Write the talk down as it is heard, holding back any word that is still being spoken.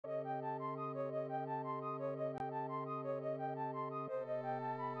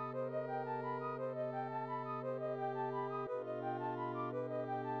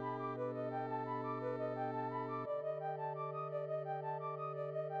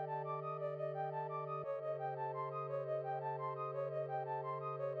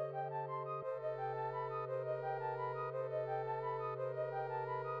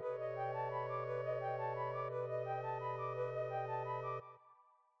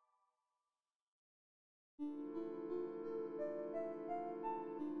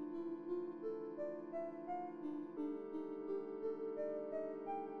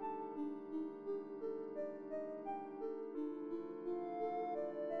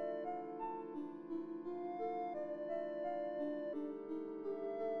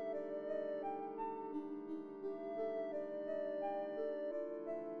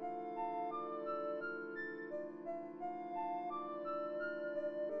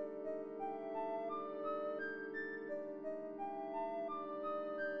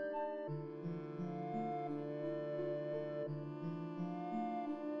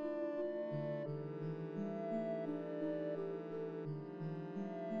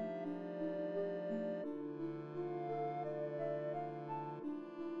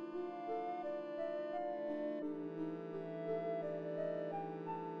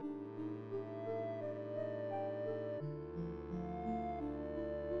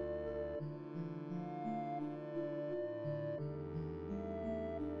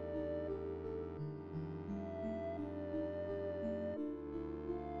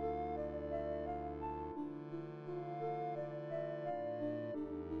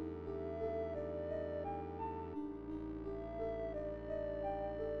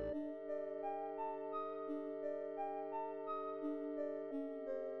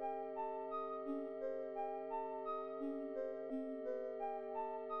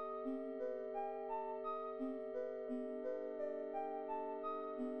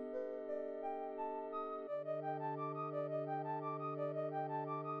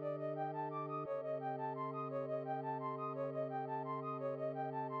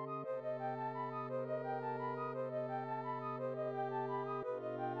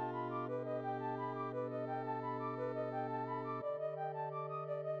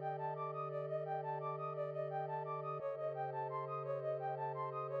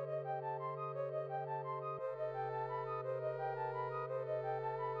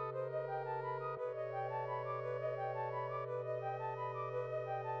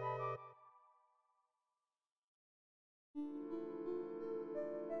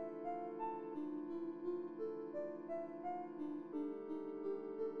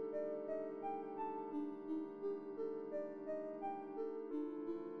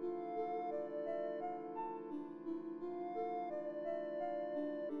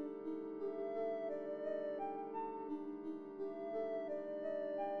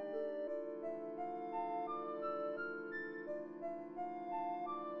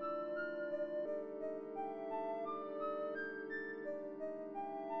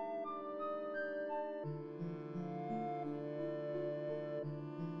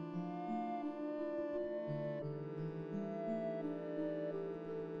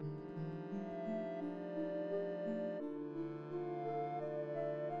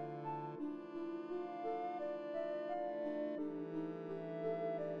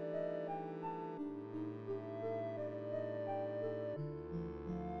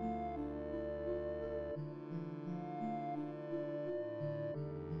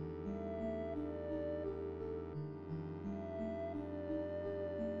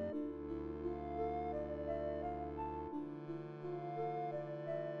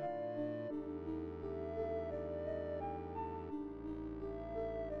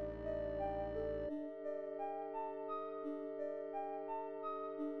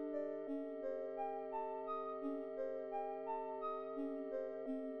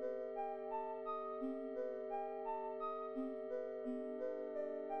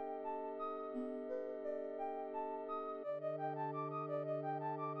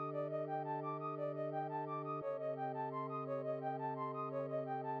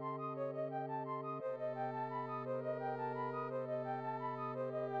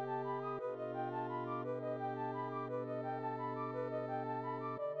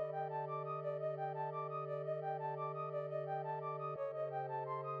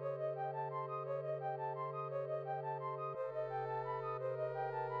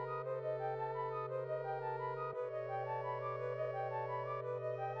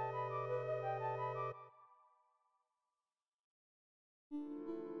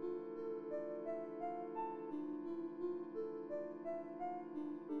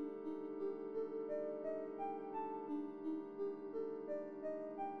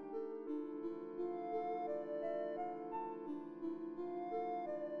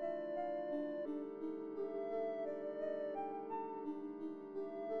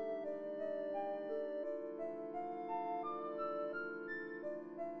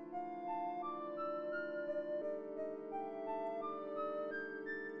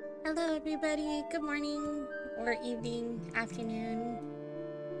Hello everybody, good morning, or evening, afternoon.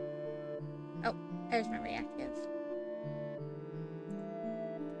 Oh, there's my reactive.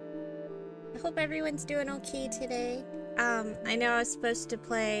 Hope everyone's doing okay today. I know I was supposed to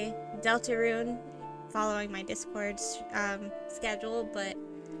play Deltarune following my Discord's schedule, but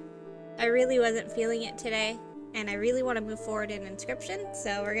I really wasn't feeling it today, and I really want to move forward in Inscryption,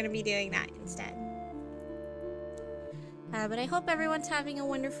 so we're going to be doing that instead. But I hope everyone's having a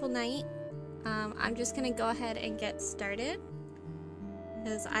wonderful night. I'm just going to go ahead and get started,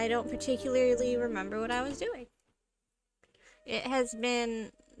 because I don't particularly remember what I was doing. It has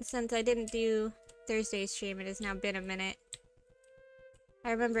been, since I didn't do Thursday's stream, it has now been a minute. I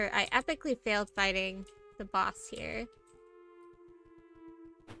remember I epically failed fighting the boss here.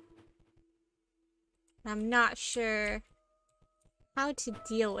 I'm not sure how to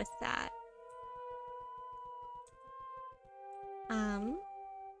deal with that.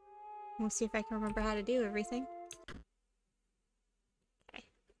 We'll see if I can remember how to do everything. Okay.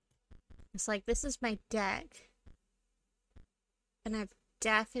 It's like, this is my deck. And I've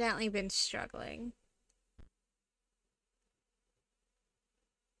definitely been struggling.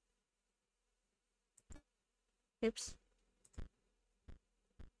 Oops.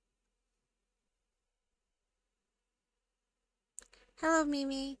 Hello,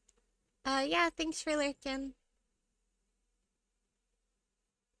 Mimi. Yeah, thanks for lurking.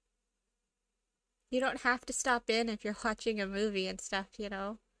 You don't have to stop in if you're watching a movie and stuff, you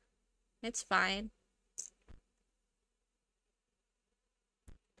know? It's fine.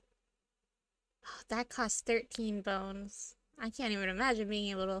 Oh, that costs 13 bones. I can't even imagine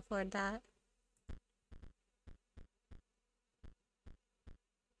being able to afford that.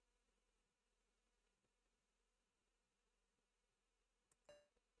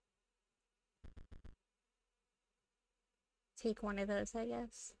 Take one of those, I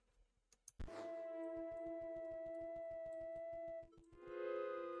guess.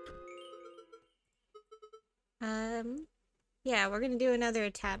 Yeah, we're gonna do another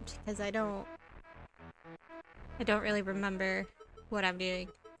attempt, because I don't really remember what I'm doing.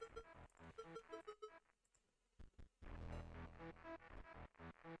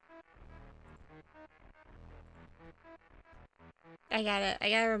 I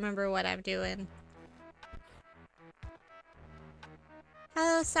gotta remember what I'm doing.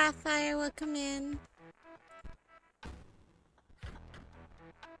 Hello, Sapphire, welcome in.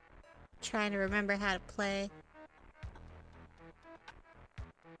 Trying to remember how to play.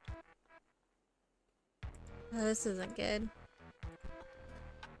 Oh, this isn't good.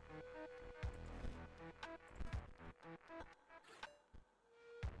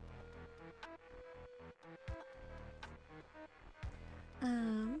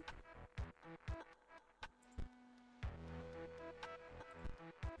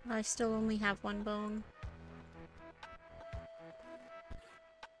 I still only have one bone.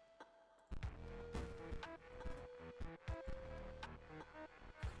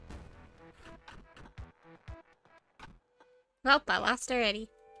 Well, I lost already.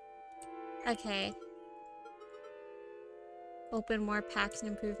 Okay. Open more packs and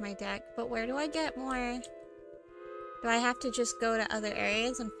improve my deck. But where do I get more? Do I have to just go to other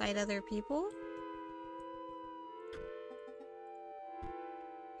areas and fight other people?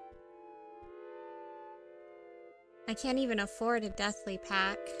 I can't even afford a deathly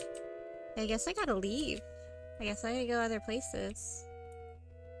pack. I guess I gotta leave. I guess I gotta go other places.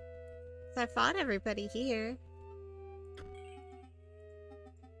 I fought everybody here.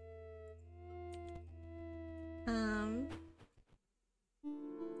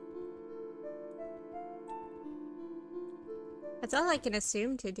 That's all I can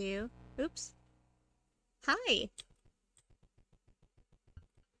assume to do. Oops. Hi.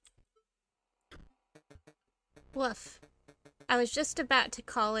 Woof. I was just about to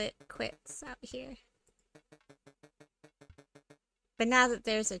call it quits out here. But now that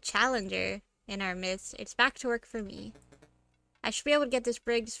there's a challenger in our midst, it's back to work for me. I should be able to get this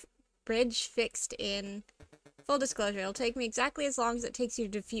bridge fixed in. Full disclosure, it'll take me exactly as long as it takes you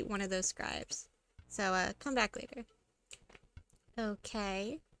to defeat one of those scribes. So, come back later.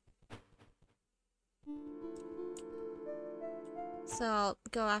 Okay. So I'll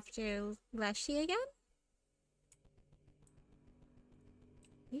go after Leshy again?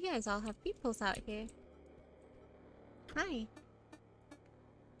 You guys all have peoples out here. Hi.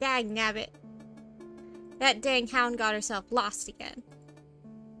 Dang nabbit. That dang hound got herself lost again.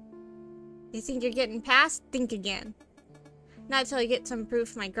 You think you're getting past? Think again. Not till you get some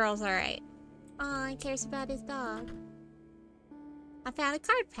proof my girl's alright. Aw, he cares about his dog. I found a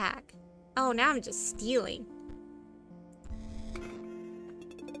card pack. Oh, now I'm just stealing.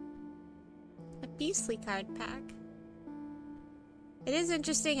 A beastly card pack. It is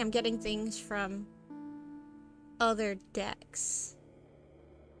interesting I'm getting things from other decks.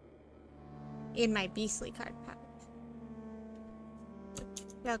 in my beastly card pouch.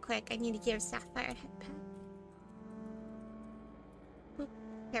 Real quick, I need to give Sapphire a head pat. Boop.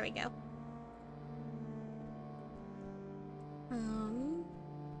 There we go.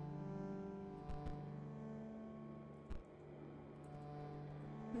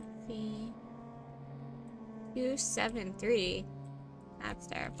 Let's see. 273. That's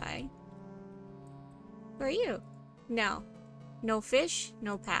terrifying. Who are you? No. No fish,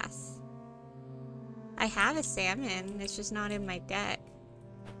 no pass. I have a salmon, it's just not in my deck.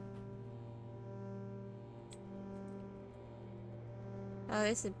 Oh,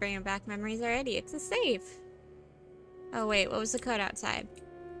 this is bringing back memories already. It's a save. Oh wait, what was the code outside?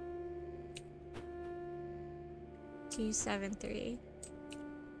 273.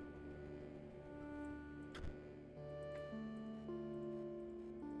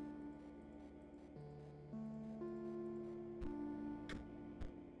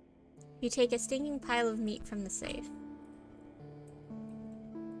 You take a stinking pile of meat from the safe.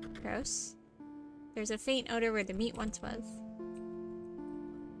 Gross. There's a faint odor where the meat once was.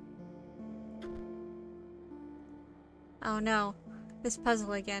 Oh no, this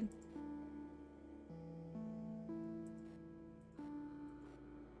puzzle again.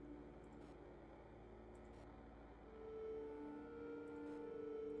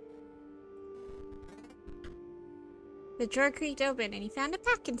 The drawer creaked open and he found a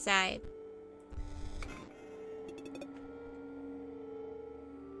pack inside.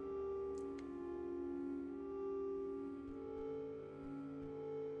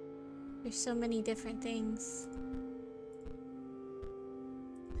 There's so many different things.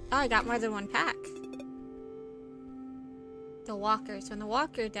 Oh, I got more than one pack. The walkers. When the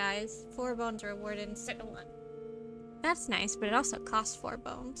walker dies, 4 bones are awarded instead of 1. That's nice, but it also costs 4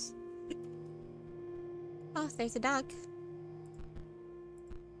 bones. Oh, there's a dog.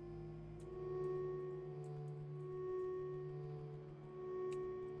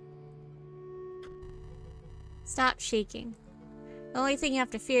 Stop shaking. The only thing you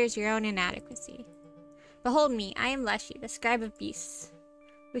have to fear is your own inadequacy. Behold me, I am Leshy, the scribe of beasts.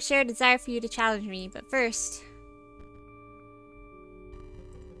 We share a desire for you to challenge me, but first...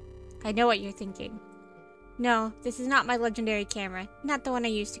 I know what you're thinking. No, this is not my legendary camera, not the one I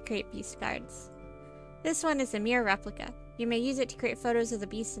used to create beast cards. This one is a mere replica. You may use it to create photos of the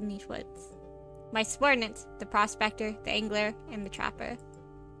beasts in these woods. My subordinates, the prospector, the angler, and the trapper.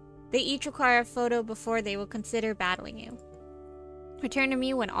 They each require a photo before they will consider battling you. Return to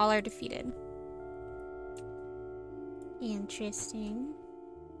me when all are defeated. Interesting.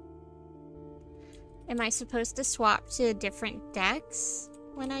 Am I supposed to swap to different decks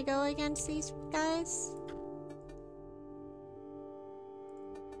when I go against these guys?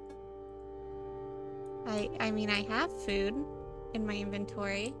 I mean, I have food in my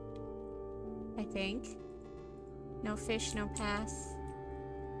inventory, I think. No fish, no pass.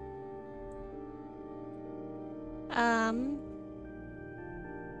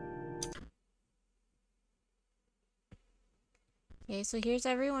 Okay, so here's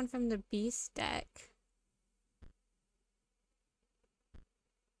everyone from the beast deck.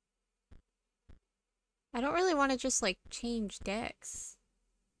 I don't really want to just, like, change decks.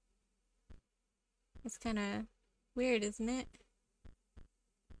 It's kind of weird, isn't it?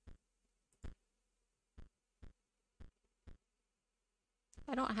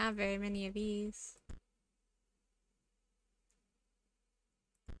 I don't have very many of these.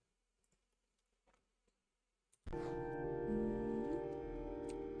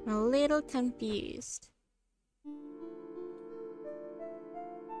 I'm a little confused.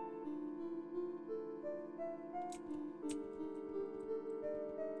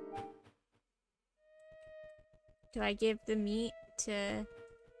 Do I give the meat to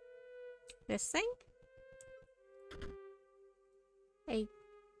this thing? A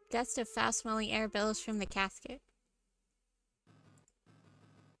gust of foul-smelling air billows from the casket.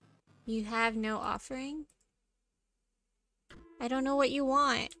 You have no offering? I don't know what you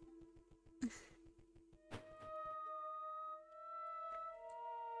want.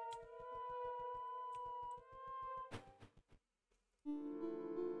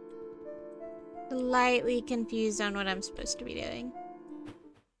 Slightly confused on what I'm supposed to be doing.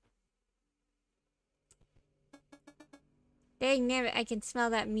 Dang nabbit, I can smell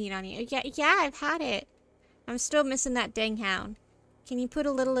that meat on you. Yeah, I've had it. I'm still missing that dang hound. Can you put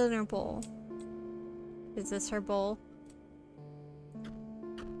a little in her bowl? Is this her bowl?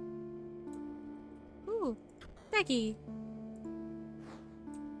 Ooh, Becky.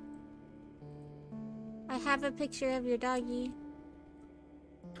 I have a picture of your doggy.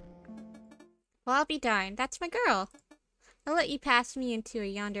 Well, I'll be darned. That's my girl. I'll let you pass me into a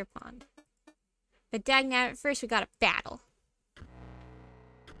yonder pond. But dagnabbit, first we gotta battle.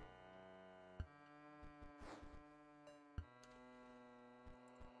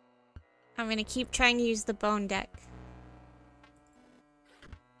 I'm gonna keep trying to use the bone deck.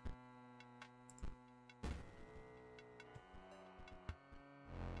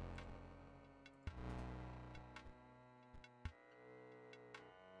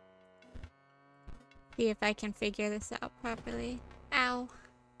 See if I can figure this out properly. Ow.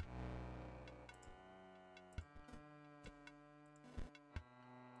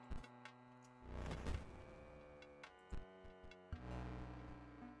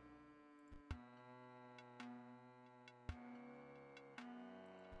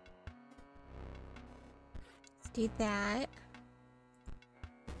 Let's do that.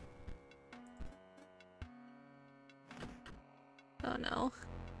 Oh no.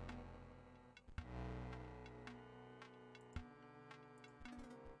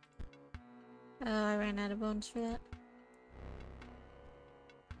 Oh, I ran out of bones for that.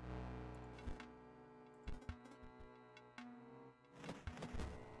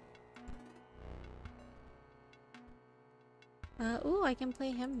 Ooh, I can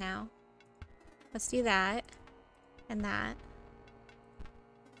play him now. Let's do that. And that.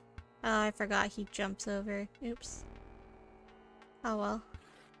 Oh, I forgot he jumps over. Oops. Oh well.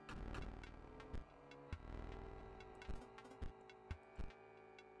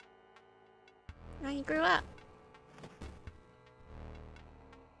 Oh, he grew up.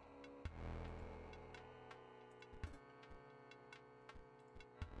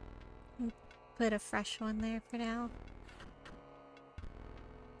 Put a fresh one there for now.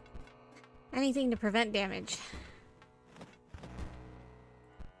 Anything to prevent damage.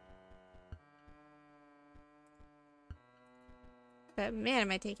 But man,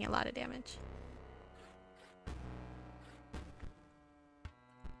 am I taking a lot of damage.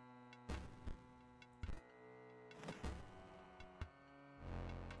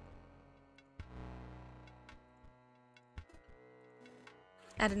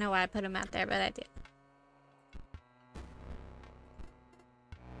 I don't know why I put him out there, but I did.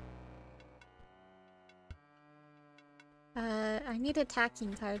 I need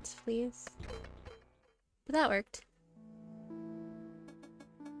attacking cards, please. But that worked.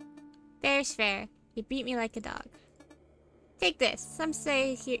 Fair's fair. You beat me like a dog. Take this. Some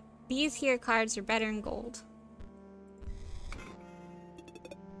say these here cards are better in gold.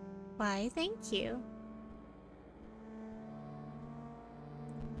 Why, thank you.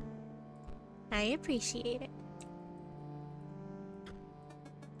 I appreciate it.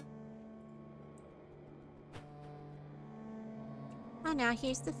 Oh, now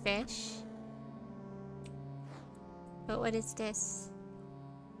here's the fish. But what is this?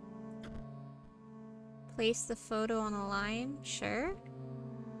 Place the photo on a line? Sure.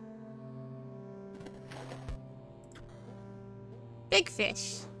 Big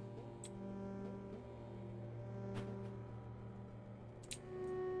fish.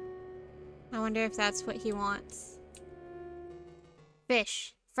 I wonder if that's what he wants.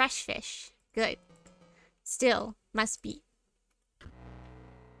 Fish. Fresh fish. Good. Still, must be.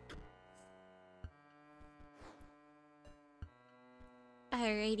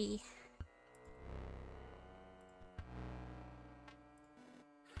 Alrighty.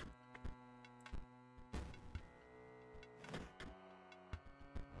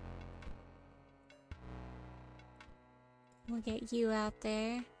 We'll get you out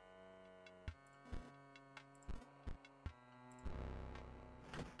there.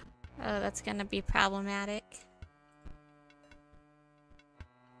 Oh, that's gonna be problematic.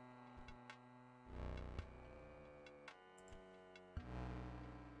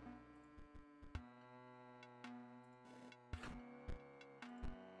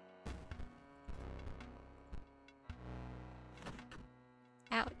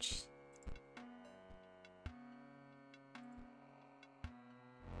 Ouch.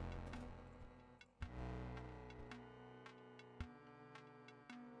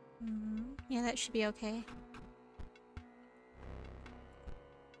 Yeah, that should be okay.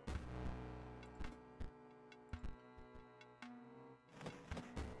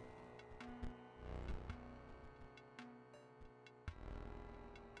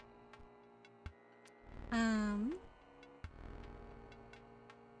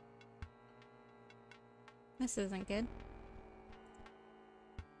 This isn't good.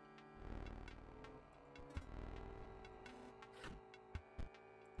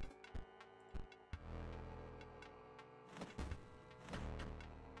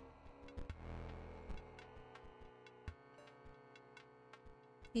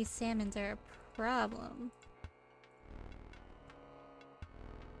 These salmons are a problem.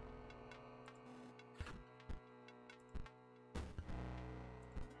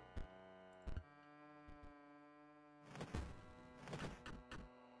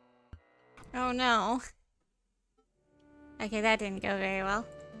 Oh no. Okay, that didn't go very well.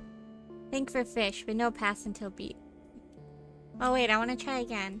 Think for fish, but no pass until beat. Oh wait, I want to try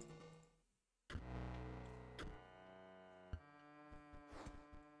again.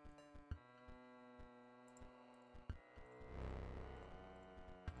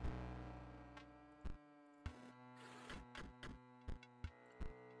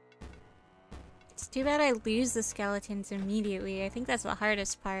 It's too bad I lose the skeletons immediately. I think that's the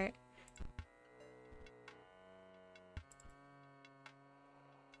hardest part.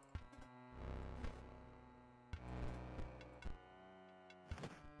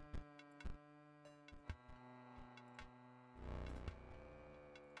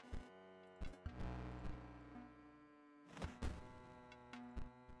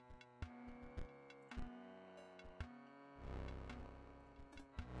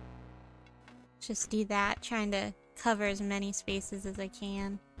 Just do that, trying to cover as many spaces as I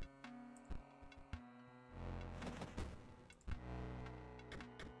can.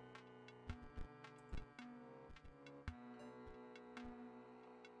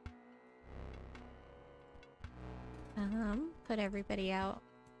 Put everybody out.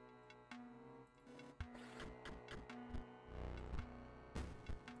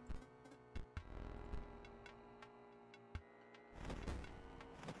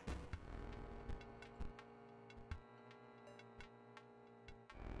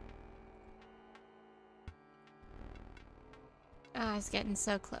 Oh, I was getting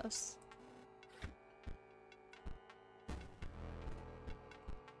so close.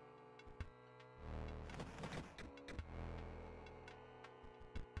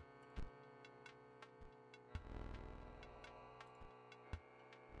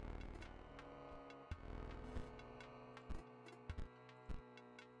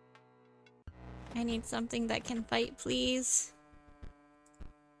 I need something that can fight, please.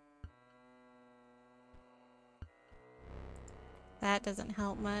 That doesn't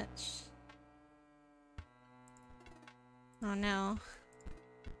help much. Oh no.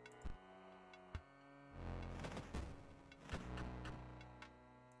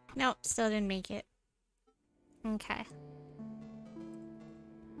 Nope, still didn't make it. Okay.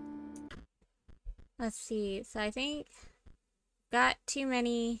 Let's see. So I think got too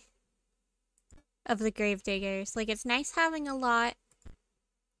many of the gravediggers. Like, it's nice having a lot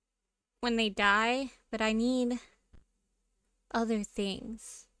when they die, but I need other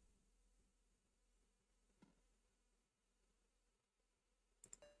things.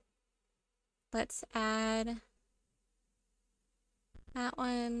 Let's add that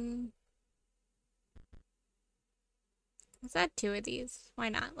one. Let's add 2 of these. Why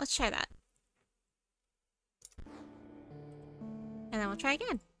not? Let's try that. And then we'll try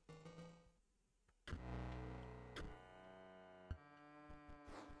again.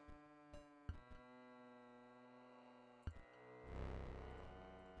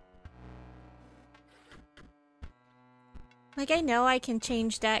 Like, I know I can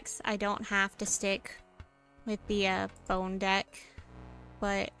change decks. I don't have to stick with the bone deck.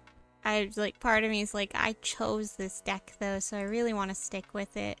 But part of me is like, I chose this deck though, so I really want to stick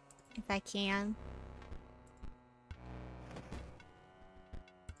with it if I can.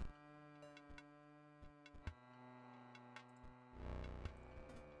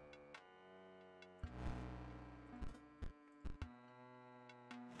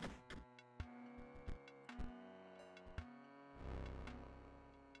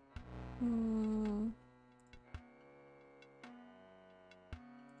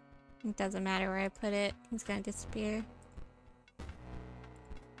 It doesn't matter where I put it, it's gonna disappear.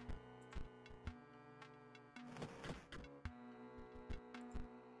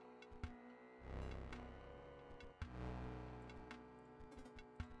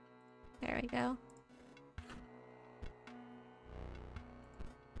 There we go.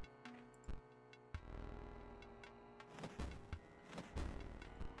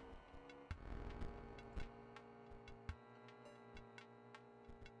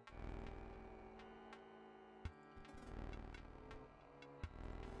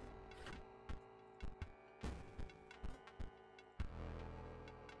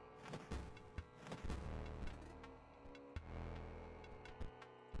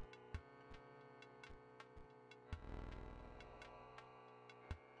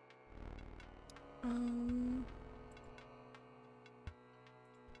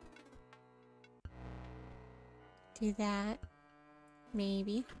 Do that.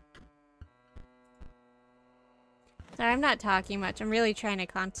 Maybe. Sorry, I'm not talking much. I'm really trying to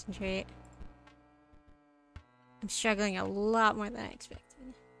concentrate. I'm struggling a lot more than I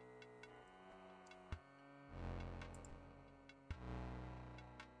expected.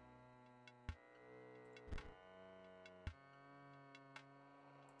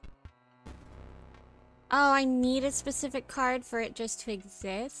 Oh, I need a specific card for it just to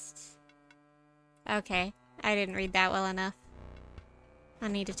exist? Okay, I didn't read that well enough. I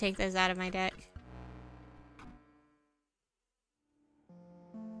need to take those out of my deck.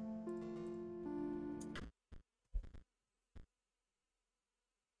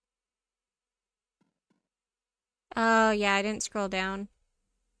 Oh, yeah, I didn't scroll down.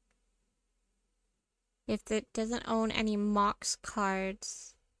 If it doesn't own any Mox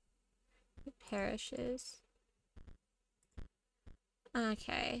cards, it perishes.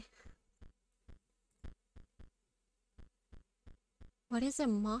 Okay. What is a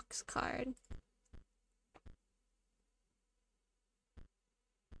Mox card?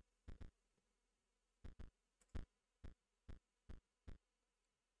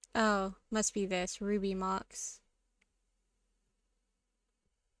 Oh, must be this. Ruby Mox.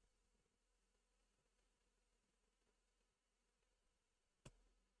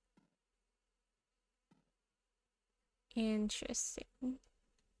 Interesting.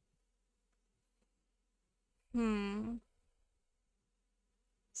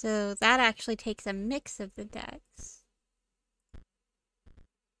 So that actually takes a mix of the decks.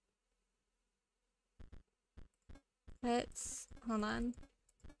 Hold on.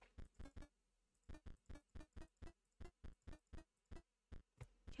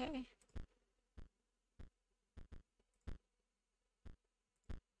 Okay.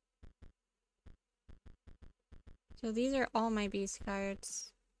 So these are all my beast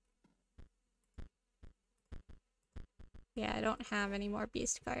cards. Yeah, I don't have any more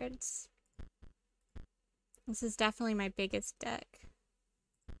beast cards. This is definitely my biggest deck.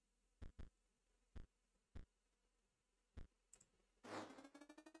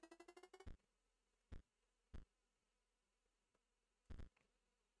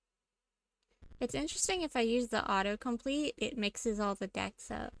 It's interesting if I use the autocomplete, it mixes all the decks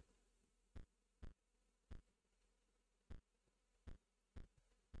up.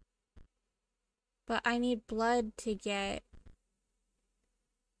 But I need blood to get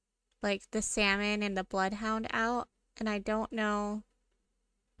like the salmon and the bloodhound out, and I don't know.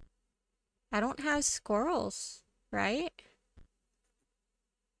 I don't have squirrels, right?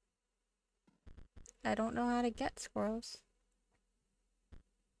 I don't know how to get squirrels.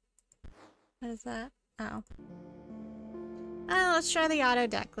 What is that? Oh. Oh, let's try the auto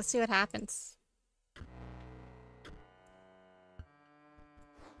deck. Let's see what happens.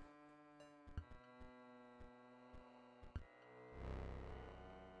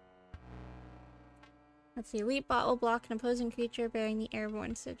 Let's see. Elite bot will block an opposing creature bearing the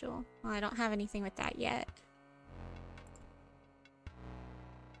airborne sigil. Well, I don't have anything with that yet.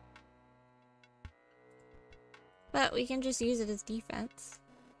 But we can just use it as defense.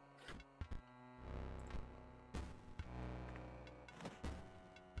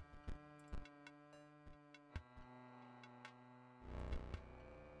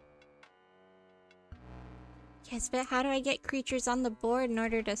 Yes, but how do I get creatures on the board in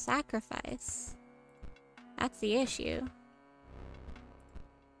order to sacrifice? That's the issue.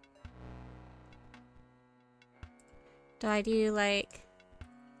 Do I do like...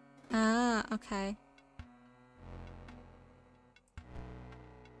 Ah, okay.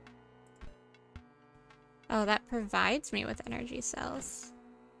 Oh, that provides me with energy cells.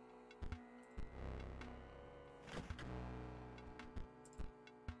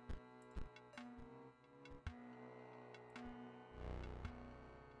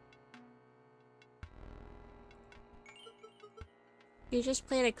 You just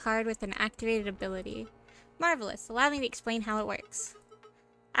played a card with an activated ability. Marvelous. Allow me to explain how it works.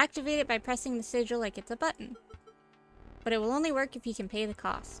 Activate it by pressing the sigil like it's a button. But it will only work if you can pay the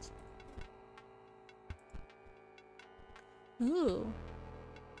cost. Ooh.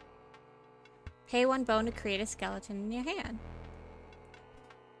 Pay 1 bone to create a skeleton in your hand.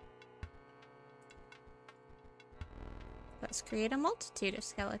 Let's create a multitude of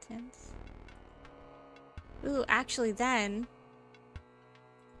skeletons. Ooh, actually then...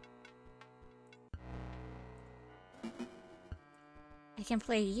 I can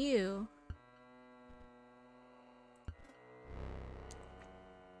play you.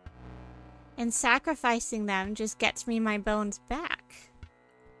 And sacrificing them just gets me my bones back.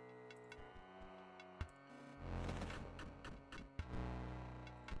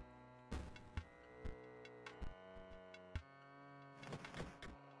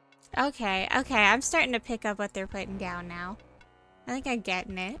 Okay, I'm starting to pick up what they're putting down now. I think I'm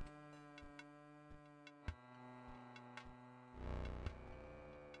getting it.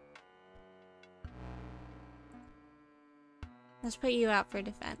 Let's put you out for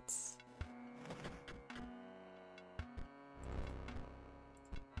defense.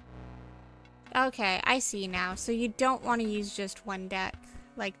 Okay, I see now. So you don't want to use just one deck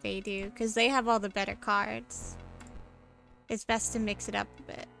like they do, because they have all the better cards. It's best to mix it up a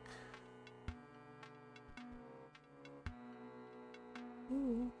bit.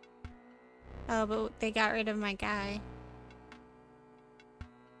 Ooh. Oh, but they got rid of my guy.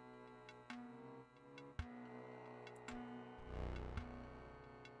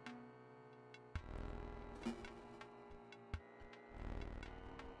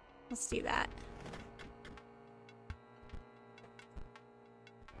 Let's do that.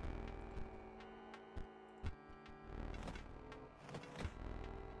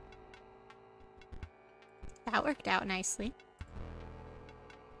 That worked out nicely.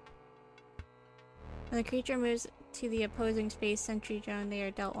 When the creature moves to the opposing space sentry zone, they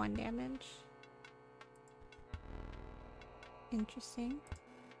are dealt 1 damage. Interesting.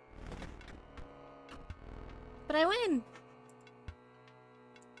 But I win!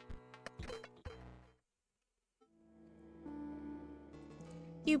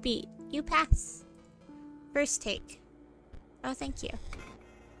 You beat. You pass. First take. Oh, thank you.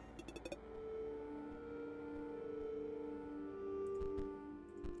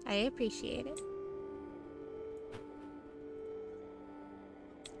 I appreciate it.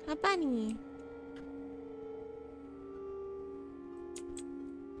 A bunny.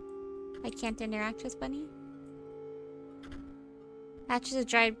 I can't interact with bunny. Patches of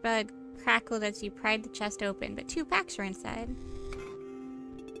dried bud crackled as you pried the chest open, but 2 packs were inside.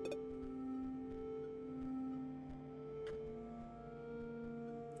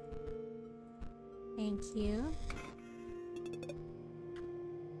 Thank you.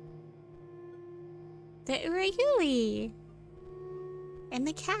 The Urayui! And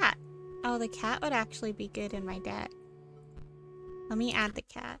the cat. Oh, the cat would actually be good in my deck. Let me add the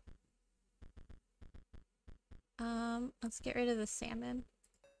cat. Let's get rid of the salmon.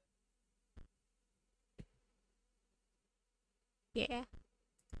 Yeah.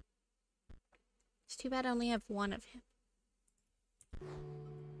 It's too bad I only have 1 of him.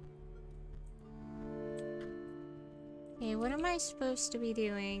 Okay, what am I supposed to be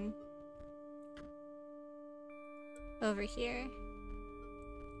doing over here?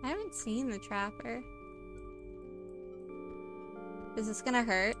 I haven't seen the trapper. Is this gonna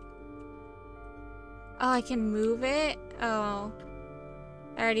hurt? Oh, I can move it? Oh.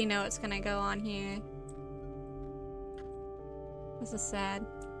 I already know what's gonna go on here. This is sad.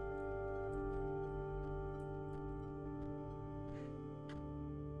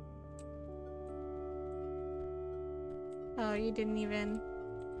 Oh, you didn't even...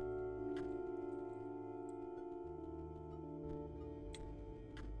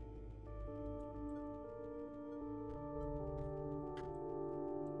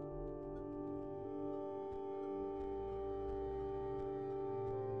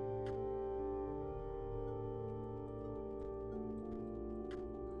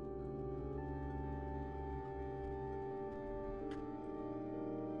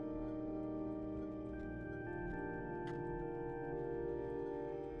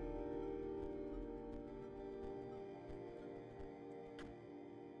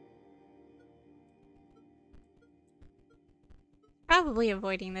 Probably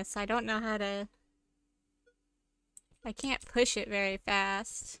avoiding this. I don't know how to... I can't push it very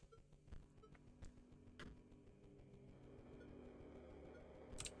fast.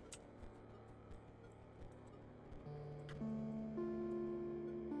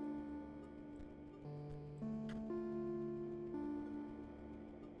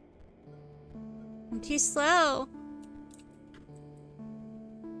 I'm too slow.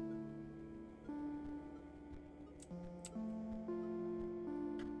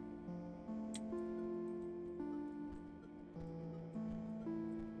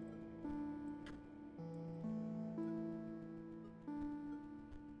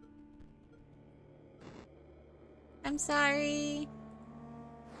 I'm sorry.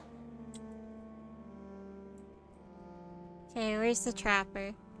 Okay, where's the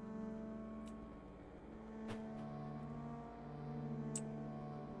trapper?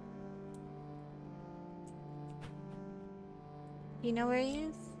 Do you know where he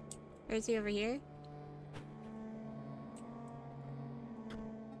is? Or is he over here?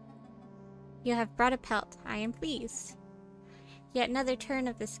 You have brought a pelt. I am pleased. Yet another turn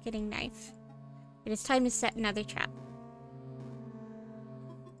of the skidding knife. It is time to set another trap.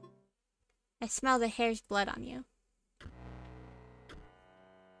 I smell the hare's blood on you.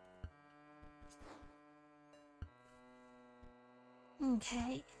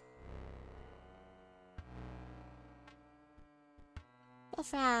 Okay.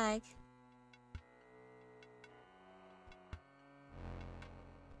 Bullfrog.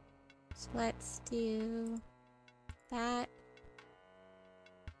 So let's do that.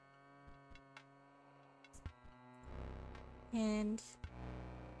 And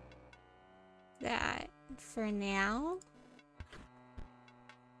that for now.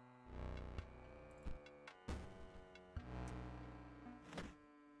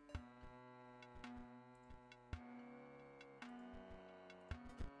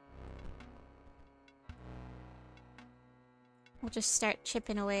 We'll just start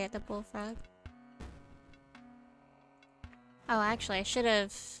chipping away at the bullfrog. Oh, actually, I should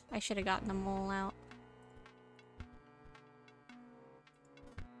have gotten the mole out.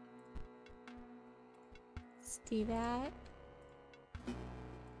 Let's do that.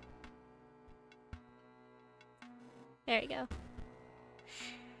 There we go.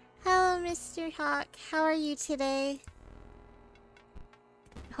 Hello, Mr. Hawk. How are you today?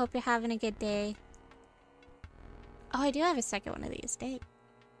 Hope you're having a good day. Oh, I do have a second one of these. Dang.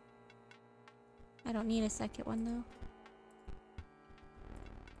 I don't need a second one, though.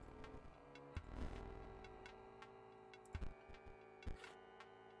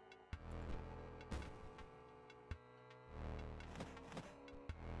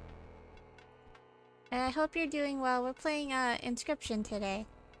 I hope you're doing well. We're playing Inscryption today.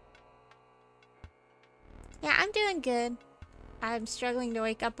 Yeah, I'm doing good. I'm struggling to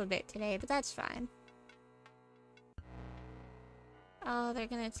wake up a bit today, but that's fine. Oh, they're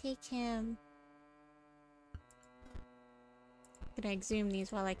gonna take him. I'm gonna exhume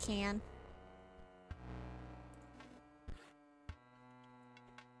these while I can.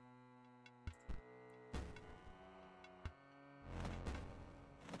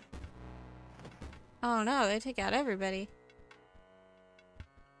 Oh no, they took out everybody.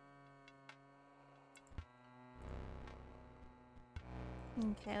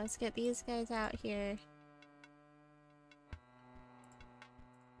 Okay, let's get these guys out here.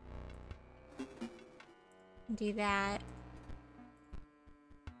 Do that.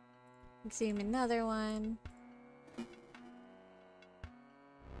 Exhume another one. Let's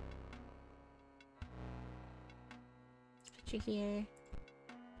put you here.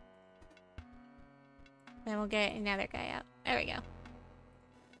 Then we'll get another guy out. There we go.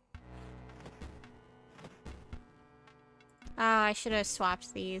 Oh, I should have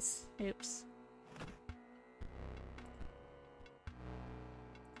swapped these. Oops.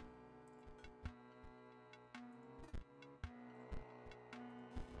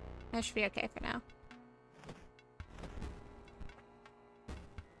 That should be okay for now.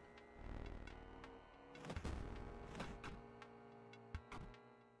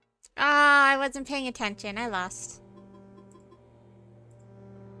 Ah, I wasn't paying attention. I lost.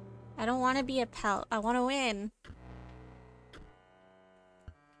 I don't want to be a pelt. I want to win.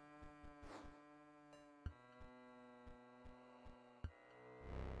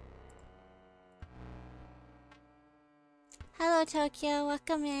 Hello, Tokyo.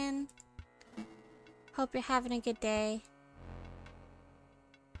 Welcome in. Hope you're having a good day.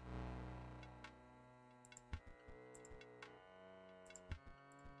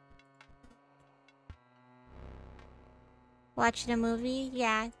 Watching a movie?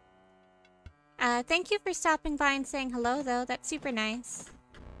 Yeah. Thank you for stopping by and saying hello, though. That's super nice.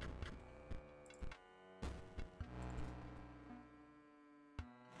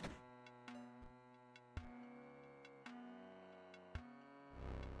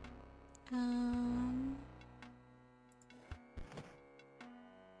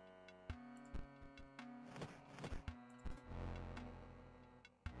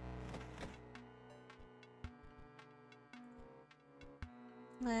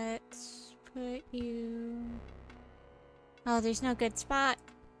 Let's put you... Oh, there's no good spot.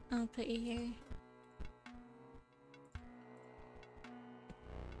 I'll put you here.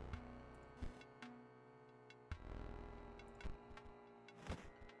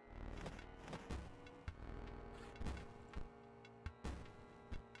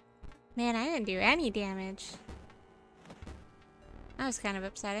 Man, I didn't do any damage. That was kind of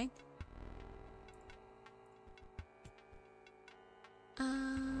upsetting.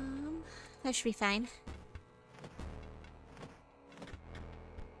 That should be fine.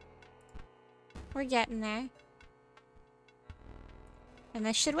 We're getting there. And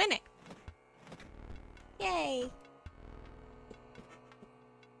this should win it. Yay!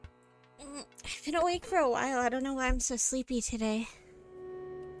 I've been awake for a while. I don't know why I'm so sleepy today.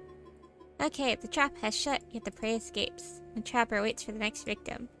 Okay, the trap has shut, yet the prey escapes. The trapper waits for the next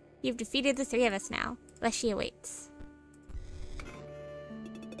victim. You've defeated the three of us now. Leshy awaits.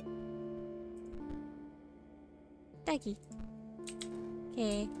 Doggy.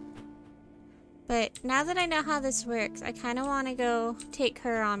 Okay. But now that I know how this works, I kind of want to go take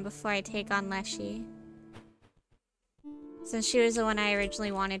her on before I take on Leshy. Since she was the one I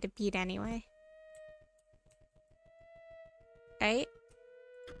originally wanted to beat anyway. Right?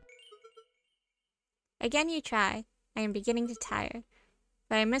 Again you try. I am beginning to tire.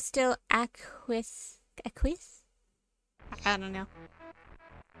 But I must still acquiesce? I don't know.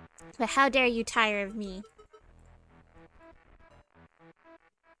 But how dare you tire of me?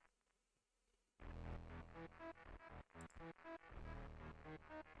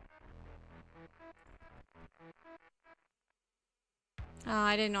 Oh,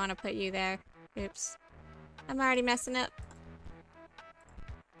 I didn't want to put you there. Oops. I'm already messing up.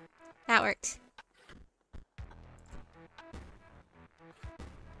 That worked.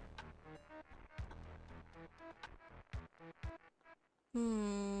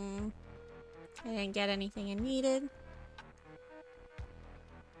 I didn't get anything I needed.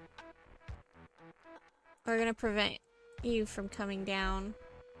 We're gonna prevent you from coming down.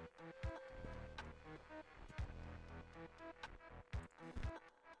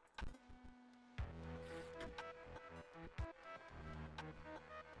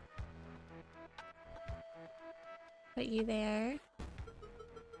 Put you there.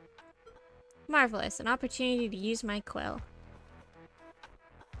 Marvelous, an opportunity to use my quill.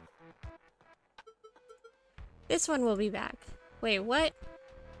 This one will be back. Wait, what?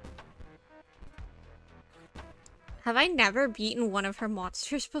 Have I never beaten one of her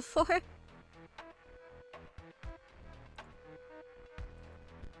monsters before?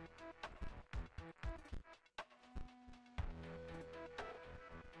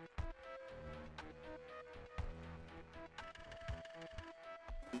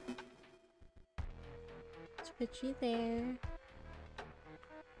 Let's put you there.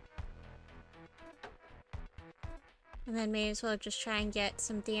 And then may as well just try and get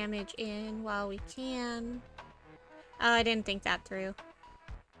some damage in while we can. Oh, I didn't think that through.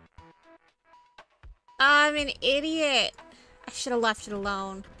 Oh, I'm an idiot! I should have left it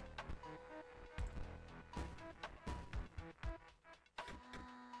alone.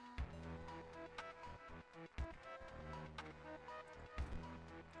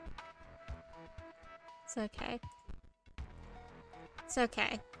 It's okay. It's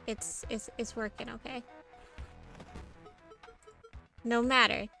okay. It's working okay. No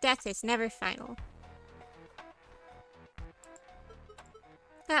matter, death is never final.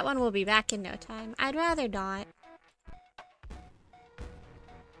 That one will be back in no time. I'd rather not.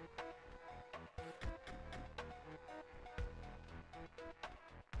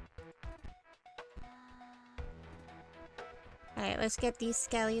 Alright, let's get these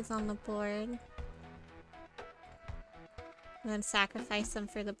skellies on the board. And then sacrifice them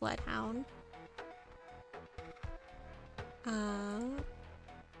for the bloodhound.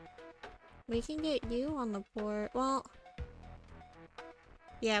 We can get you on the board. Well,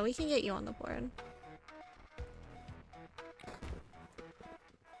 yeah, we can get you on the board.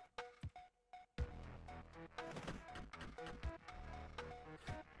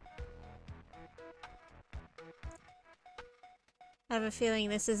 I have a feeling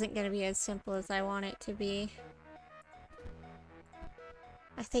this isn't going to be as simple as I want it to be.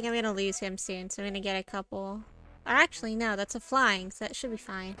 I think I'm going to lose him soon, so I'm going to get a couple. Or actually, no, that's a flying, so that should be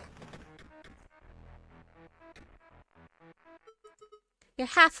fine. You're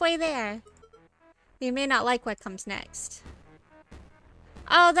halfway there. You may not like what comes next.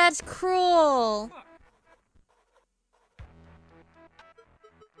 Oh, that's cruel!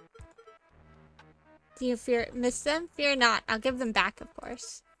 Do you miss them? Fear not. I'll give them back, of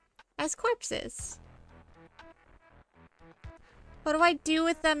course. As corpses. What do I do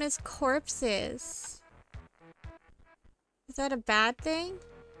with them as corpses? Is that a bad thing?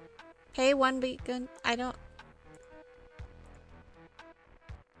 Pay one beacon. I don't...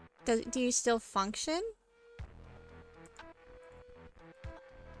 Do you still function?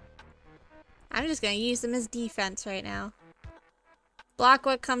 I'm just gonna use them as defense right now. Block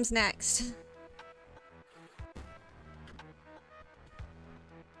what comes next.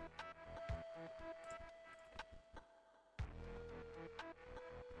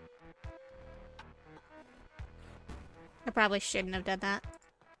 I probably shouldn't have done that.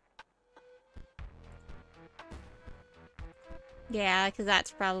 Yeah, because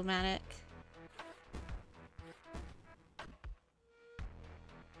that's problematic.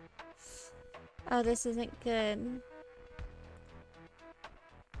 Oh, this isn't good.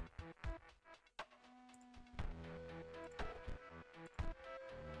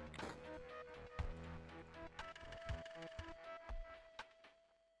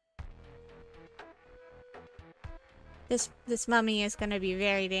 This mummy is gonna be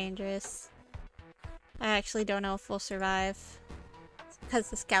very dangerous. I actually don't know if we'll survive. Because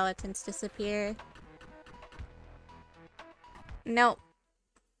the skeletons disappear. Nope.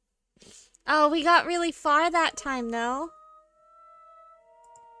 Oh, we got really far that time, though.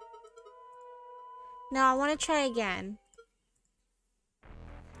 No, I want to try again.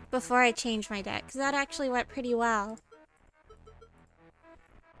 Before I change my deck, because that actually went pretty well.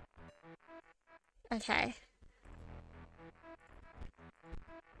 Okay.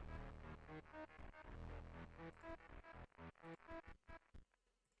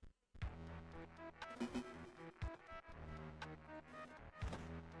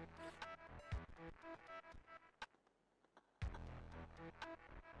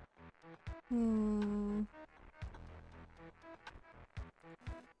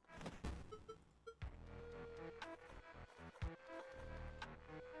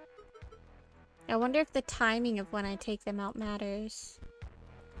 I wonder if the timing of when I take them out matters.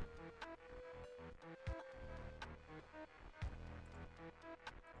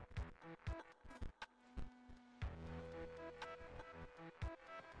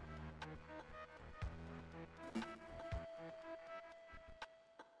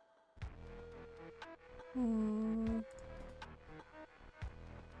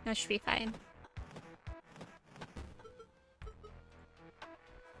 That should be fine.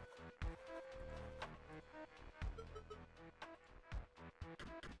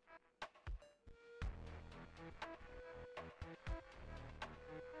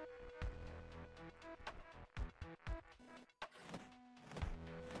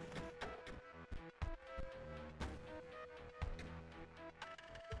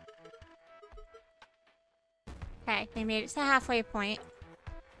 Okay, they made it to the halfway point.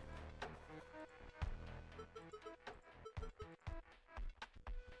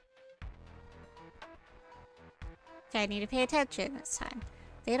 Okay, I need to pay attention this time.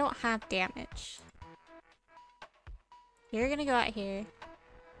 They don't have damage. You're gonna go out here.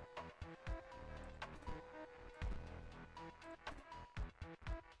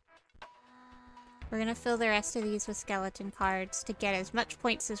 We're gonna fill the rest of these with skeleton cards to get as much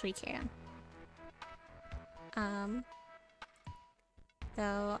points as we can.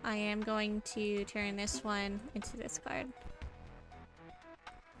 So I am going to turn this one into this card.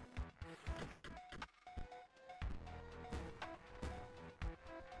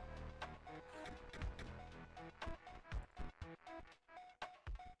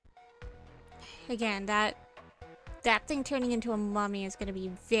 Again, that thing turning into a mummy is going to be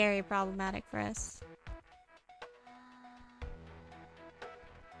very problematic for us.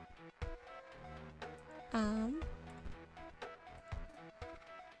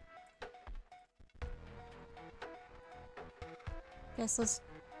 Guess let's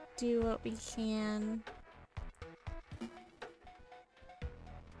do what we can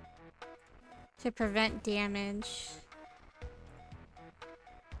to prevent damage.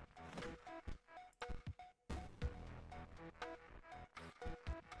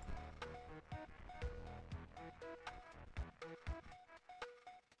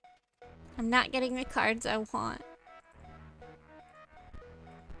 I'm not getting the cards I want.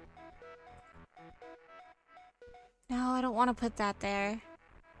 No, I don't want to put that there.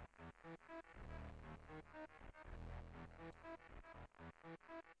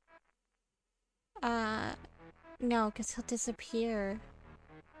 No, because he'll disappear.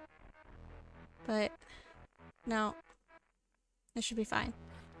 But, no. This should be fine.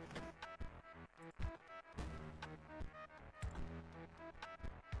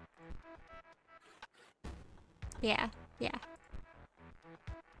 Yeah, yeah.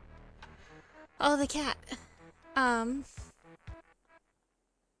 Oh, the cat. I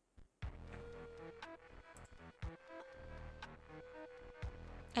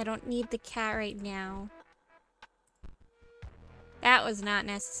don't need the cat right now. That was not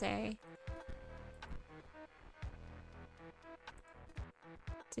necessary.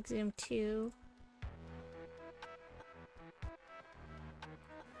 Let's exhume 2.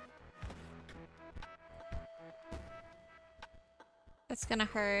 That's gonna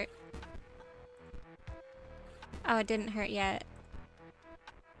hurt. Oh, it didn't hurt yet.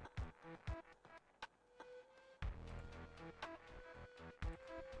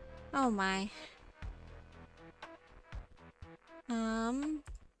 Oh my.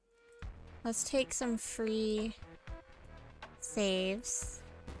 Let's take some free saves.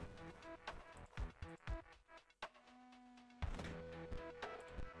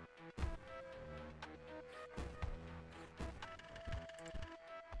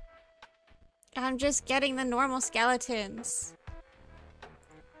 I'm just getting the normal skeletons.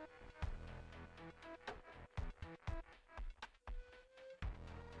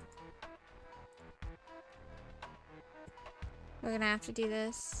 We're gonna have to do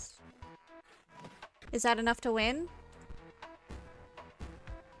this. Is that enough to win?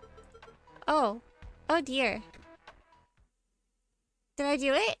 Oh. Oh dear. Did I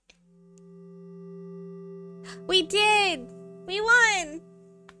do it? We did! We won!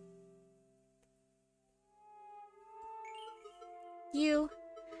 You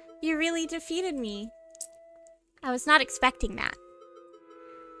really defeated me. I was not expecting that.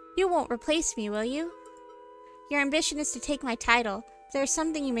 You won't replace me, will you? Your ambition is to take my title. There is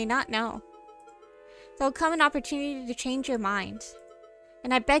something you may not know. There will come an opportunity to change your mind,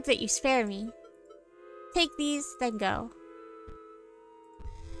 and I beg that you spare me. Take these, then go.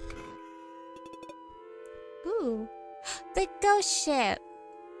 Ooh, the ghost ship.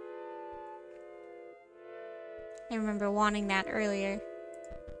 I remember wanting that earlier.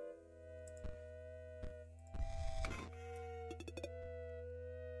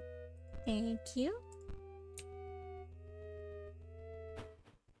 Thank you.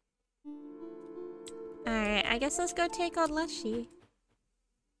 Alright, I guess let's go take on Leshy.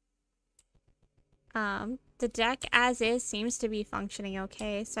 The deck as is seems to be functioning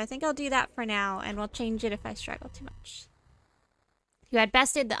okay, so I think I'll do that for now, and we'll change it if I struggle too much. You had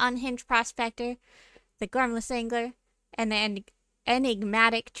bested the unhinged prospector, the gormless angler, and the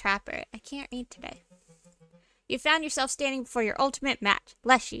enigmatic trapper. I can't read today. You found yourself standing before your ultimate match,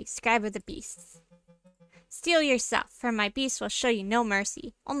 Leshy, scribe of the beasts. Steel yourself, for my beast will show you no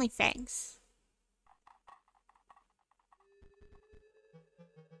mercy, only fangs.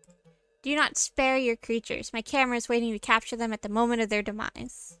 Do not spare your creatures. My camera is waiting to capture them at the moment of their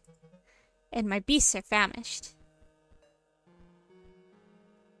demise. And my beasts are famished.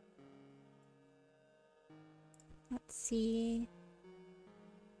 Let's see.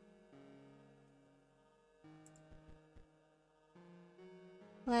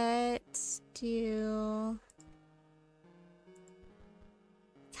 Let's do...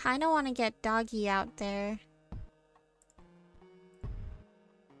 Kinda want to get Doggy out there.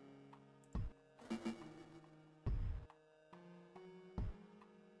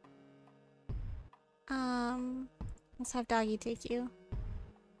 Let's have Doggy take you.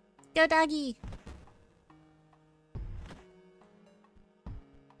 Go, Doggy!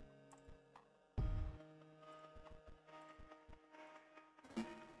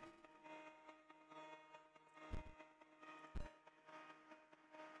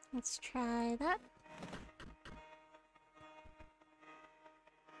 Let's try that.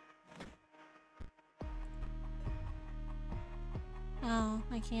 Oh,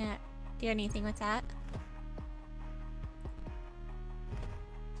 I can't do anything with that.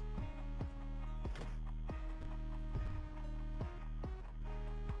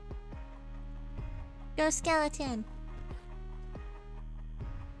 Go, skeleton!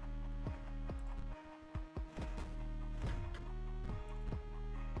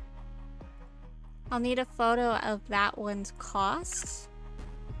 I'll need a photo of that one's cost.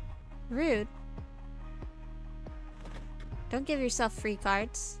 Rude. Don't give yourself free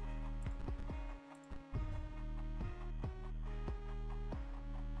cards.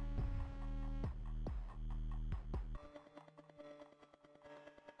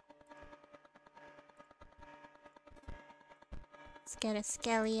 Let's get a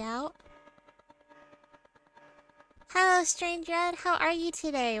Skelly out. Hello, Strange Red. How are you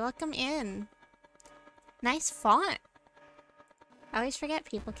today? Welcome in. Nice font. I always forget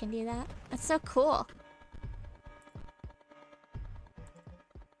people can do that. That's so cool.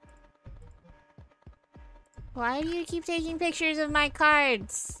 Why do you keep taking pictures of my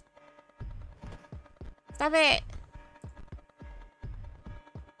cards? Stop it.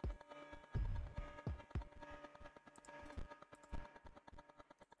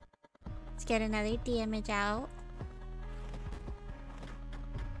 Let's get another damage out.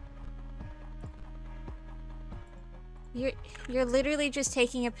 You're literally just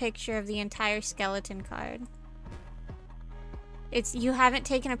taking a picture of the entire skeleton card. You haven't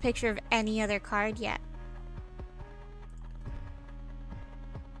taken a picture of any other card yet.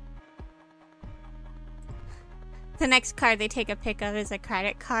 The next card they take a pic of is a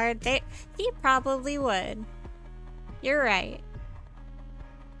credit card. He probably would. You're right.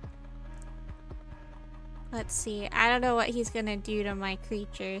 Let's see. I don't know what he's gonna do to my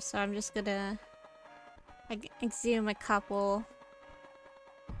creature, so I'm just gonna exhume a couple.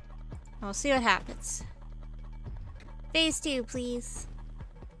 We'll see what happens. Phase 2, please.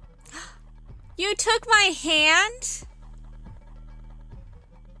 You took my hand?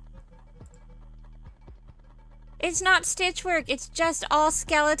 It's not stitchwork, it's just all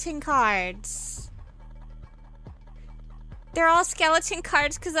skeleton cards. They're all skeleton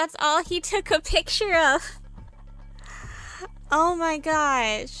cards because that's all he took a picture of. Oh my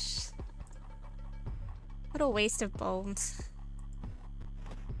gosh. What a waste of bones.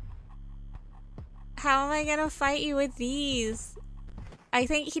 How am I gonna fight you with these? I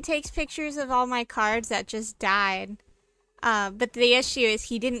think he takes pictures of all my cards that just died. But the issue is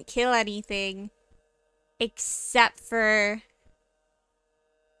he didn't kill anything except for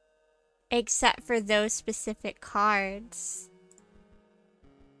those specific cards.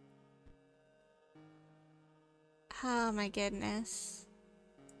 Oh my goodness.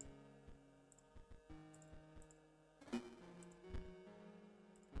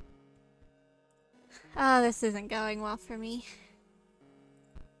 Oh, this isn't going well for me.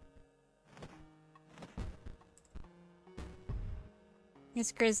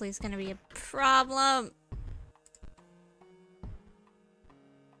 This grizzly's gonna be a problem.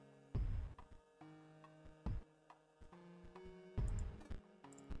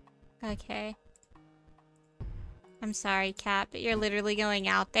 Okay. I'm sorry, Cat, but you're literally going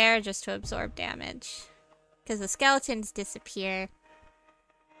out there just to absorb damage. Because the skeletons disappear.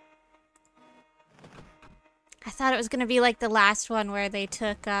 I thought it was gonna be like the last one where they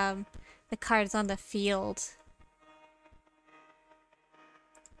took, the cards on the field.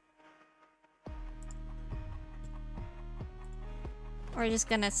 We're just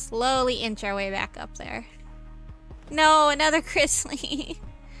gonna slowly inch our way back up there. No, another grizzly!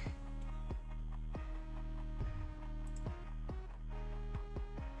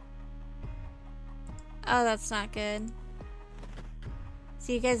 Oh, that's not good.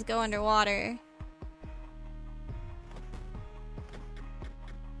 So you guys go underwater.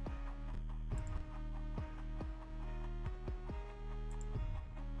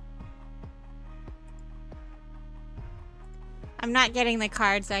 I'm not getting the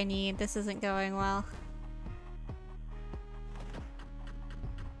cards I need. This isn't going well.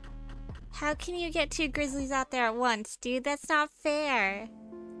 How can you get 2 grizzlies out there at once, dude? That's not fair.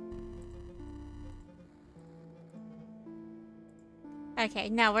 Okay,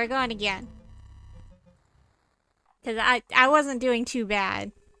 no, we're going again. Because I wasn't doing too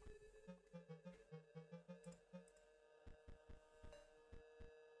bad.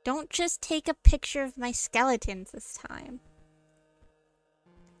 Don't just take a picture of my skeletons this time.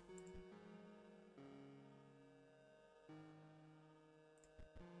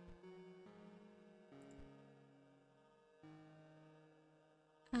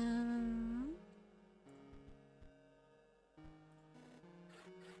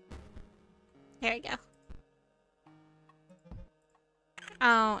 There we go.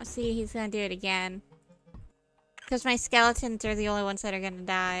 Oh, see, he's gonna do it again. Because my skeletons are the only ones that are gonna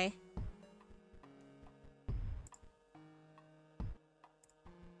die.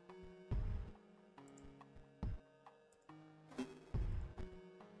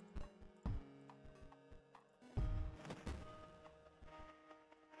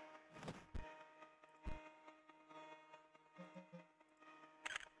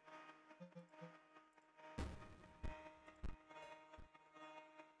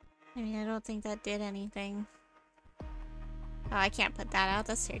 I mean, I don't think that did anything. Oh, I can't put that out.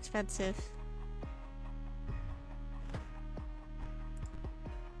 That's too expensive.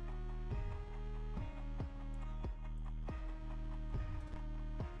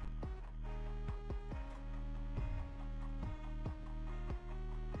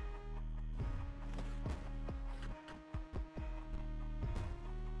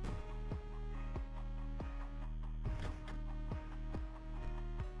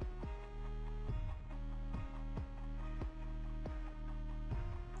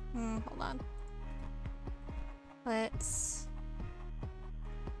 Hold on. Let's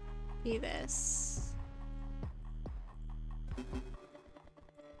do this.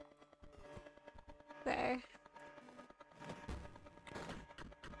 There.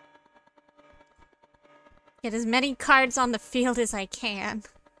 Get as many cards on the field as I can.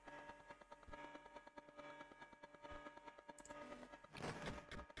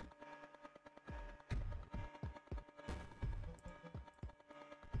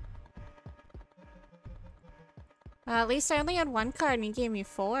 At least I only had 1 card and he gave me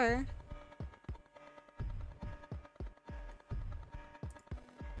 4.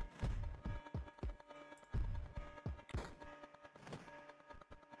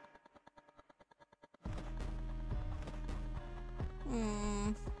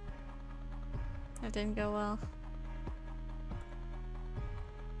 That didn't go well.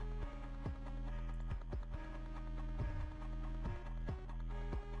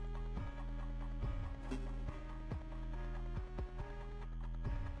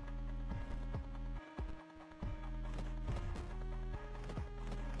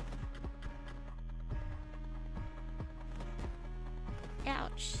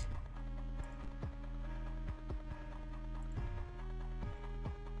 Ouch.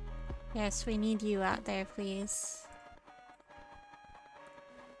 Yes, we need you out there, please.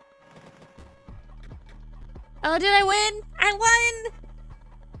 Oh, did I win? I won!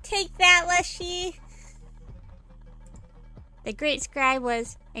 Take that, Leshy! The great scribe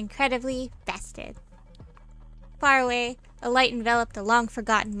was incredibly bested. Far away, a light enveloped a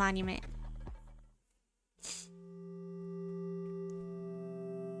long-forgotten monument.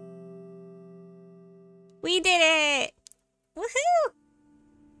 We did it! Woohoo!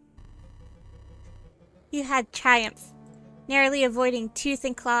 You had triumph. Narrowly avoiding tooth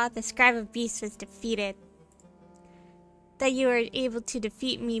and claw, the scribe of beasts was defeated. That you were able to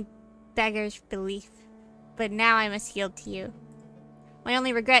defeat me beggars belief, but now I must yield to you. My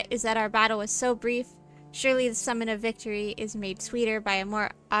only regret is that our battle was so brief. Surely the summit of victory is made sweeter by a more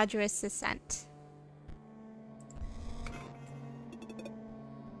arduous ascent.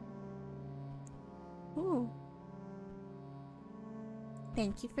 Ooh.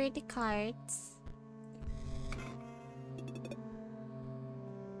 Thank you for the cards.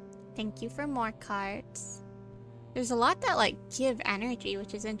 Thank you for more cards. There's a lot that like give energy,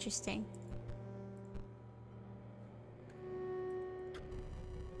 which is interesting.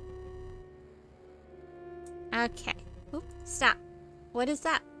 Okay. Oop, stop. What is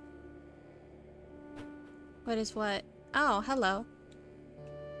that? What is what? Oh, hello.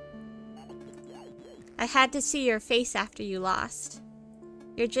 I had to see your face after you lost.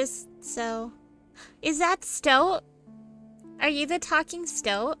 You're just so... Is that Stoat? Are you the talking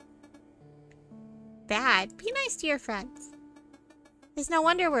Stoat? Bad. Be nice to your friends. It's no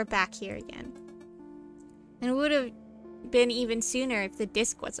wonder we're back here again. And it would have been even sooner if the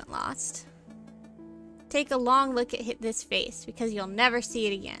disc wasn't lost. Take a long look at this face, because you'll never see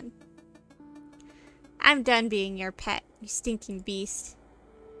it again. I'm done being your pet, you stinking beast.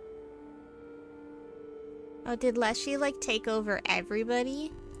 Oh, did Leshy, like, take over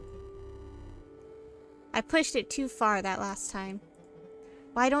everybody? I pushed it too far that last time.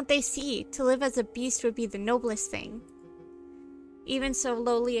 Why don't they see? To live as a beast would be the noblest thing. Even so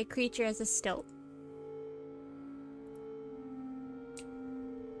lowly a creature as a stoat.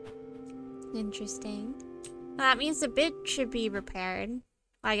 Interesting. Well, that means the bit should be repaired.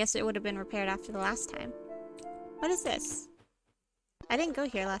 Well, I guess it would have been repaired after the last time. What is this? I didn't go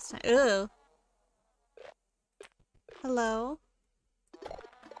here last time. Ooh. Hello?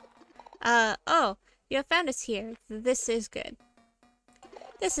 Oh. You have found us here. This is good.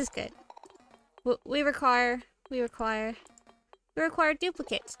 This is good. We require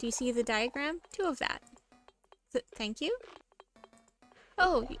duplicates. Do you see the diagram? 2 of that. Thank you.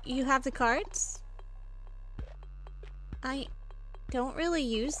 Oh, you have the cards? I don't really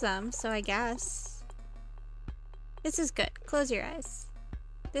use them, so I guess. This is good. Close your eyes.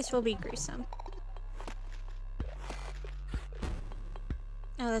 This will be gruesome.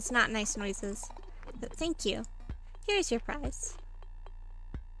 Oh, that's not nice noises. But thank you. Here's your prize.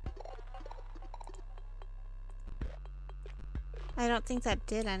 I don't think that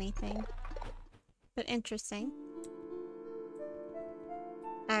did anything. But interesting.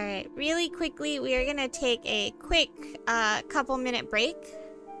 Alright, really quickly, we are gonna take a quick couple minute break.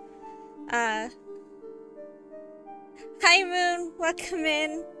 Hi Moon, welcome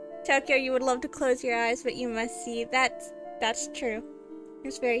in. Tokyo, you would love to close your eyes, but you must see. That's true.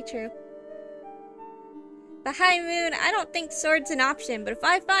 It's very true. But hi Moon, I don't think sword's an option, but if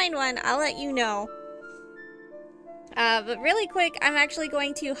I find one, I'll let you know. But really quick, I'm actually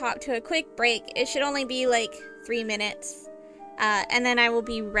going to hop to a quick break. It should only be like 3 minutes. And then I will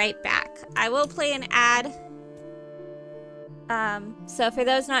be right back. I will play an ad. So for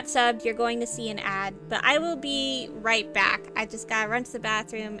those not subbed, you're going to see an ad. But I will be right back. I just gotta run to the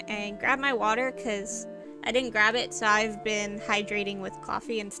bathroom and grab my water because I didn't grab it, so I've been hydrating with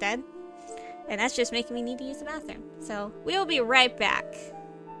coffee instead. And that's just making me need to use the bathroom. So we'll be right back.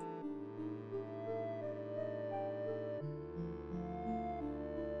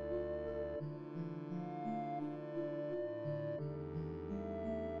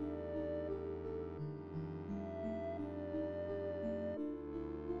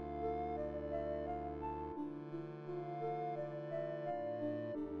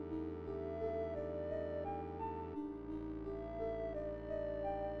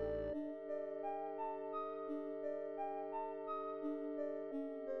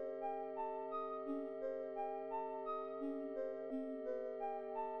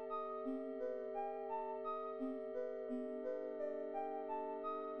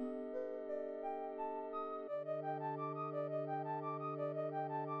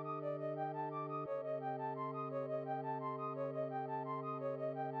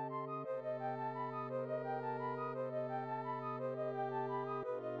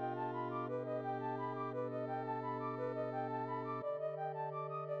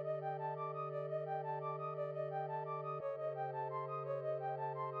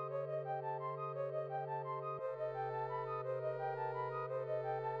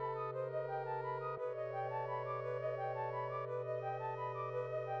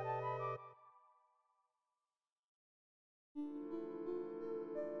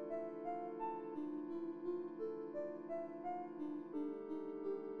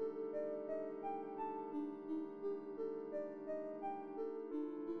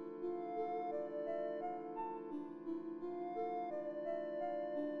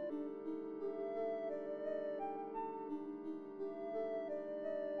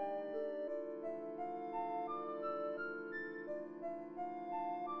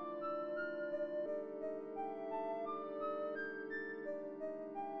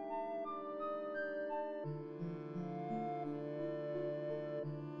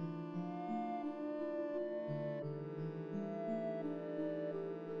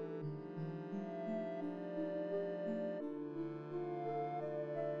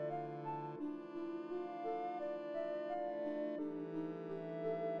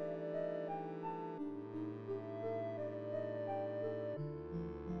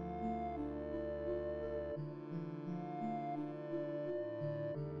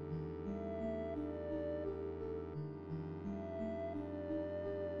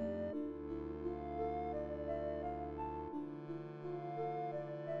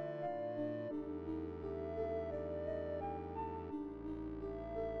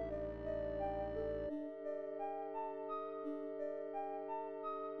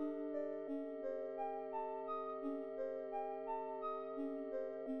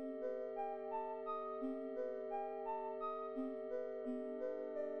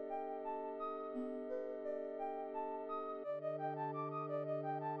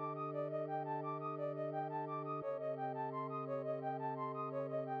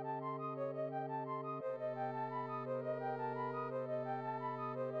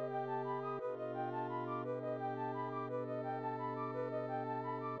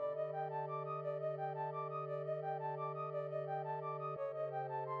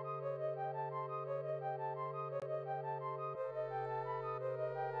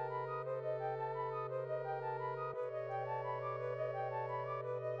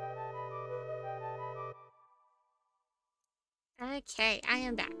 Okay, I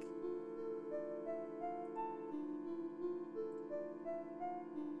am back.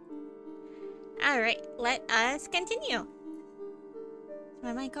 Alright, let us continue. Is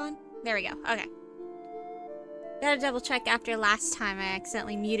my mic on? There we go. Okay. Gotta double check after last time I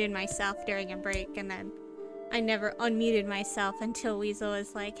accidentally muted myself during a break, and then I never unmuted myself until Weasel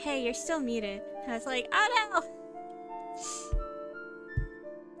was like, hey, you're still muted. And I was like, oh no!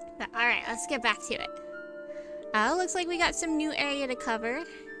 But, alright, let's get back to it. Looks like we got some new area to cover.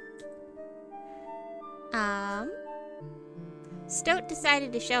 Stoat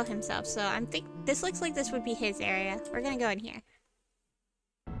decided to show himself, so this looks like this would be his area. We're gonna go in here.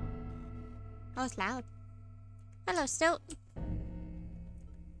 Oh, it's loud. Hello, Stoat.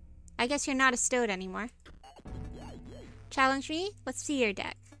 I guess you're not a Stoat anymore. Challenge me? Let's see your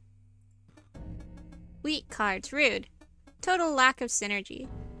deck. Weak cards. Rude. Total lack of synergy.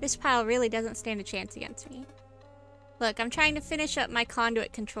 This pile really doesn't stand a chance against me. Look, I'm trying to finish up my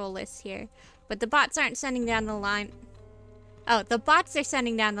conduit control list here, but the bots aren't sending down the line. Oh, the bots they're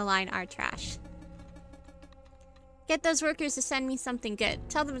sending down the line are trash. Get those workers to send me something good.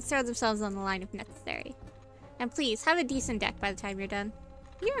 Tell them to throw themselves on the line if necessary. And please, have a decent deck by the time you're done.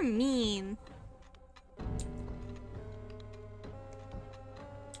 You're mean.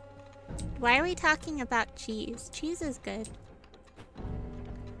 Why are we talking about cheese? Cheese is good.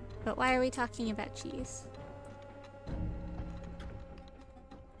 But why are we talking about cheese?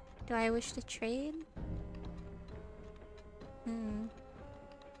 Do I wish to trade?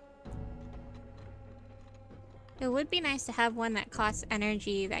 It would be nice to have one that costs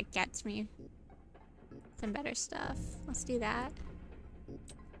energy that gets me some better stuff. Let's do that.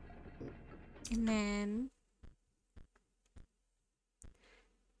 And then...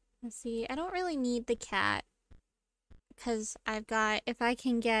 let's see, I don't really need the cat. Because I've got... if I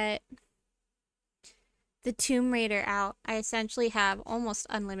can get the Tomb Raider out, I essentially have almost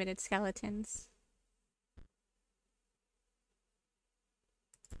unlimited skeletons.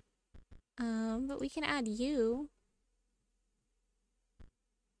 But we can add you.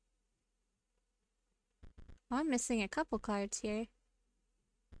 Oh, I'm missing a couple cards here.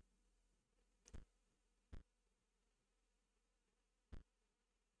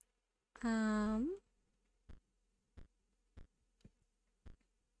 When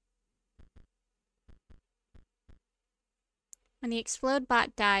the explode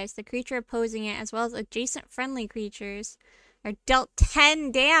bot dies, the creature opposing it, as well as adjacent friendly creatures, are dealt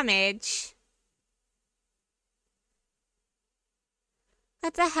 10 damage.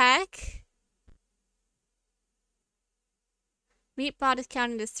 What the heck? Meat bot is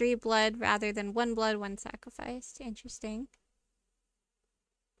counted as 3 blood rather than 1 blood, 1 sacrificed. Interesting.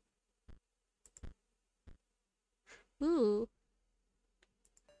 Ooh.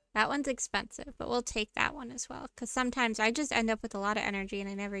 That one's expensive, but we'll take that one as well. Because sometimes I just end up with a lot of energy and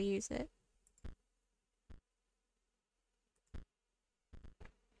I never use it.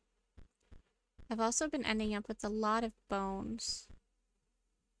 I've also been ending up with a lot of bones.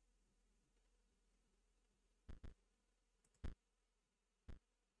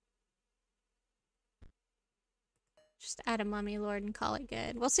 Just add a Mummy Lord and call it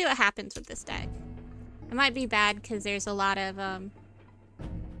good. We'll see what happens with this deck. It might be bad because there's a lot of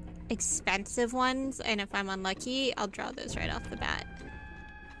expensive ones, and if I'm unlucky, I'll draw those right off the bat.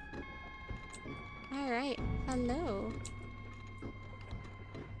 Alright, hello.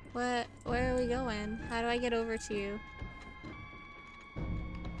 Where are we going? How do I get over to you?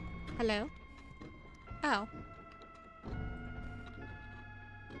 Hello? Oh.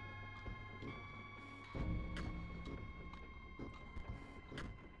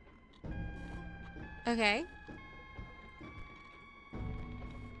 Okay.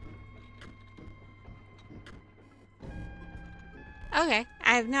 Okay,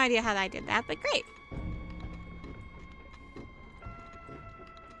 I have no idea how I did that, but great.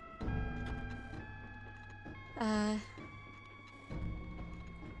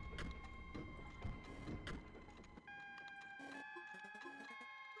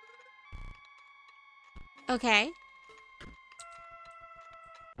 Okay.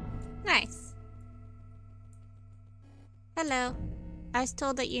 Nice. Hello. I was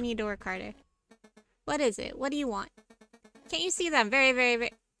told that you need to work harder. What is it? What do you want? Can't you see that I'm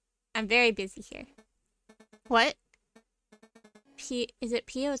I'm very busy here. What? Is it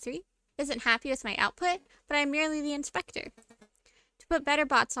PO3? Isn't happy with my output, but I'm merely the inspector. To put better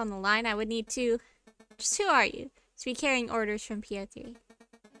bots on the line, I would need to... Just who are you? To be carrying orders from PO3.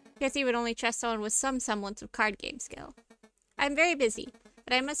 PO3 would only trust someone with some semblance of card game skill. I'm very busy,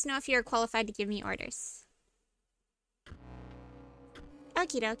 but I must know if you are qualified to give me orders.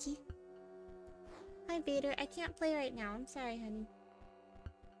 Okie dokie. Hi, Vader. I can't play right now. I'm sorry, honey.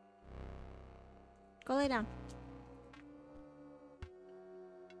 Go lay down.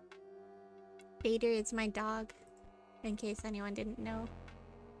 Vader is my dog, in case anyone didn't know.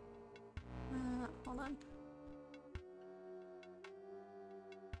 Hold on.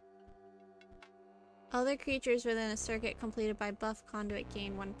 Other creatures within a circuit completed by buff conduit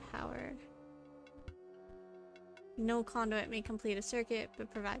gain 1 power. No conduit may complete a circuit,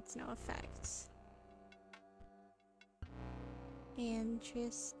 but provides no effects.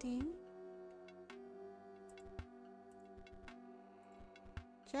 Interesting.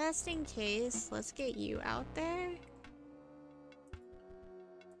 Just in case, let's get you out there.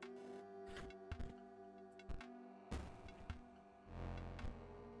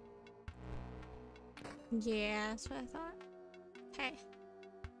 Yeah, that's what I thought. Hey.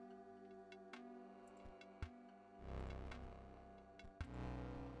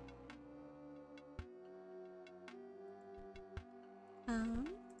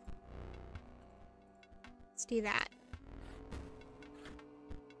 Let's do that.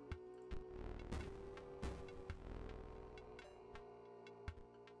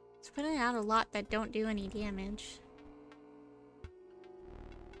 It's putting out a lot that don't do any damage.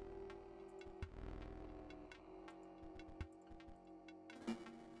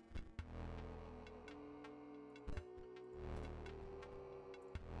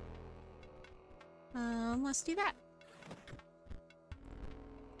 Let's do that.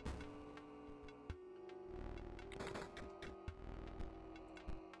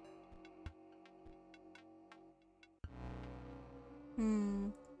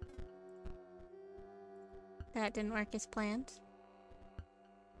 That didn't work as planned.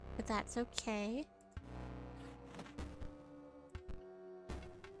 But that's okay.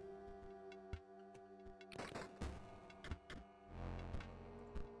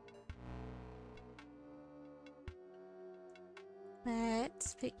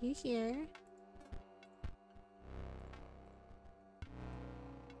 Let's put you here.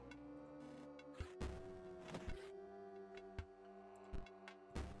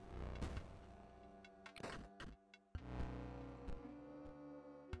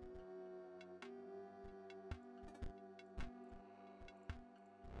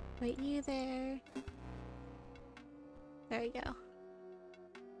 Put you there. There we go.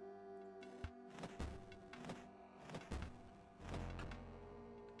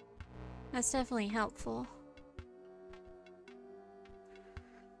 That's definitely helpful.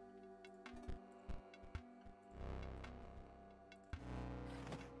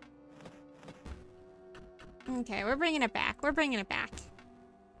 Okay, we're bringing it back. We're bringing it back.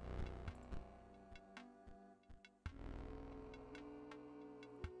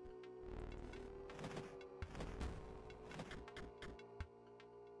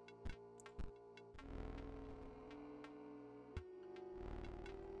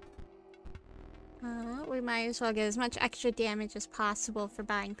 We might as well get as much extra damage as possible for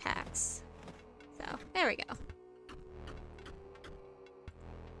buying packs. So, there we go.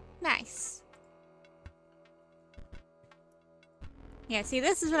 Nice. Yeah, see,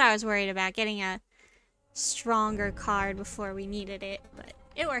 this is what I was worried about, getting a stronger card before we needed it, but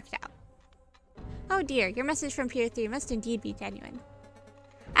it worked out. Oh dear, your message from Pier 3 must indeed be genuine.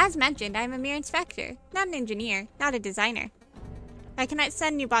 As mentioned, I am a mere inspector, not an engineer, not a designer. I cannot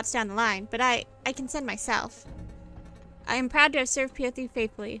send new bots down the line, but I can send myself. I am proud to have served Pier 3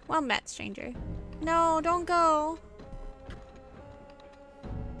 faithfully. Well met, stranger. No, don't go.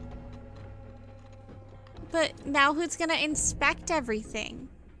 But now who's gonna inspect everything?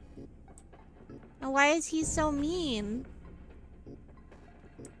 And why is he so mean?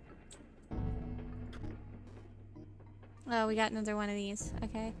 Oh, we got another one of these.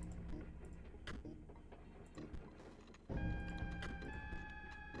 Okay.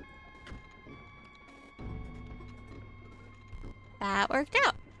 That worked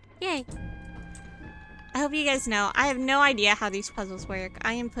out. Yay. I hope you guys know, I have no idea how these puzzles work.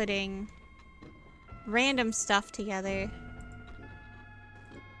 I am putting random stuff together.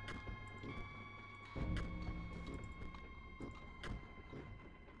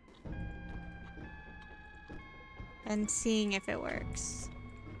 And seeing if it works.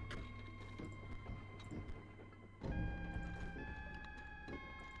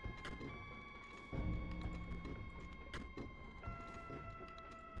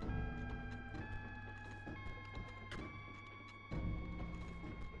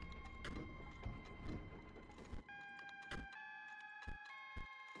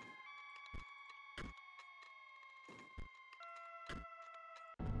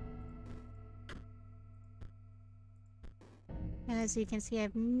 And as you can see, I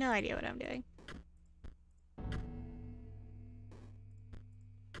have no idea what I'm doing.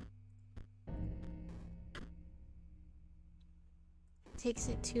 Takes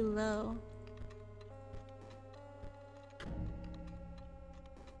it too low.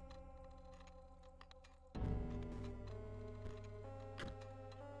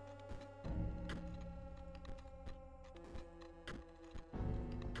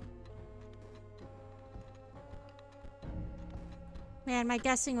 Man, my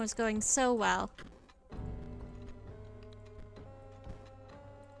guessing was going so well.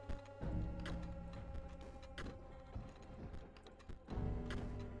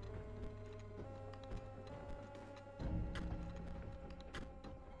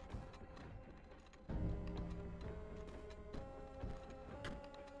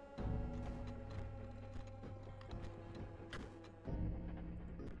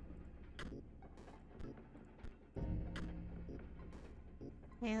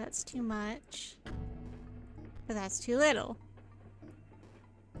 Yeah, that's too much. But that's too little.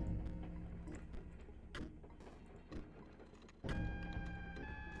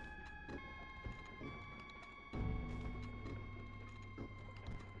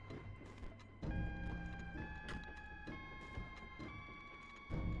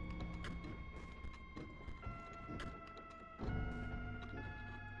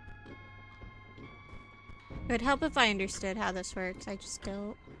 It would help if I understood how this works. I just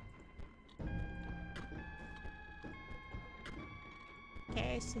don't.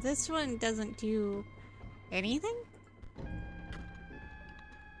 Okay, so this one doesn't do anything?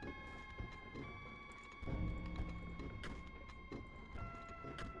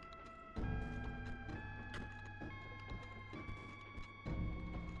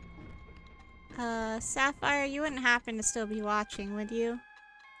 Sapphire, you wouldn't happen to still be watching, would you?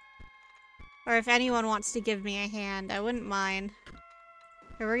 Or if anyone wants to give me a hand, I wouldn't mind.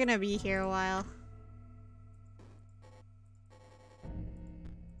 We're gonna be here a while.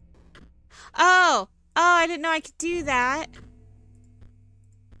 Oh! Oh, I didn't know I could do that.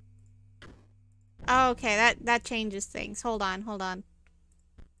 Oh, okay, that changes things. Hold on, hold on.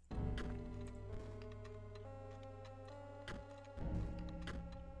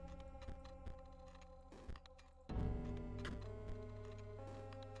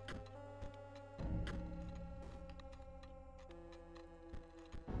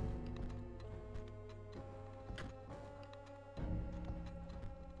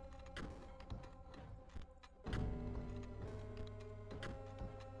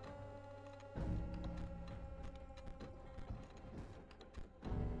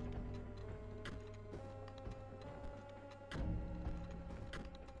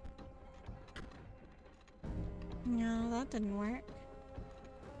 No, that didn't work.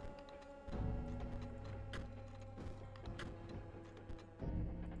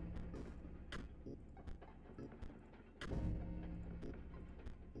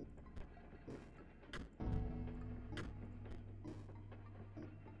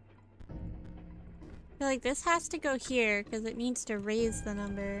 feel like this has to go here because it needs to raise the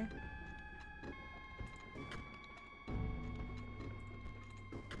number.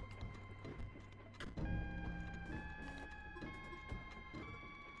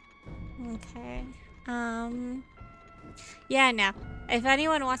 Okay. Yeah, no. If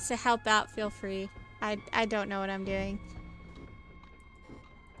anyone wants to help out, feel free. I don't know what I'm doing.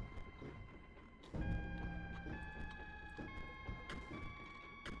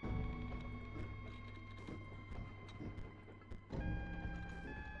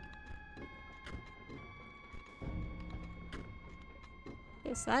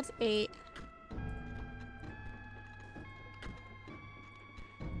 Okay, so that's 8.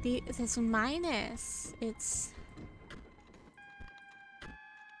 This minus. It's...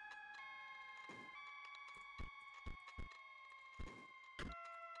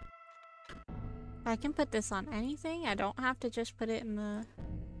 I can put this on anything. I don't have to just put it in the...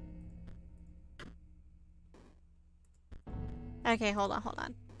 Okay, hold on, hold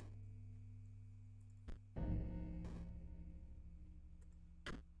on.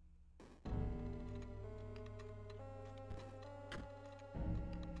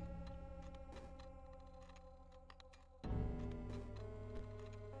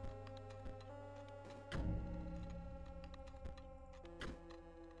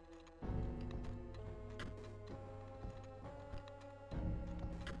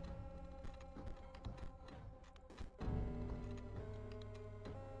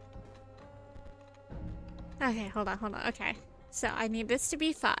 Okay, hold on, hold on. Okay. So I need this to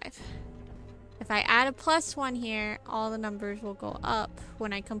be 5. If I add a +1 here, all the numbers will go up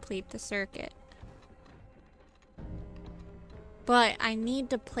when I complete the circuit. But I need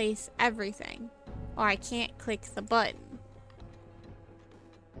to place everything, or I can't click the button.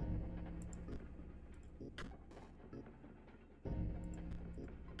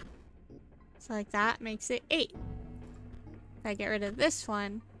 So like that makes it 8. If I get rid of this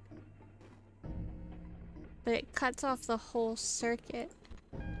one, but it cuts off the whole circuit.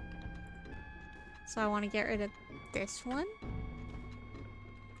 So I want to get rid of this one.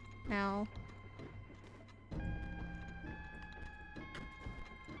 No.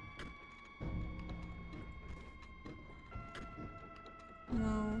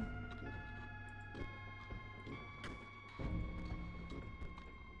 No.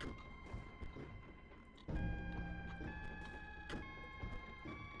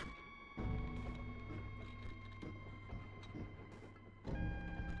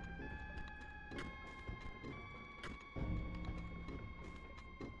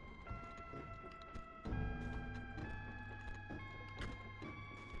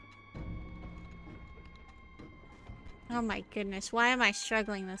 Oh my goodness, why am I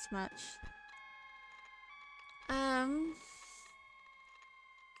struggling this much? Come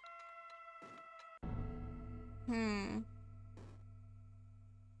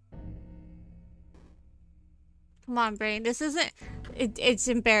on, brain. This isn't... It's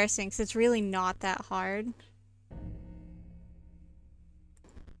embarrassing because it's really not that hard.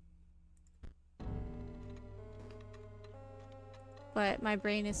 But my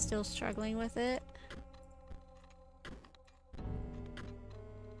brain is still struggling with it.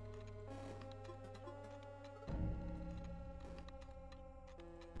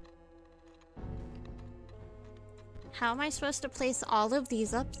 How am I supposed to place all of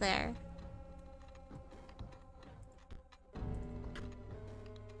these up there?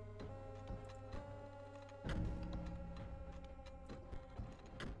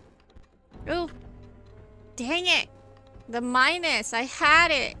 Oh, dang it. The minus, I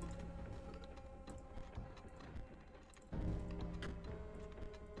had it.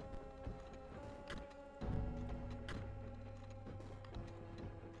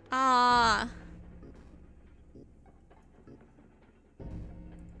 Ah.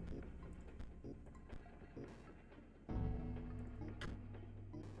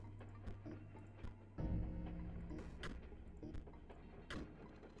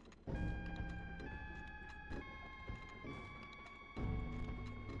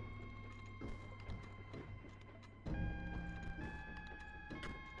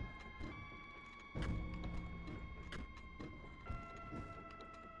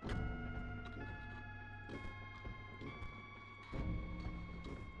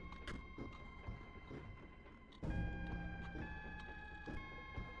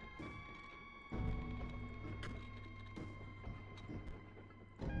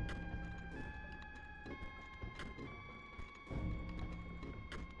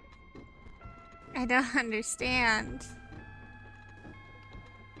 I don't understand.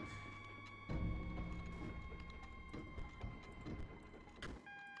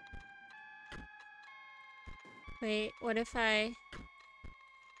 Wait, what if I...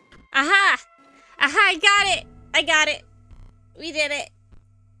 Aha! Aha, I got it! I got it! We did it!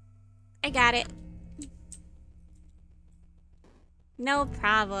 I got it. No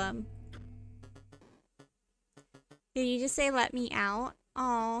problem. Did you just say let me out?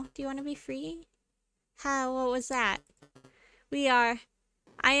 Oh, do you want to be free? How? What was that? I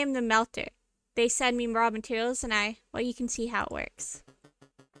am the melter. They send me raw materials and well, you can see how it works.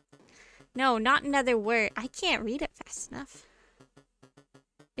 No, not another word. I can't read it fast enough.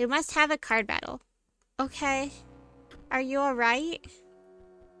 We must have a card battle. Okay. Are you alright?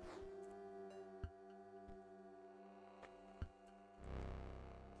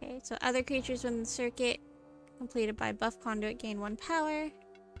 Okay, so other creatures within the circuit completed by buff conduit gain 1 power.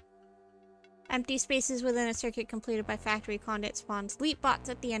 Empty spaces within a circuit completed by factory conduit spawns leap bots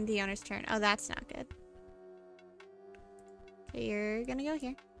at the end of the owner's turn. Oh, that's not good. Okay, you're gonna go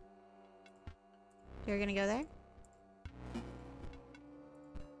here. You're gonna go there.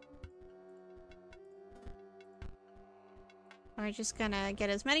 We're just gonna get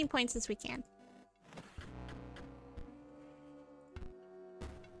as many points as we can.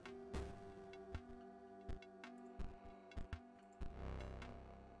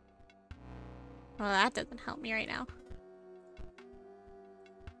 Well, that doesn't help me right now.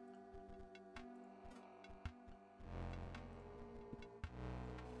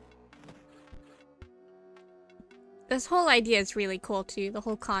 This whole idea is really cool too, the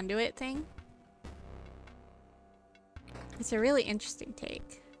whole conduit thing. It's a really interesting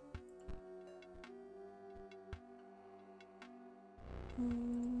take.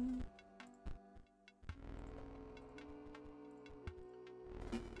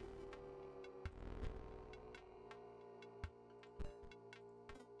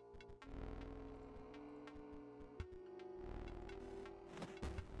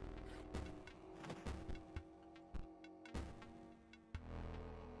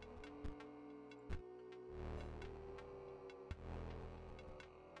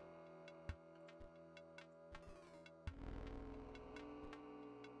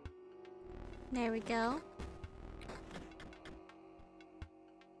 There we go.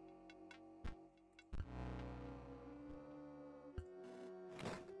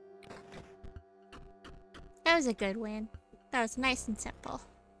 That was a good win. That was nice and simple.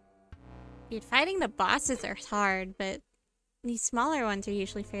 Dude, fighting the bosses are hard, but these smaller ones are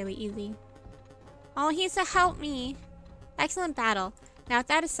usually fairly easy. Oh, he's a help me! Excellent battle. Now with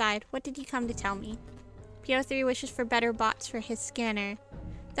that aside, what did you come to tell me? PO3 wishes for better bots for his scanner.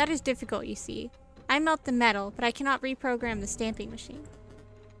 That is difficult, you see. I melt the metal, but I cannot reprogram the stamping machine.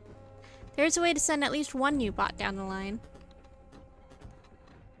 There is a way to send at least one new bot down the line.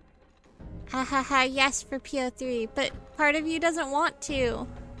 Ha ha ha, yes for PO3, but part of you doesn't want to.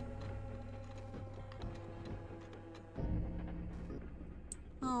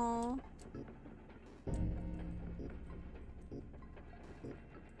 Oh.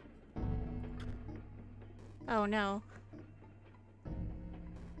 Oh no.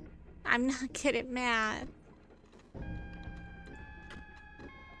 I'm not good at math.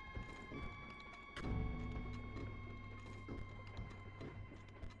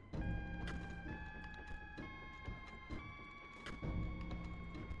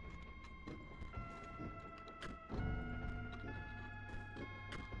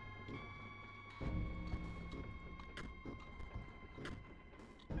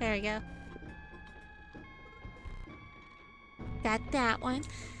 There we go. Got that one.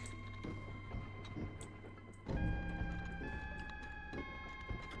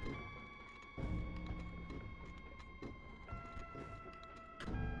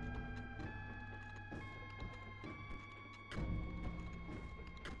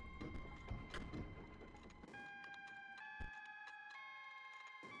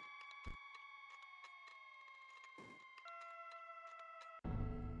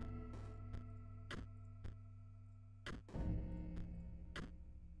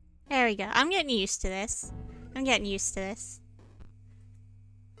 There we go. I'm getting used to this. I'm getting used to this.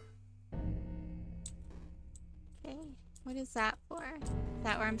 Okay, what is that for? Is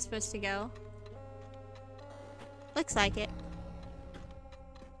that where I'm supposed to go? Looks like it.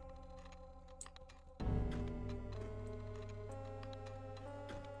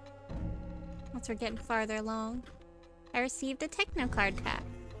 Once we're getting farther along. I received a techno card pack.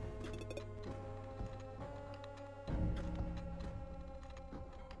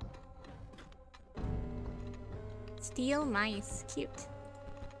 Steel mice. Cute.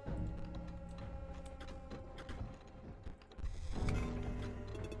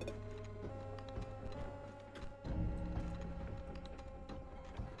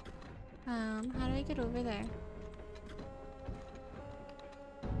 How do I get over there?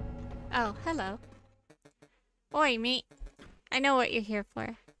 Oh, hello. Oi, mate. I know what you're here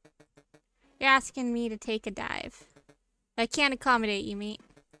for. You're asking me to take a dive. I can't accommodate you, mate.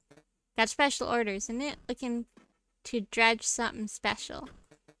 Got special orders, isn't it? Looking to dredge something special.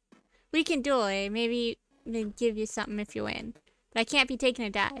 We can duel, eh? Maybe they give you something if you win. But I can't be taking a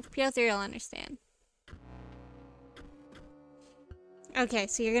dive. PO3 will understand. Okay,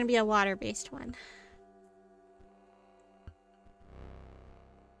 so you're gonna be a water-based one.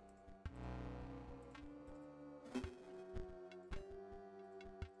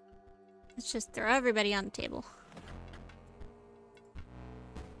 Let's just throw everybody on the table.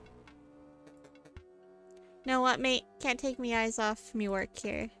 Know what, mate? Can't take me eyes off me work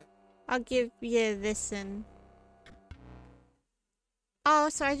here. I'll give you this and... Oh,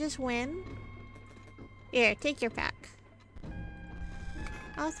 so I just win? Here, take your pack.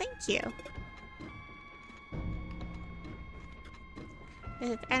 Oh, thank you.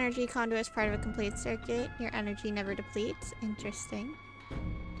 If energy conduit is part of a complete circuit, your energy never depletes. Interesting.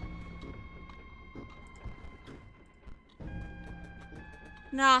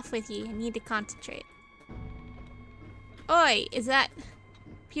 Not off with you. I need to concentrate. Oi, is that...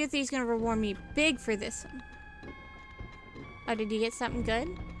 PO3's gonna reward me big for this one. Oh, did you get something good?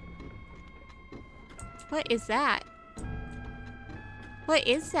 What is that? What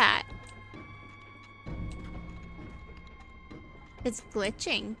is that? It's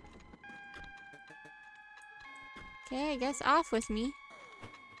glitching. Okay, I guess off with me.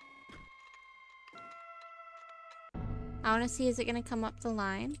 I wanna see, is it gonna come up the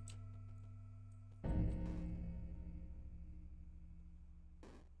line?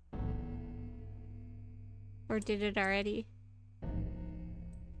 Or did it already?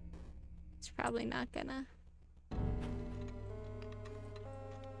 It's probably not gonna.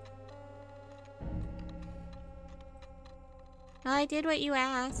 Well, I did what you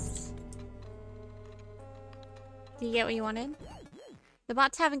asked. Did you get what you wanted? The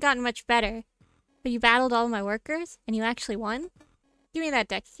bots haven't gotten much better, but you battled all of my workers and you actually won? Give me that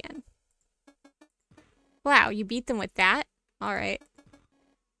deck again. Wow, you beat them with that? Alright.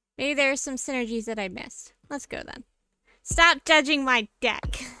 Maybe there are some synergies that I missed. Let's go then. Stop judging my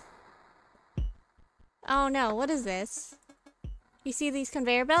deck! Oh no, what is this? You see these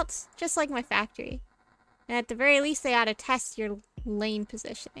conveyor belts? Just like my factory. And at the very least, they ought to test your lane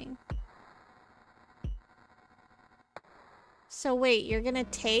positioning. So wait, you're gonna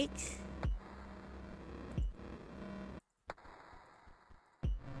take...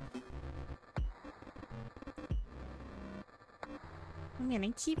 I'm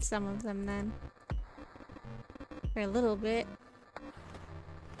gonna keep some of them then. For a little bit.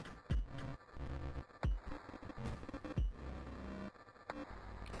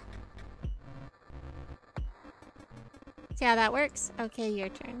 See how that works? Okay, your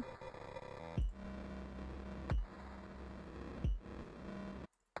turn.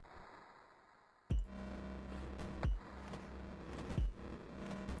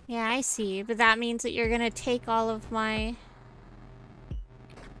 Yeah, I see, but that means that you're gonna take all of my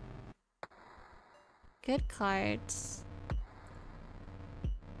good cards.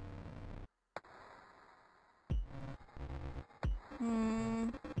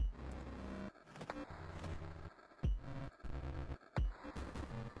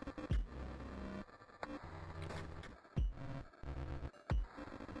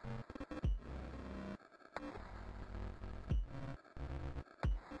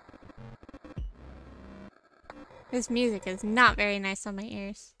 This music is not very nice on my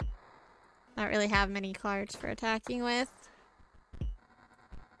ears. I don't really have many cards for attacking with.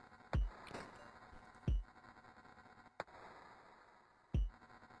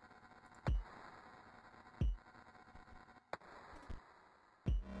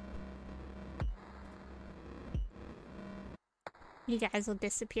 You guys will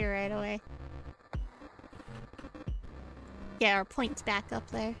disappear right away. Get our points back up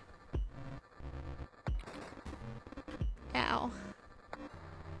there. Ow.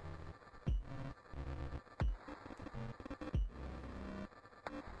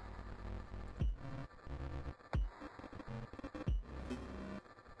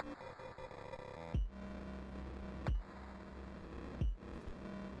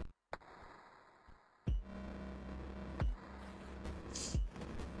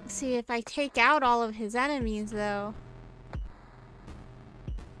 See, if I take out all of his enemies, though,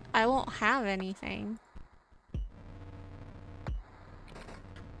 I won't have anything.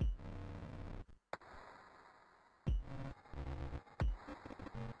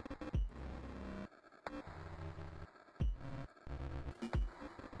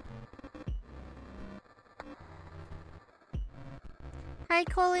 Hi,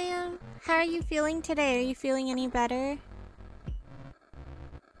 Colium. How are you feeling today? Are you feeling any better?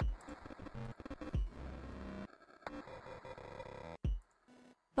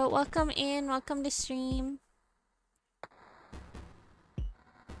 But welcome in, welcome to stream.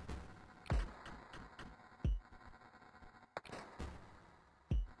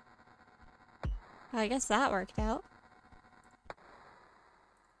 I guess that worked out.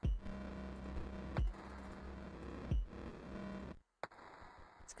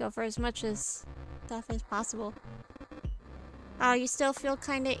 Let's go for as much as stuff as possible. Oh, you still feel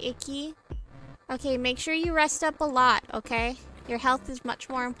kind of icky? Okay, make sure you rest up a lot, okay? Your health is much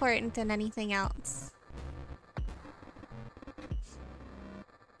more important than anything else.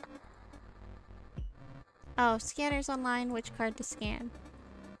 Oh, scanners online, which card to scan?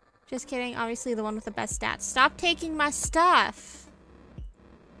 Just kidding, obviously the one with the best stats. Stop taking my stuff!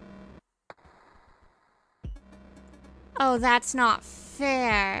 Oh, that's not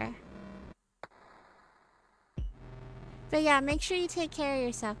fair. But yeah, make sure you take care of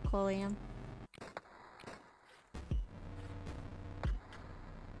yourself, Colium.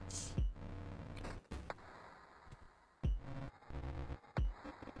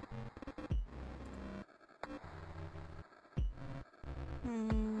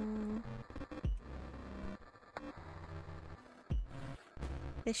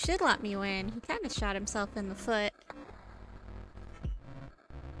 They should let me win. He kind of shot himself in the foot.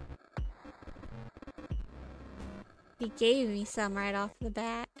 He gave me some right off the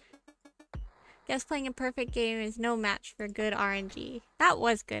bat. Guess playing a perfect game is no match for good RNG. That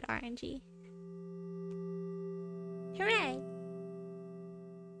was good RNG. Hooray!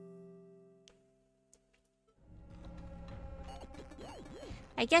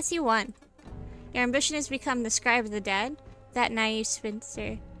 I guess you won. Your ambition has become the scribe of the dead? That naive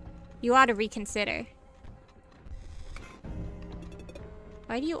spinster. You ought to reconsider.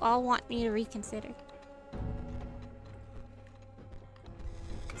 Why do you all want me to reconsider?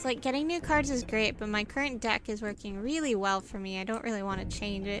 It's like getting new cards is great, but my current deck is working really well for me. I don't really want to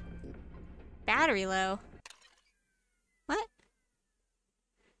change it. Battery low. What?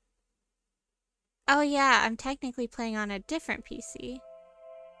 Oh yeah, I'm technically playing on a different PC.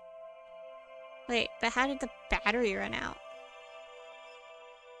 Wait, but how did the battery run out?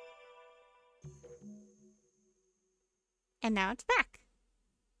 And now it's back.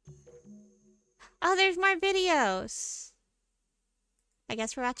 Oh, there's more videos. I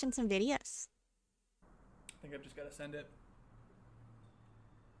guess we're watching some videos. I think I've just got to send it.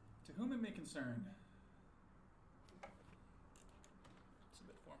 To whom it may concern. It's a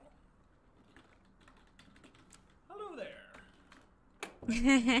bit formal. Hello there.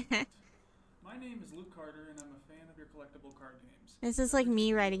 My name is Luke Carter, and I'm a fan of your collectible card games. This is like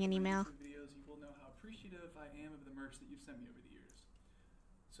me writing an email. Videos, you will know how appreciative I am of the merch that you've sent me over the years.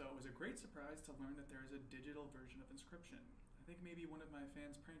 So it was a great surprise to learn that there is a digital version of Inscryption. I think maybe one of my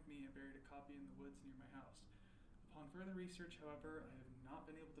fans pranked me and buried a copy in the woods near my house. Upon further research, however, I have not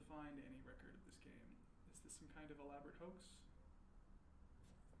been able to find any record of this game. Is this some kind of elaborate hoax?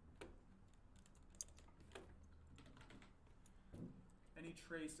 Any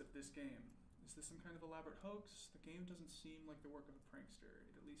trace of this game? Is this some kind of elaborate hoax? The game doesn't seem like the work of a prankster.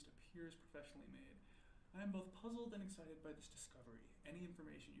 It at least appears professionally made. I am both puzzled and excited by this discovery. Any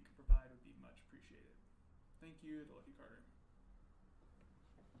information you can provide would be much appreciated. Thank you, the Lucky Carter.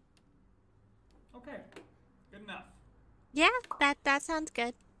 Okay, good enough. Yeah, that sounds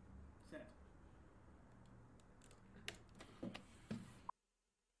good. Sent.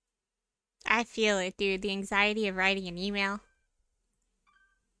 I feel it, dude. The anxiety of writing an email.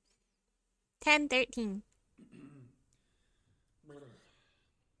 10:13.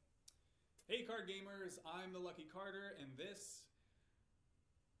 Hey card gamers, I'm the Lucky Carter, and this,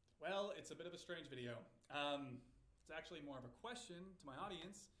 well, it's a bit of a strange video. It's actually more of a question to my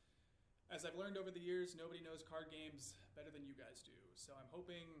audience. As I've learned over the years, nobody knows card games better than you guys do, so I'm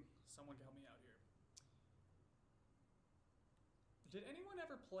hoping someone can help me out here. Did anyone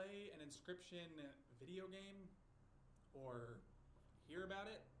ever play an Inscryption video game or hear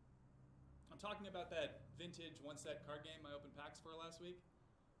about it? I'm talking about that vintage one-set card game I opened packs for last week.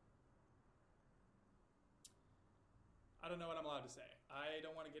 I don't know what I'm allowed to say. I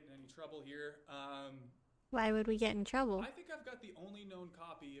don't want to get in any trouble here. Why would we get in trouble? I think I've got the only known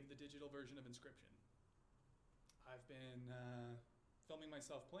copy of the digital version of Inscryption. I've been filming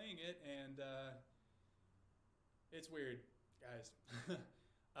myself playing it, and it's weird, guys.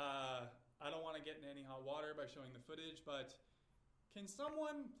 I don't want to get in any hot water by showing the footage, but can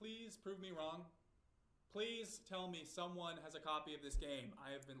someone please prove me wrong? Please tell me someone has a copy of this game.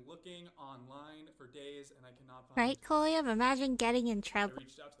 I have been looking online for days and I cannot find Right, it. Colium? Imagine getting in I trouble.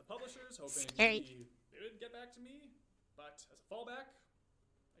 reached out to the publishers hoping Scary. maybe they would get back to me, but as a fallback,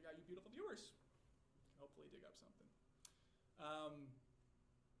 I got you beautiful viewers. Hopefully dig up something.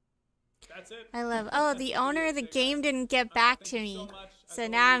 That's it. I love, oh, the owner of the game didn't get back to me. So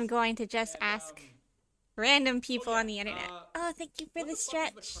now I'm going to just ask random people on the internet. Oh, thank you for the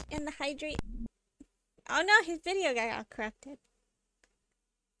stretch and the hydrate. Oh no, his video got corrupted.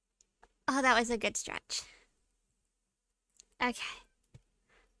 Oh, that was a good stretch. Okay.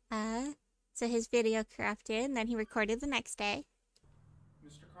 So his video corrupted, and then he recorded the next day.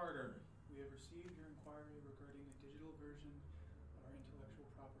 Mr. Carter, we have received your inquiry regarding a digital version of our intellectual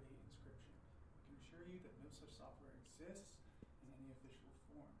property Inscryption. I can assure you that no such software exists in any official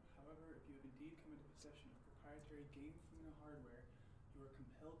form. However, if you have indeed come into possession of proprietary game hardware, you are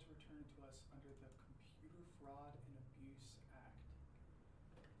compelled to return it to us under the Computer Fraud and Abuse Act.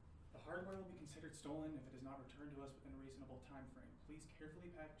 The hardware will be considered stolen if it is not returned to us within a reasonable time frame. Please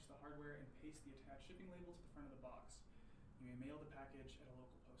carefully package the hardware and paste the attached shipping label to the front of the box. You may mail the package at a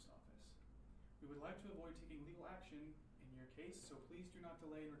local post office. We would like to avoid taking legal action in your case, so please do not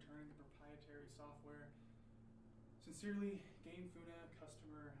delay in returning the proprietary software. Sincerely, Game Funa,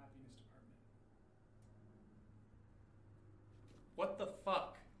 Customer Happiness Department. What the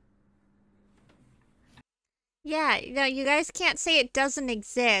fuck? Yeah, no, you guys can't say it doesn't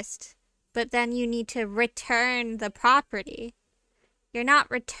exist, but then you need to return the property. You're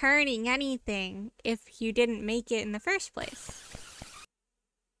not returning anything if you didn't make it in the first place.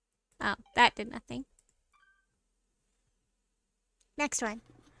 Oh, that did nothing. Next one.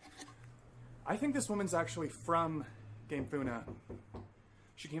 I think this woman's actually from Game Funa.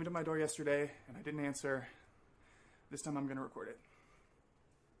 She came to my door yesterday, and I didn't answer. This time I'm gonna record it.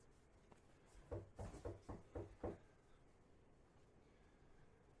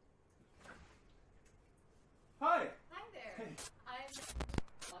 Hi! Hi there! Hey. I'm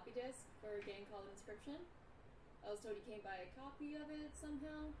floppy disk for a game called Inscryption. I was told you came by a copy of it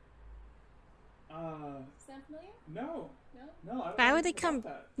somehow. Sound familiar? No. No? No, I don't Why know would they anything about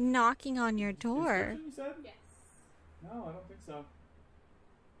come that. knocking on your door? Inscryption, you said? Yes. No, I don't think so.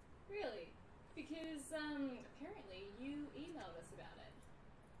 Really? Because, apparently you emailed us about it.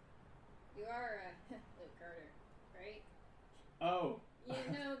 You are, Luke Carter, right? Oh. You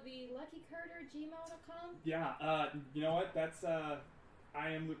know the luckycarter@gmail.com? Yeah, you know what? That's, I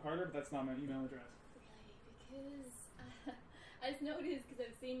am Luke Carter, but that's not my email address. Really? Because, I just noticed because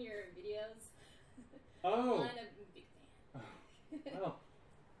I've seen your videos. Oh. I'm a big fan. Well,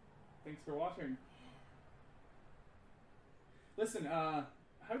 thanks for watching. Listen,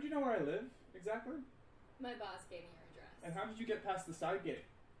 how'd you know where I live, exactly? My boss gave me your address. And how did you get past the side gate?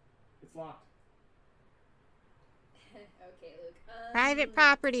 It's locked. Okay, Luke. Private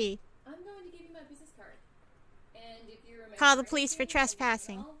property. I'm going to give you my business card. And if you remember... Call the police for anything,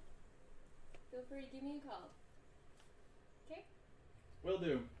 trespassing. Feel free to give me a call. Okay? Will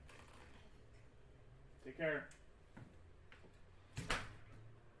do. Take care.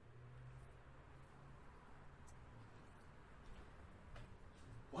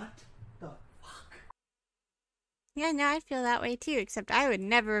 What the fuck? Yeah, no, I feel that way too, except I would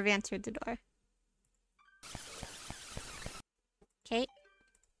never have answered the door. Okay.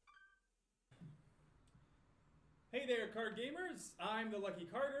 Hey there, card gamers! I'm the Lucky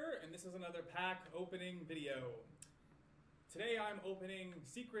Carter, and this is another pack opening video. Today I'm opening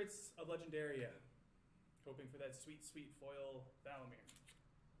Secrets of Legendaria, hoping for that sweet, sweet foil Valamir.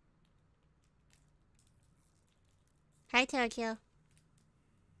 Hi, Tokyo.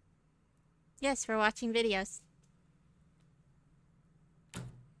 Yes, we're watching videos. I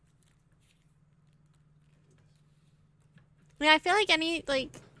mean, I feel like any,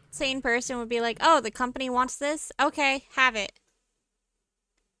 sane person would be like, oh, the company wants this? Okay, have it.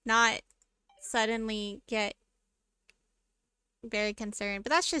 Not suddenly get very concerned,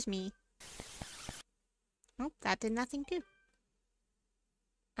 but that's just me. Oh, that did nothing too.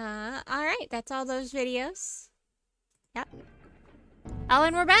 Alright, that's all those videos. Yep. Oh,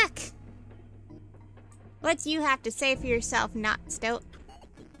 and we're back! What do you have to say for yourself, not Stoat?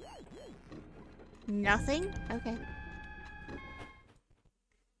 Nothing? Okay.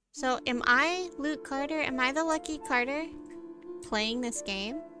 So, am I Luke Carter? Am I the Lucky Carter playing this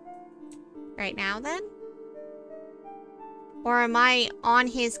game? Right now, then? Or am I on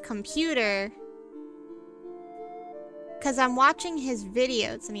his computer? Because I'm watching his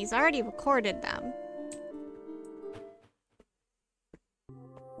videos and he's already recorded them.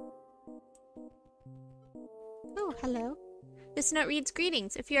 Oh, hello. This note reads,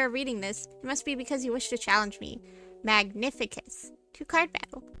 "Greetings. If you are reading this, it must be because you wish to challenge me, Magnificus, to card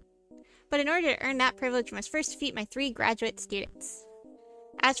battle. But in order to earn that privilege, you must first defeat my 3 graduate students.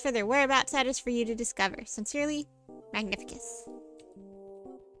 As for their whereabouts, that is for you to discover. Sincerely, Magnificus."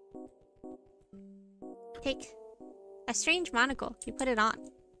 Take a strange monocle. You put it on.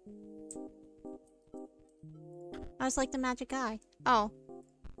 I was like the magic eye. Oh.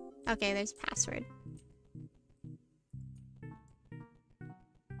 Okay, there's a password.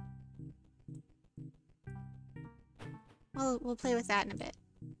 Well, we'll play with that in a bit.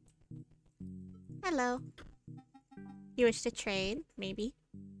 Hello. You wish to trade? Maybe.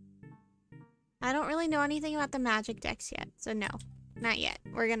 I don't really know anything about the magic decks yet, so no. Not yet.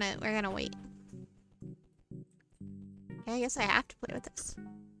 We're gonna wait. Okay, I guess I have to play with this.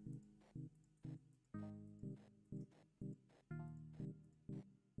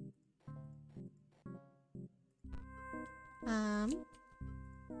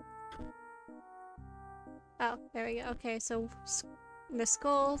 Oh, there we go. Okay, so the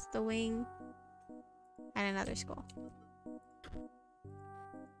skull, the wing, and another skull.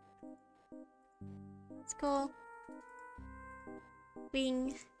 Skull.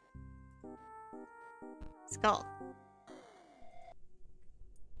 Wing. Skull.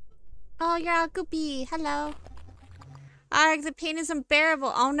 Oh, you're all goopy. Hello. Arg, the pain is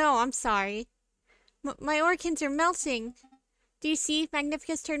unbearable. Oh no, I'm sorry. My organs are melting. Do you see?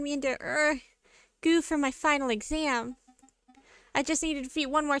 Magnificus turned me into goo for my final exam. I just need to defeat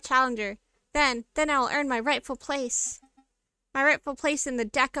one more challenger. Then I'll earn my rightful place. My rightful place in the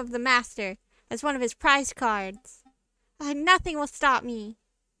deck of the master as one of his prize cards. Nothing will stop me.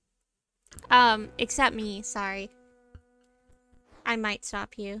 Except me, sorry. I might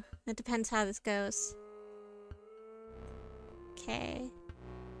stop you. It depends how this goes. Okay.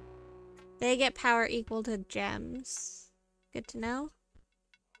 They get power equal to gems. Good to know.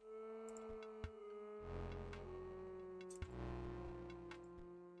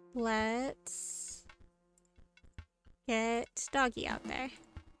 Let's get Doggy out there.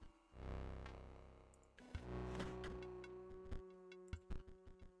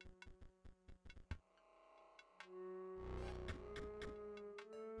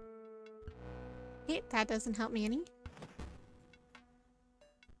 Okay, that doesn't help me any.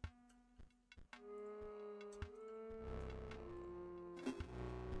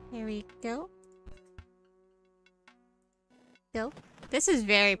 There we go. Go. This is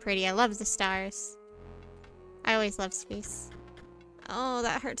very pretty. I love the stars. I always love space. Oh,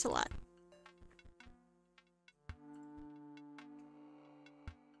 that hurts a lot.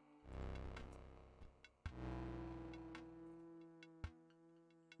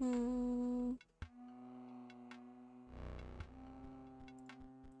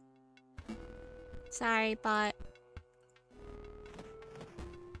 Sorry, bot.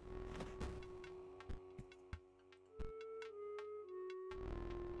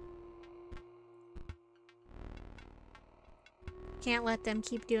 Can't let them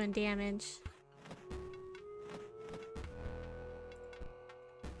keep doing damage.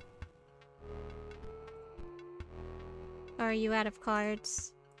 Or are you out of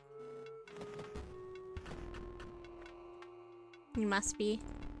cards? You must be.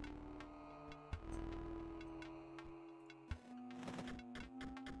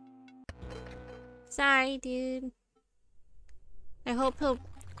 Sorry, dude. I hope he'll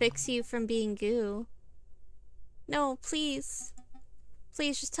fix you from being goo. No, please.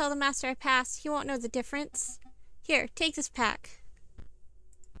 Please, just tell the master I passed. He won't know the difference. Here, take this pack.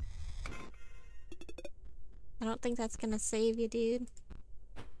 I don't think that's gonna save you, dude.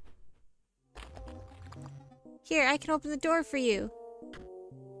 Here, I can open the door for you.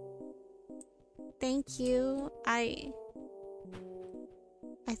 Thank you. I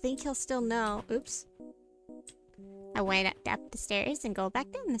think he'll still know. Oops. I went up the stairs and go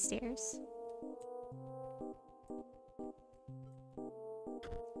back down the stairs.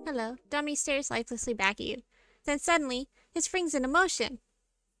 Hello. Dummy stares lifelessly back at you. Then suddenly, it springs into motion.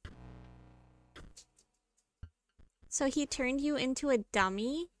 So he turned you into a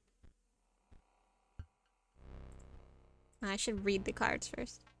dummy? I should read the cards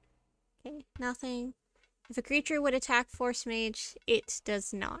first. Okay, nothing. If a creature would attack Force Mage, it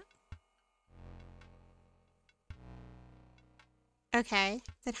does not. Okay,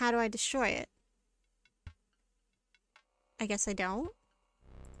 then how do I destroy it? I guess I don't.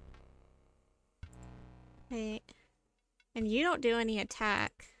 Wait. And you don't do any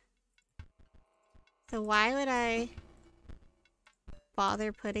attack. So why would I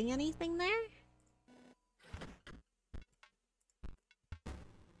bother putting anything there?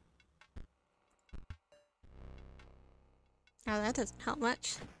 Oh, that doesn't help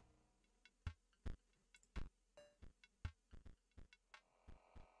much.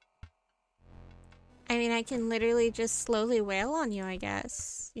 I mean, I can literally just slowly wail on you, I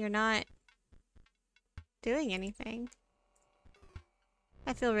guess. You're not doing anything.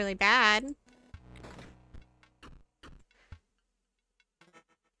 I feel really bad.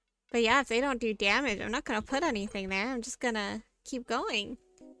 But yeah, if they don't do damage, I'm not gonna put anything there. I'm just gonna keep going.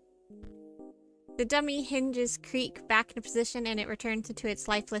 The dummy hinges creak back into position and it returns into its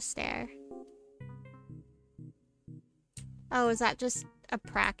lifeless stare. Oh, is that just a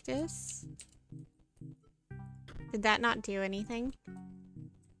practice? Did that not do anything?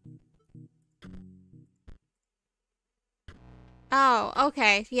 Oh,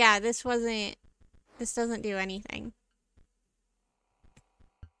 okay. Yeah, this doesn't do anything.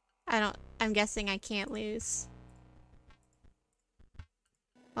 I'm guessing I can't lose.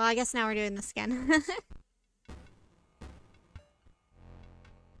 Well, I guess now we're doing this again.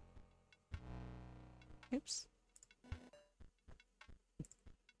 Oops.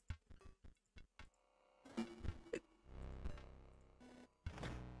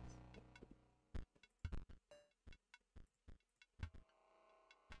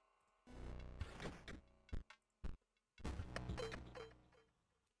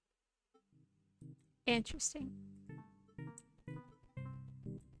 Interesting.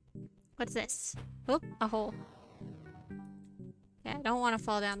 What's this? Oop, a hole. Yeah, I don't want to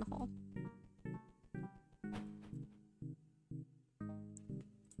fall down the hole.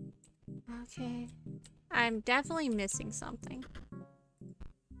 Okay. I'm definitely missing something.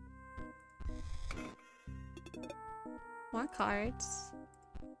 More cards.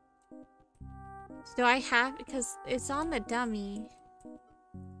 Do I have... because it's on the dummy.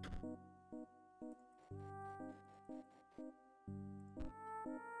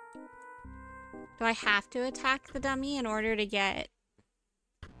 Do I have to attack the dummy in order to get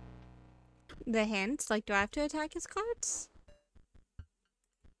the hints? Like, do I have to attack his cards?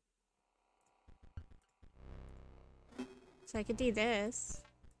 So I could do this.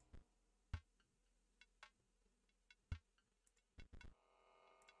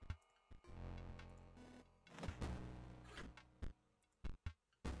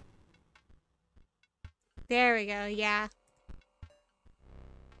 There we go, yeah.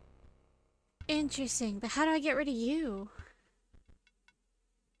 Interesting, but how do I get rid of you?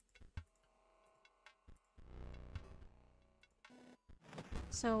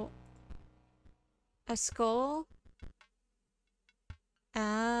 So, a skull?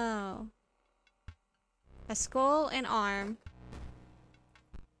 Oh. A skull, an arm.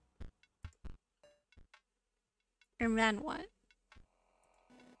 And then what?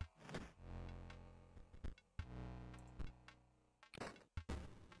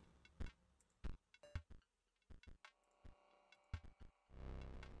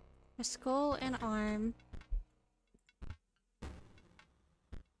 A skull, an arm.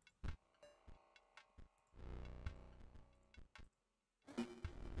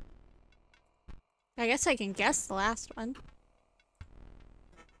 I guess I can guess the last one.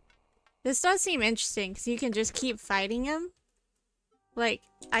 This does seem interesting, because you can just keep fighting him. Like,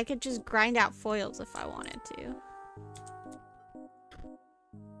 I could just grind out foils if I wanted to.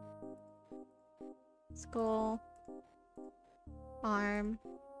 Skull. Arm.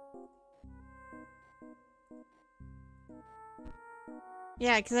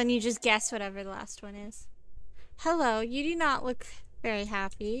 Yeah, because then you just guess whatever the last one is. Hello, you do not look very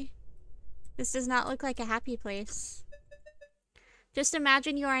happy. This does not look like a happy place. Just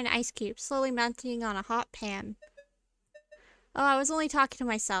imagine you are an ice cube, slowly melting on a hot pan. Oh, I was only talking to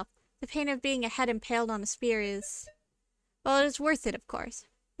myself. The pain of being a head impaled on a spear is... well, it is worth it, of course.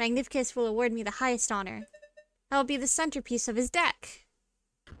 Magnificus will award me the highest honor. I will be the centerpiece of his deck.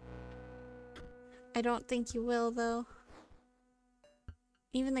 I don't think you will, though.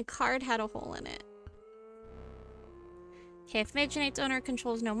 Even the card had a hole in it. Okay, if Mage Knight's owner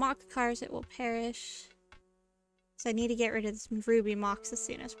controls no mock cards, it will perish. So I need to get rid of this ruby mox as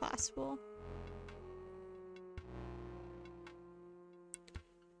soon as possible.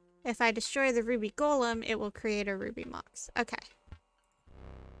 If I destroy the ruby golem, it will create a ruby mox. Okay.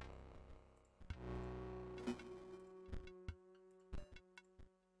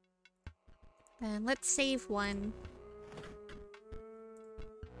 Then let's save one.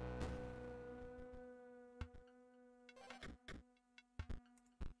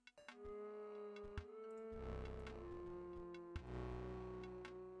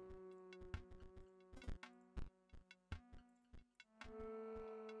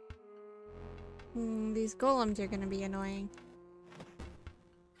 These golems are gonna be annoying.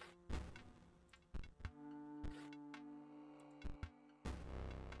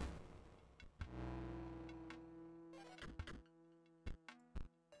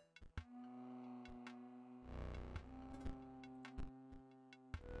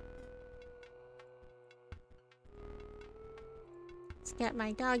 Let's get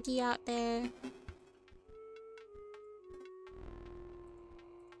my doggy out there.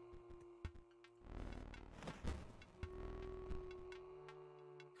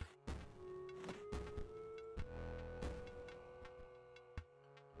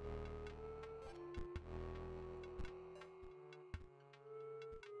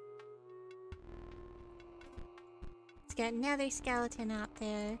 Let's get another skeleton out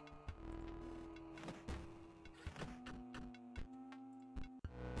there.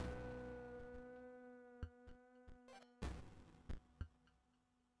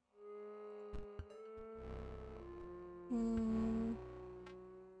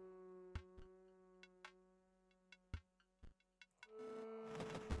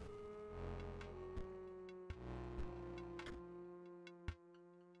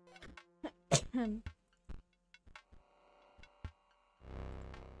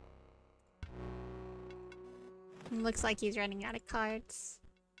 Looks like he's running out of cards.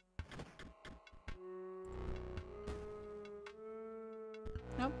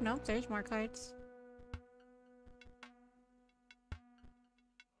 Nope, nope, there's more cards.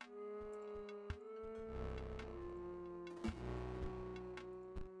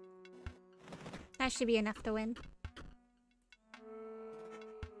 That should be enough to win.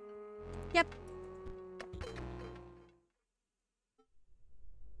 Yep.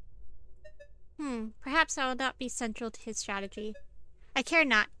 Perhaps I will not be central to his strategy. I care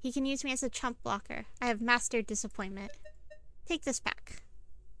not. He can use me as a chump blocker. I have mastered disappointment. Take this back.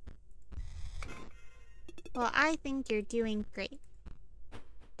 Well, I think you're doing great.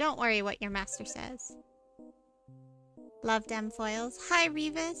 Don't worry what your master says. Love dem foils. Hi,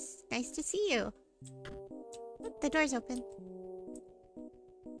 Revis. Nice to see you. Oh, the door's open.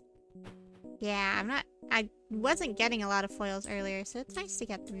 Yeah, I wasn't getting a lot of foils earlier, so it's nice to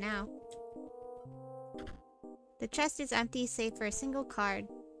get them now. The chest is empty, save for a single card.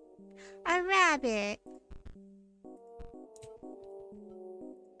 A rabbit!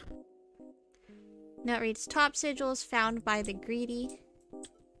 Note reads, top sigils found by the greedy.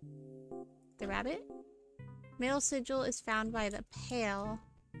 The rabbit? Middle sigil is found by the pale.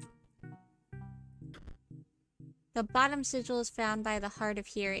 The bottom sigil is found by the hard of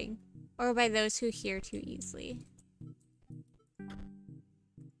hearing, or by those who hear too easily.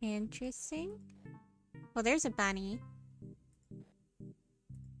 Interesting. Well, there's a bunny.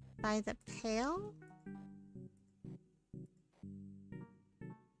 By the pale?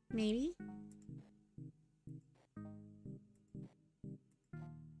 Maybe?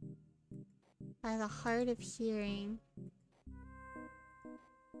 By the hard of hearing.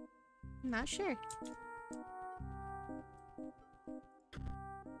 I'm not sure.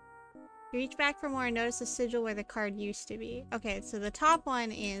 Reach back for more and notice the sigil where the card used to be. Okay, so the top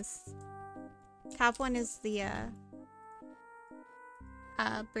one is... Top one is the,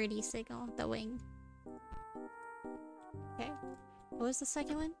 birdie signal, the wing. Okay. What was the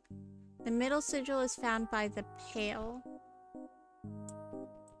second one? The middle sigil is found by the pale.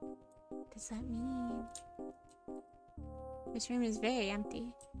 What does that mean? This room is very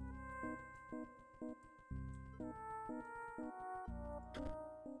empty.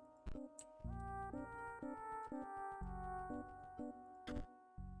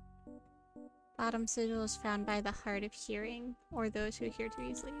 Bottom sigil is found by the hard of hearing, or those who hear too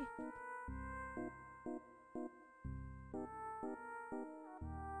easily.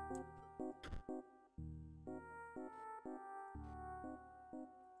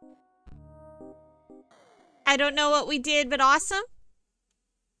 I don't know what we did, but awesome.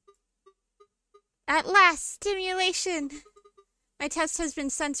 At last, stimulation! My test has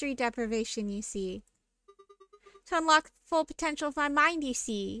been sensory deprivation, you see. To unlock the full potential of my mind, you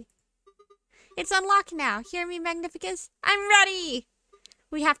see. It's unlocked now. Hear me, Magnificus? I'm ready!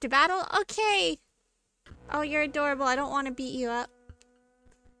 We have to battle? Okay! Oh, you're adorable. I don't want to beat you up.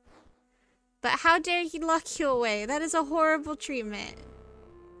 But how dare he lock you away? That is a horrible treatment.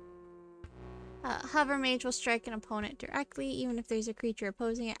 Hover Mage will strike an opponent directly, even if there's a creature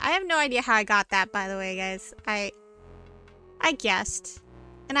opposing it. I have no idea how I got that, by the way, guys. I guessed.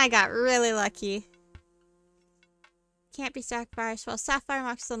 And I got really lucky. Can't be sacrificed. While Sapphire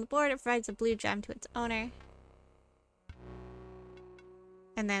Mox is on the board, it provides a blue gem to its owner.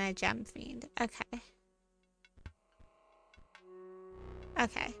 And then a Gem Fiend. Okay.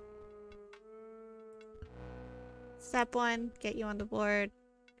 Okay. Step 1, get you on the board.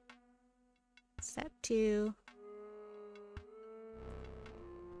 Step 2.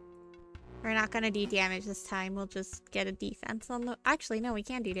 We're not gonna do damage this time. We'll just get a defense on the... Actually, no, we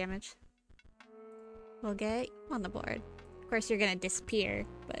can do damage. We'll get you on the board. Of course, you're gonna disappear,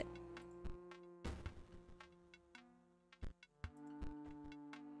 but...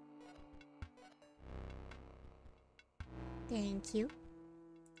 Thank you.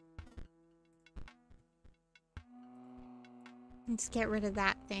 Let's get rid of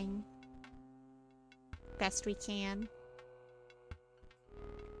that thing. Best we can.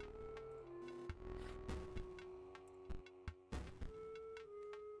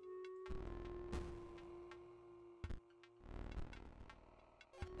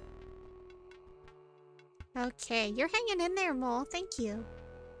 Okay, you're hanging in there, Mole. Thank you.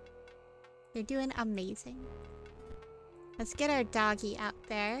 You're doing amazing. Let's get our doggy out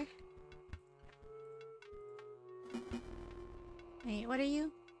there. Wait, what are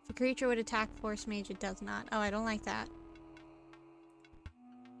you? If a creature would attack Force Mage, it does not. Oh, I don't like that.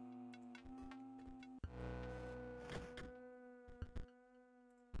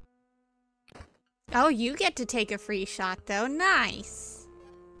 Oh, you get to take a free shot, though. Nice.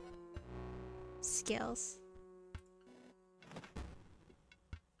 Skills.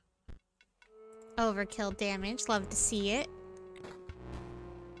 Overkill damage. Love to see it.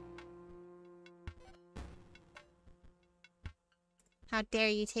 How dare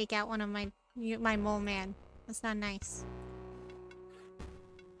you take out one of my mole man. That's not nice.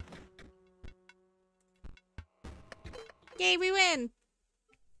 Yay, we win!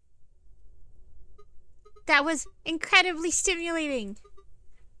 That was incredibly stimulating.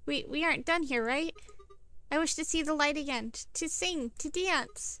 We aren't done here, right? I wish to see the light again. To sing, to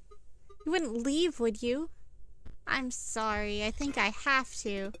dance. You wouldn't leave, would you? I'm sorry. I think I have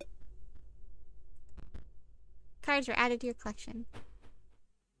to. Cards are added to your collection.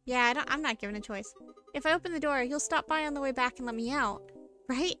 Yeah, I'm not given a choice. If I open the door, you'll stop by on the way back and let me out.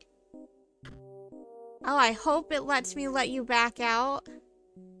 Right? Oh, I hope it lets me let you back out.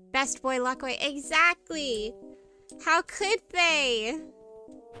 Best boy Luckway. Exactly! How could they?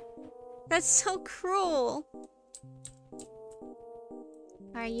 That's so cruel.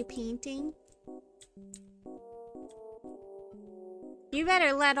 Are you painting? You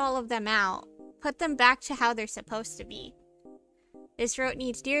better let all of them out. Put them back to how they're supposed to be. This route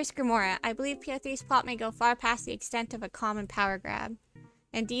needs Dearest Grimora. I believe PR3's plot may go far past the extent of a common power grab.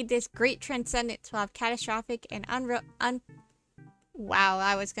 Indeed, this great transcendence will have catastrophic and wow,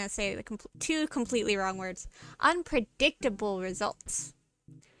 I was gonna say the two completely wrong words. Unpredictable results.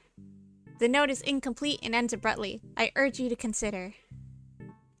 The note is incomplete and ends abruptly. I urge you to consider.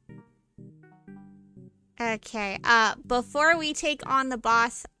 Okay, before we take on the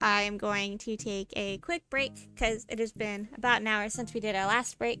boss, I am going to take a quick break because it has been about an hour since we did our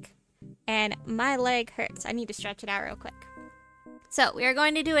last break and my leg hurts. I need to stretch it out real quick. So we are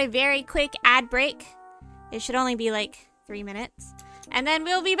going to do a very quick ad break. It should only be like 3 minutes. And then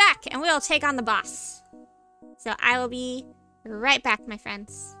we'll be back and we'll take on the boss. So I will be right back, my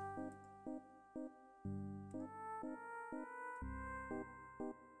friends.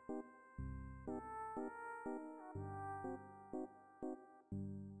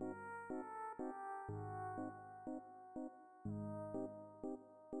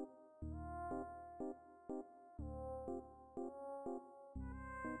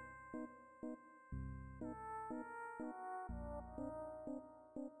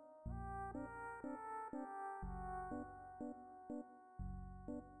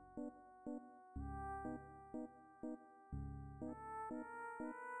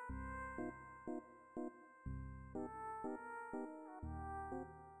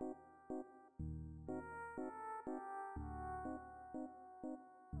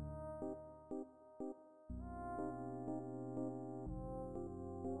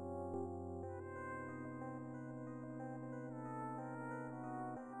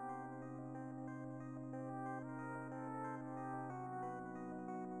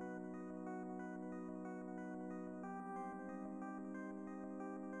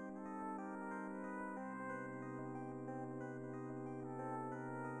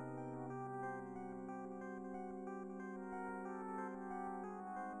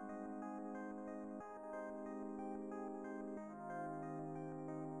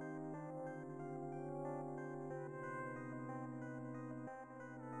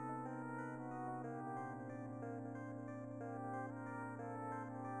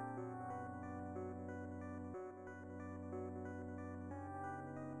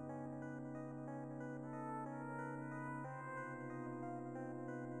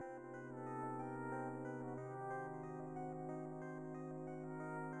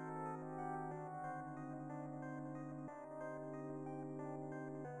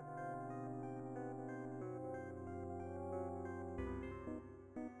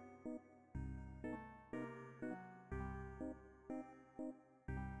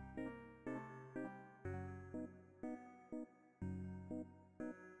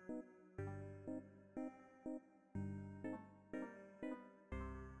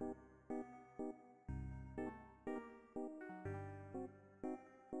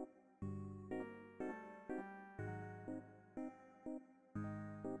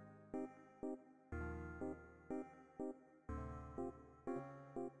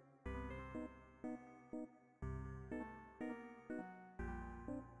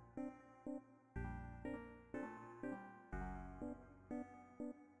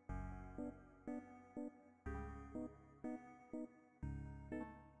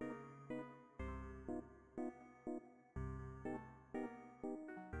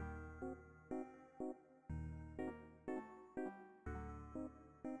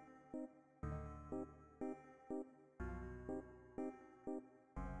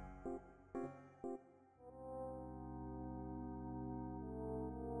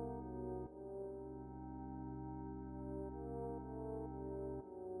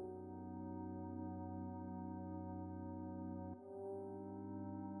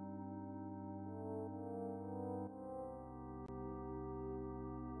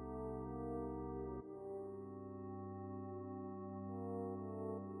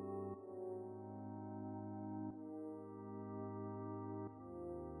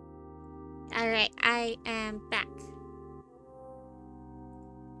 Alright, I am back.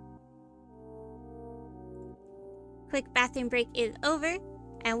 Quick bathroom break is over,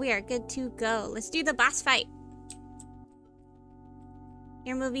 and we are good to go. Let's do the boss fight.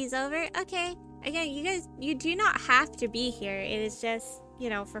 Your movie's over? Okay. Again, you guys, you do not have to be here. It is just,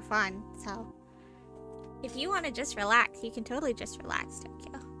 you know, for fun. So, if you want to just relax, you can totally just relax,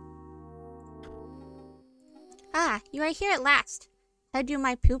 Tokyo. Ah, you are here at last. How do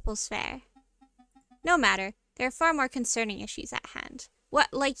my pupils fare? No matter. There are far more concerning issues at hand. What,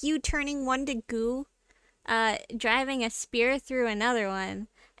 like you turning one to goo? Driving a spear through another one,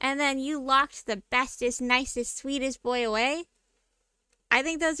 and then you locked the bestest, nicest, sweetest boy away? I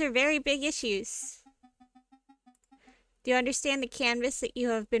think those are very big issues. Do you understand the canvas that you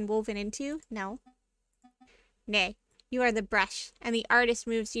have been woven into? No. Nay, you are the brush, and the artist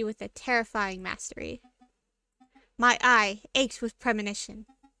moves you with a terrifying mastery. My eye aches with premonition.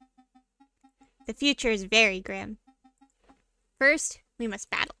 The future is very grim. First, we must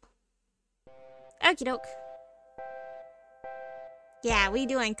battle. Okie doke. Yeah, we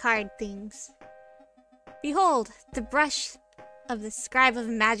doing card things. Behold, the brush of the scribe of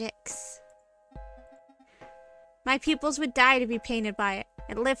magics. My pupils would die to be painted by it,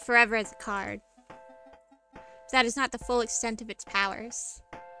 and live forever as a card. That is not the full extent of its powers.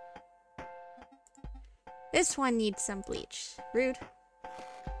 This one needs some bleach. Rude.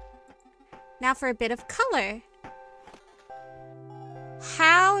 Now for a bit of color.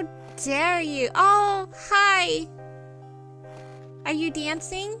 How dare you? Oh, hi! Are you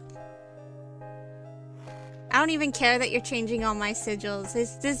dancing? I don't even care that you're changing all my sigils.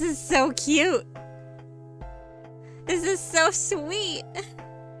 This is so cute. This is so sweet.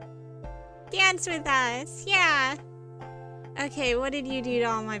 Dance with us. Yeah. Okay, what did you do to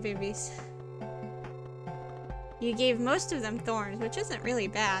all my babies? You gave most of them thorns, which isn't really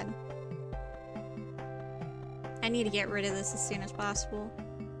bad. I need to get rid of this as soon as possible.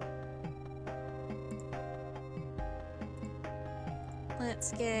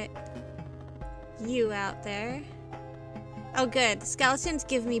 Let's get you out there. Oh good, the skeletons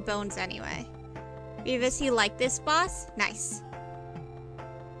give me bones anyway. Beavis, you like this boss? Nice.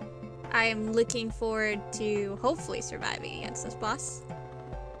 I am looking forward to hopefully surviving against this boss.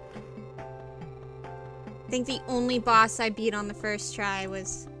 I think the only boss I beat on the first try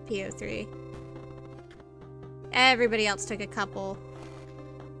was PO3. Everybody else took a couple.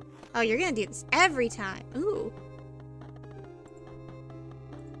 Oh, you're gonna do this every time. Ooh.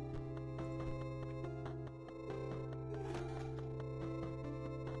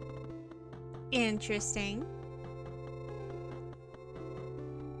 Interesting.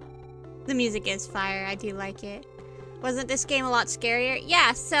 The music is fire. I do like it. Wasn't this game a lot scarier?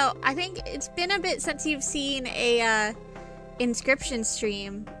 Yeah, so I think it's been a bit since you've seen a Inscryption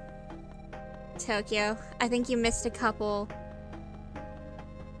stream, Tokyo. I think you missed a couple.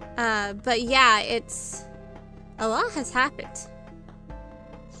 But yeah, it's... a lot has happened.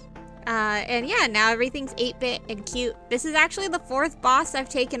 And yeah, now everything's 8-bit and cute. This is actually the 4th boss I've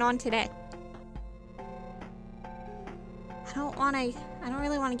taken on today. I don't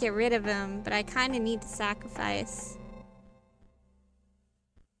really want to get rid of him, but I kind of need to sacrifice.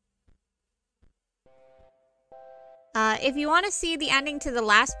 If you want to see the ending to the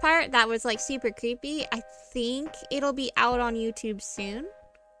last part, that was like super creepy, I think it'll be out on YouTube soon.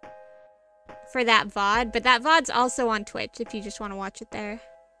 For that VOD, but that VOD's also on Twitch if you just want to watch it there.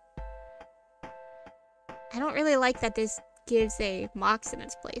 I don't really like that this gives a Mox in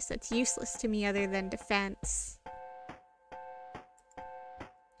its place. That's useless to me other than defense.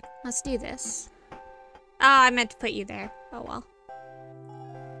 Let's do this. Oh, I meant to put you there. Oh well.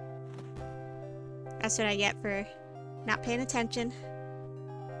 That's what I get for not paying attention.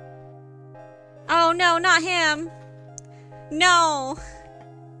 Oh no, not him! No!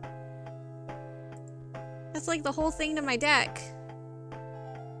 That's like the whole thing to my deck.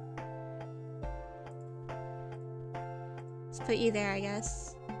 Let's put you there, I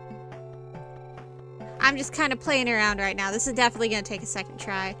guess. I'm just kind of playing around right now. This is definitely gonna take a second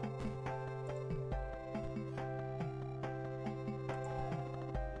try.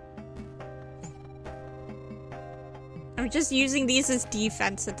 I'm just using these as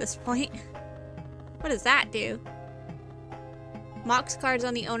defense at this point. What does that do? Mox cards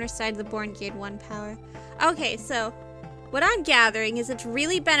on the owner's side of the board gain 1 power. Okay, so what I'm gathering is it's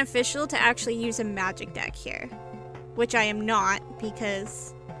really beneficial to actually use a magic deck here. Which I am not,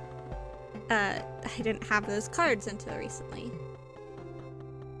 because I didn't have those cards until recently.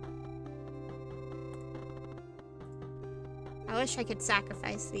 I wish I could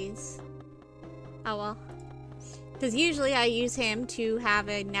sacrifice these. Oh well. Because usually I use him to have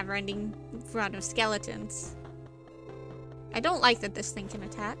a never-ending run of skeletons. I don't like that this thing can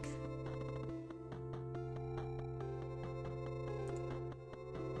attack.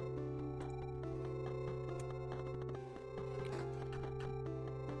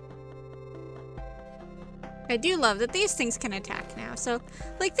 I do love that these things can attack now. So,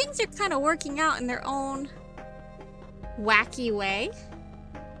 like, things are kind of working out in their own wacky way.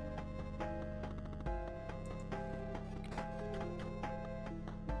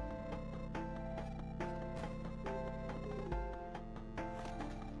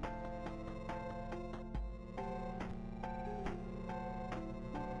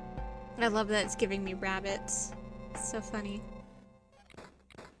 I love that it's giving me rabbits. It's so funny.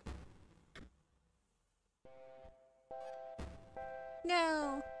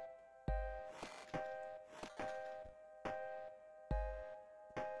 No.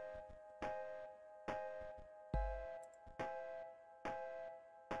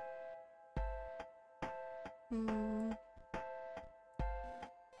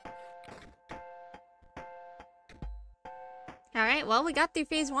 Alright, well, we got through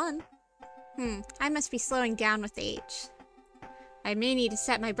phase 1. I must be slowing down with age. I may need to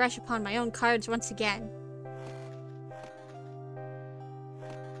set my brush upon my own cards once again.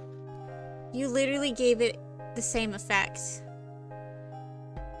 You literally gave it the same effect.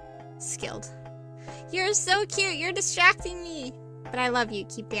 Skilled. You're so cute, you're distracting me! But I love you,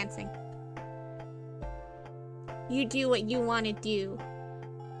 keep dancing. You do what you want to do.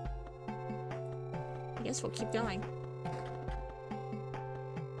 I guess we'll keep going.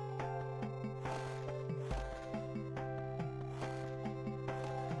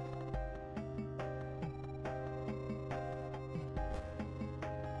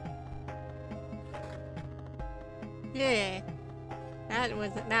 Yeah,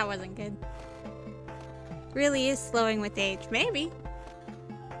 that wasn't good. Really is slowing with age, maybe.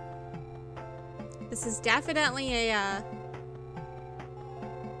 This is definitely a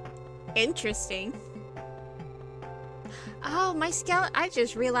interesting. Oh, I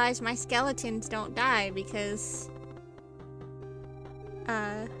just realized my skeletons don't die because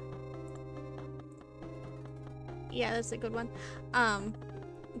yeah, that's a good one.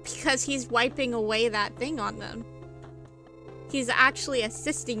 Because he's wiping away that thing on them. He's actually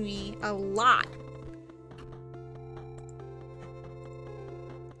assisting me a lot.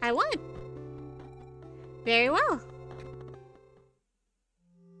 I won. Very well.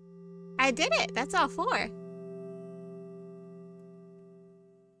 I did it. That's all 4.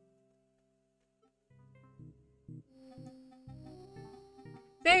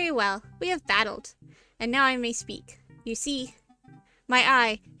 Very well. We have battled. And now I may speak. You see, my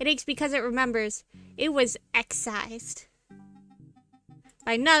eye, it aches because it remembers. It was excised.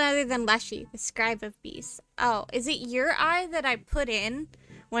 By none other than Leshy, the scribe of beasts. Oh, is it your eye that I put in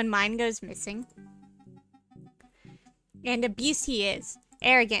when mine goes missing? And a beast he is.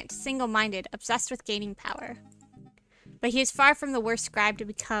 Arrogant, single-minded, obsessed with gaining power. But he is far from the worst scribe to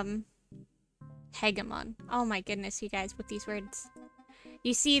become hegemon. Oh my goodness, you guys, with these words.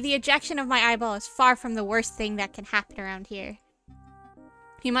 You see, the ejection of my eyeball is far from the worst thing that can happen around here.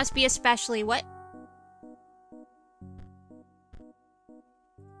 He must be especially what?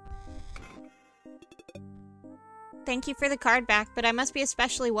 Thank you for the card back, but I must be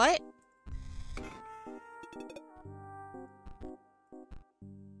especially what?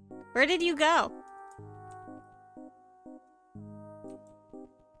 Where did you go?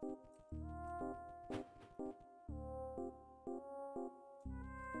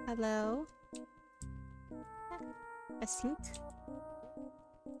 Hello? A seat?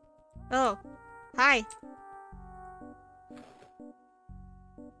 Oh, hi.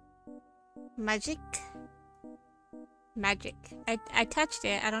 Magic? Magic. I touched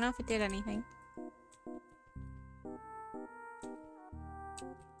it. I don't know if it did anything.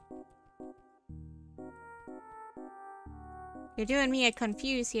 You're doing me a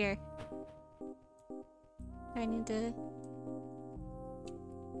confuse here. I need to...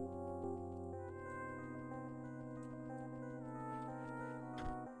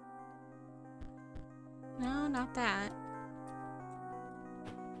 No, not that.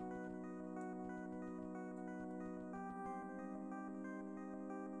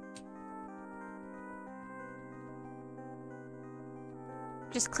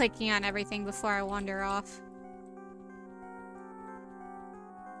 Just clicking on everything before I wander off.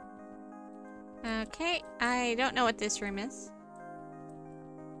 Okay, I don't know what this room is.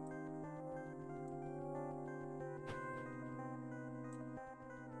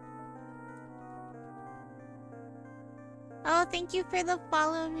 Oh, thank you for the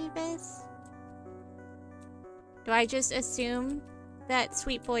follow, Rebus. Do I just assume that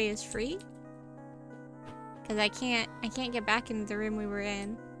Sweet Boy is free? Because I can't get back into the room we were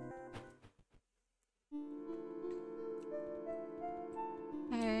in.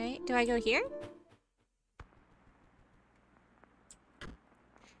 Alright, do I go here?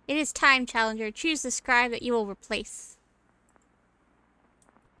 It is time, Challenger. Choose the scribe that you will replace.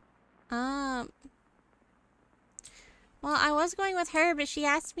 Well, I was going with her, but she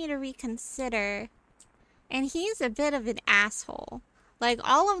asked me to reconsider. And he's a bit of an asshole. Like,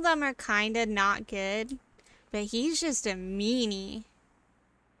 all of them are kinda not good, but he's just a meanie.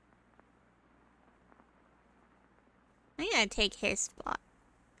 I'm gonna take his spot.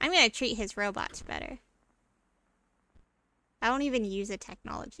 I'm gonna treat his robots better. I don't even use a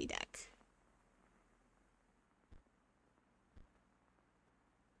technology deck.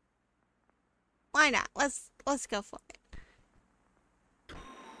 Why not? Let's go for it.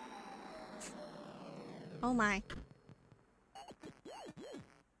 Oh my.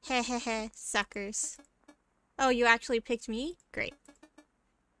 Hehehe, suckers. Oh, you actually picked me? Great.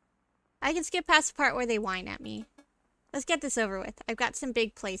 I can skip past the part where they whine at me. Let's get this over with. I've got some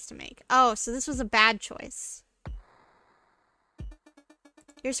big plays to make. Oh, so this was a bad choice.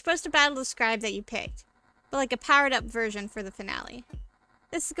 You're supposed to battle the scribe that you picked, but like a powered up version for the finale.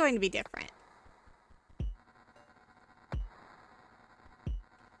 This is going to be different.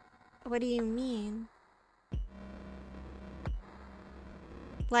 What do you mean?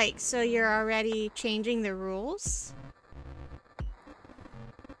 Like, so you're already changing the rules?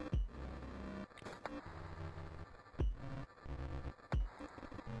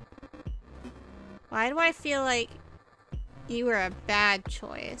 Why do I feel like you were a bad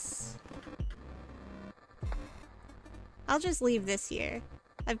choice? I'll just leave this here.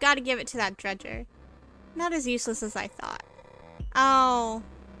 I've got to give it to that dredger. Not as useless as I thought. Oh.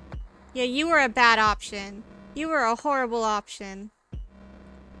 Yeah, you were a bad option. You were a horrible option.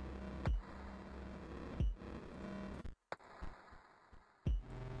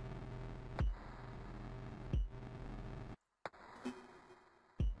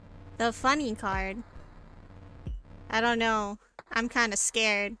 The funny card. I don't know. I'm kind of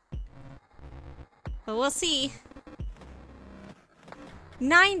scared. But we'll see.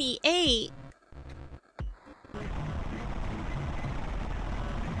 98!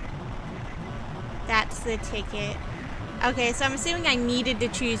 That's the ticket. Okay, so I'm assuming I needed to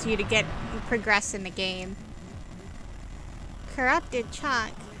choose you to get progress in the game. Corrupted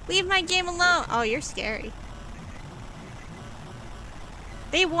chunk. Leave my game alone! Oh, you're scary.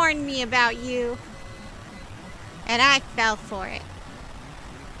 They warned me about you. And I fell for it.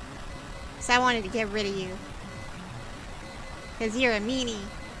 So I wanted to get rid of you. Because you're a meanie.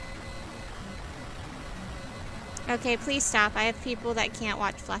 Okay, please stop. I have people that can't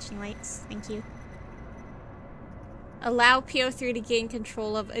watch flashing lights. Thank you. Allow PO3 to gain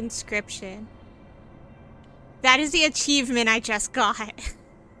control of Inscryption. That is the achievement I just got.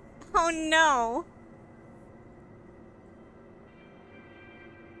 Oh no.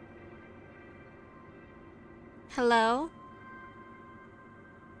 Hello?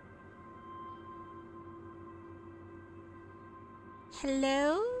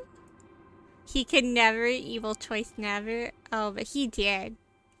 Hello? He could never, evil choice never. Oh, but he did.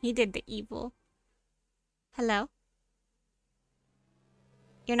 He did the evil. Hello?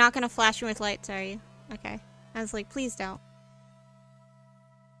 You're not gonna flash me with lights, are you? Okay. I was like, please don't.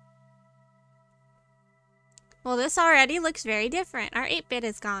 Well, this already looks very different. Our 8-bit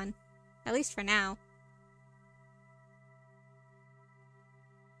is gone. At least for now.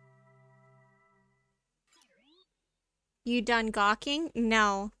 You done gawking?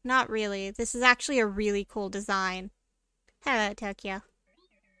 No, not really. This is actually a really cool design. Hello, Tokyo.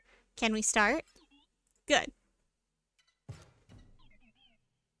 Can we start? Good.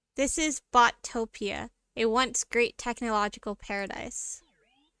 This is Bottopia, a once great technological paradise.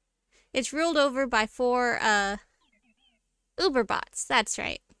 It's ruled over by 4, Uberbots. That's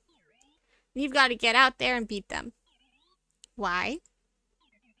right. You've got to get out there and beat them. Why?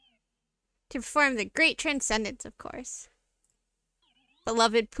 To perform the great transcendence, of course.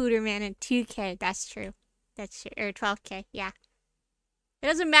 Beloved Pooterman in 2K. That's true. That's true. Or 12K. Yeah. It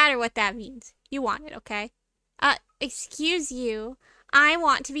doesn't matter what that means. You want it, okay? Excuse you. I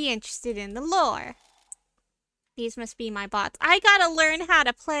want to be interested in the lore. These must be my bots. I gotta learn how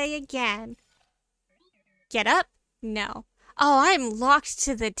to play again. Get up? No. Oh, I'm locked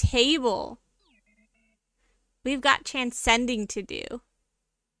to the table. We've got transcending to do.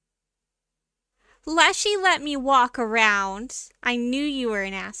 Leshy let me walk around. I knew you were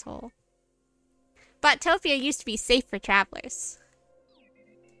an asshole. Bottopia used to be safe for travelers.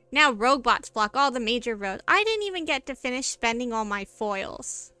 Now robots block all the major roads. I didn't even get to finish spending all my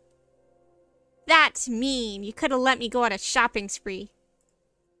foils. That's mean. You could have let me go on a shopping spree.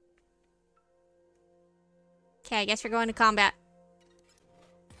 Okay, I guess we're going to combat.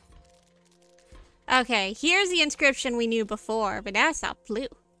 Okay, here's the inscription we knew before, but now it's all blue.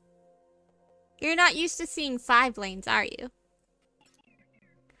 You're not used to seeing 5 lanes, are you?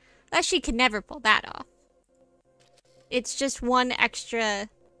 Unless she could never pull that off. It's just one extra...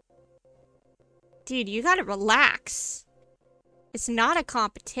 Dude, you gotta relax. It's not a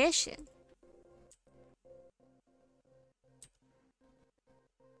competition.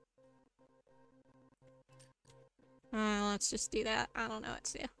 Let's just do that. I don't know what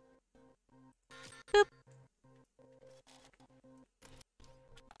to do. Boop.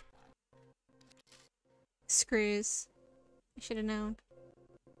 Screws. I should have known.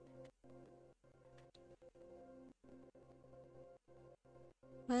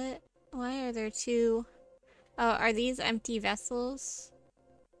 What? Why are there 2? Oh, are these empty vessels?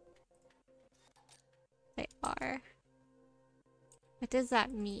 They are. What does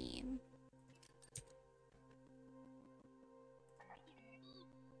that mean?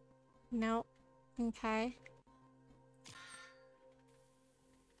 Nope. Okay.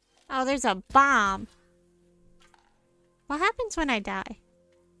 Oh, there's a bomb. What happens when I die?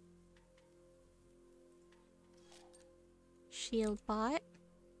 Shield bot.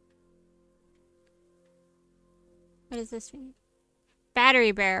 What does this mean?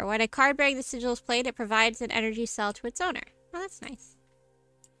 Battery bearer. When a card bearing the sigil is played, it provides an energy cell to its owner. Oh, that's nice.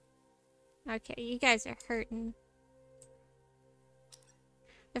 Okay, you guys are hurting.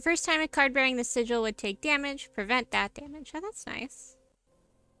 The first time a card bearing the sigil would take damage, prevent that damage. Oh, that's nice.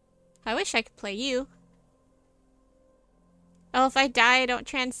 I wish I could play you. Oh, if I die, I don't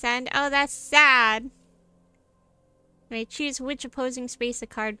transcend. Oh, that's sad. I may choose which opposing space a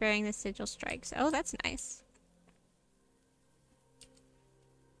card bearing the sigil strikes. Oh, that's nice.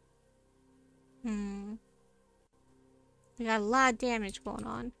 We got a lot of damage going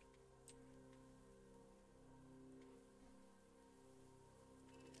on.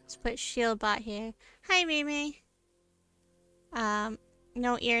 Let's put shield bot here. Hi, Mimi.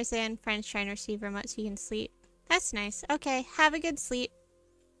 No ears in. Friends trying to receive remote so you can sleep. That's nice. Okay, have a good sleep.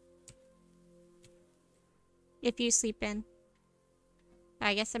 If you sleep in.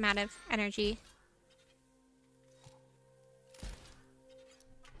 I guess I'm out of energy.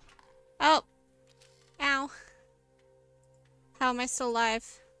 Oh! Ow. How am I still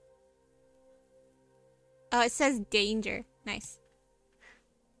alive? Oh, it says danger. Nice.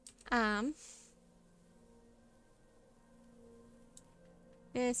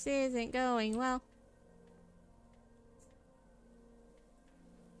 This isn't going well.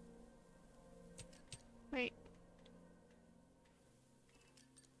 Wait.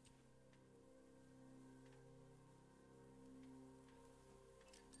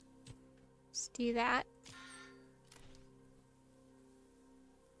 Let's do that.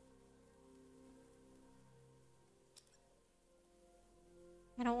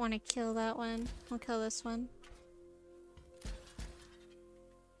 I don't want to kill that one. I'll kill this one.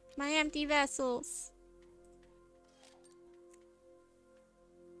 My empty vessels.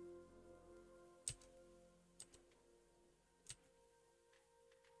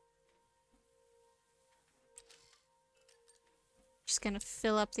 Just gonna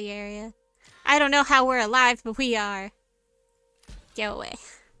fill up the area. I don't know how we're alive, but we are. Go away.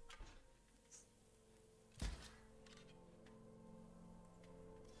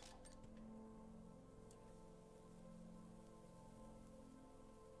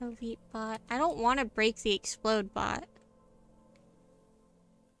 Elite bot. I don't want to break the explode bot.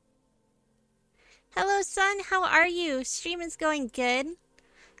 Hello, son. How are you? Stream is going good.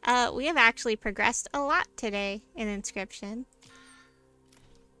 We have actually progressed a lot today in Inscryption.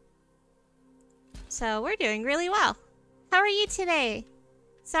 So we're doing really well. How are you today?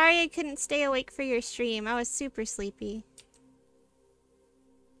 Sorry I couldn't stay awake for your stream. I was super sleepy.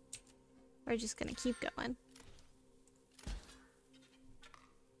 We're just gonna keep going.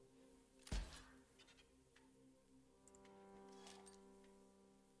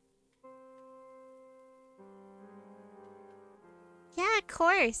 Yeah, of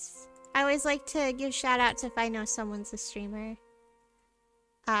course. I always like to give shout-outs if I know someone's a streamer.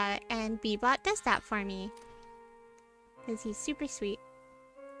 And Bebot does that for me. Because he's super sweet.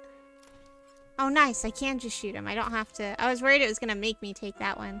 Oh, nice. I can just shoot him. I don't have to... I was worried it was going to make me take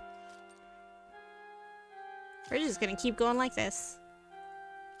that one. We're just going to keep going like this.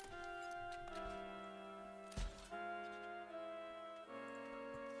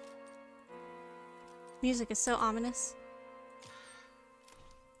 Music is so ominous.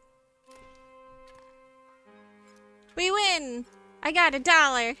 We win! I got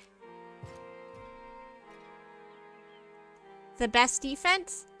 $1. The best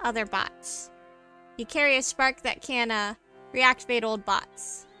defense? Other bots. You carry a spark that can, reactivate old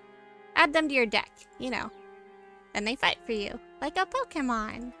bots. Add them to your deck, you know. And they fight for you, like a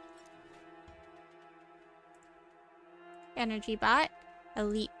Pokemon. Energy bot,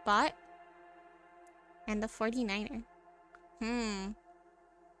 elite bot, and the 49er.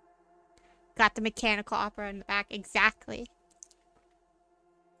 Got the mechanical opera in the back, exactly.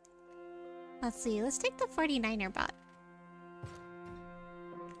 Let's see, let's take the 49er bot.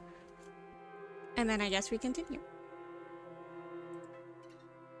 And then I guess we continue.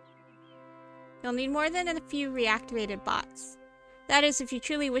 You'll need more than a few reactivated bots. That is, if you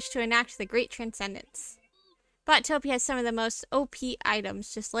truly wish to enact the Great Transcendence. Bottopia has some of the most OP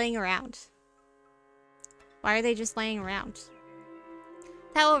items just laying around. Why are they just laying around?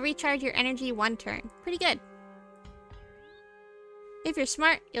 That will recharge your energy 1 turn. Pretty good. If you're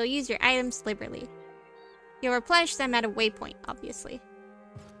smart, you'll use your items liberally. You'll replenish them at a waypoint, obviously.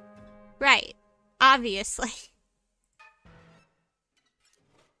 Right. Obviously.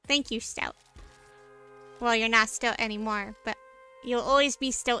 Thank you, Stout. Well, you're not Stout anymore, but you'll always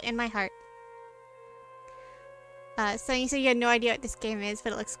be Stout in my heart. So you said you had no idea what this game is,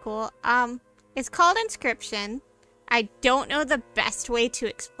 but it looks cool. It's called Inscryption. I don't know the best way to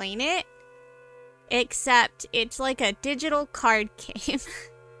explain it, except it's like a digital card game.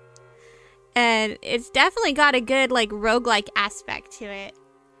 And it's definitely got a good, like, roguelike aspect to it.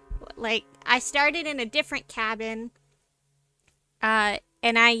 Like, I started in a different cabin, and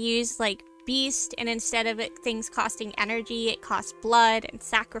I used, like, Beast, and instead of things costing energy, it cost blood and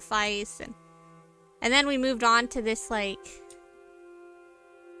sacrifice, and then we moved on to this, like,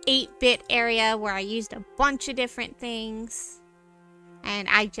 8-bit area where I used a bunch of different things. And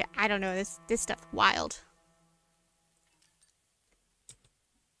I don't know, this stuff's wild.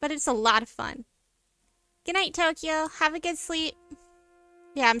 But it's a lot of fun. Good night, Tokyo. Have a good sleep.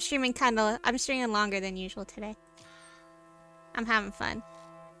 Yeah, I'm streaming longer than usual today. I'm having fun.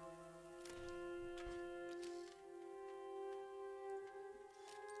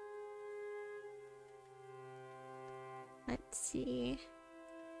 Let's see.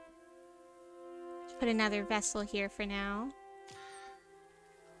 Let's put another vessel here for now.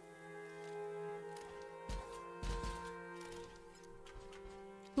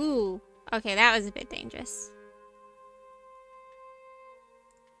 Ooh. Okay, that was a bit dangerous.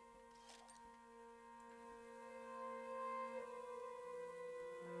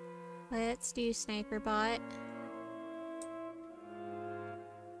 Let's do Sniper Bot.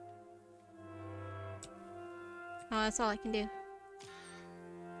 Oh, that's all I can do.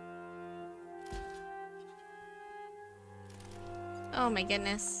 Oh my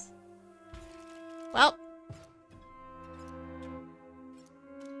goodness. Well.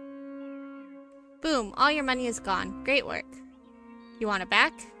 Boom, all your money is gone. Great work. You want it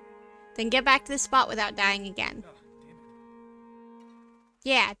back? Then get back to the spot without dying again.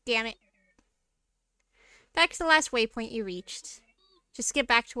 Yeah, damn it. Back to the last waypoint you reached. Just get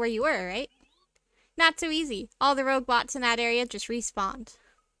back to where you were, right? Not so easy. All the rogue bots in that area just respawned.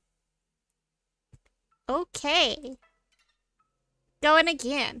 Okay. Going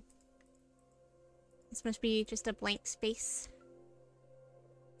again. This must be just a blank space.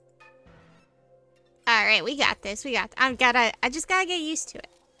 Alright, we got this. I just gotta get used to it.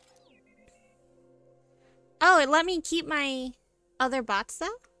 Oh, it let me keep my other bots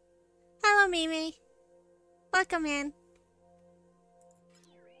though? Hello, Mimi. Welcome in.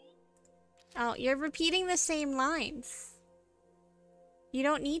 Oh, you're repeating the same lines. You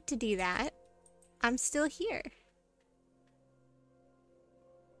don't need to do that. I'm still here.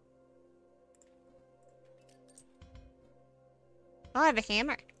 Oh, I have a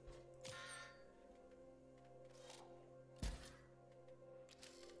hammer.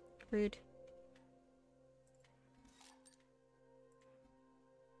 Rude.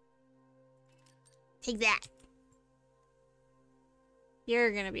 Take that.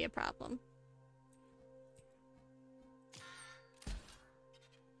 You're gonna be a problem.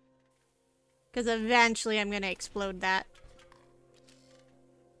 Because eventually I'm gonna explode that.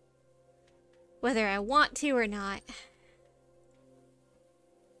 Whether I want to or not.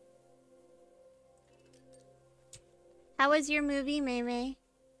 How was your movie, Maymay?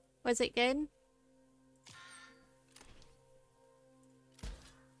 Was it good?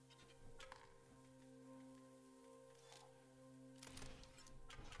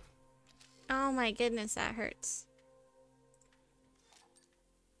 Oh my goodness, that hurts.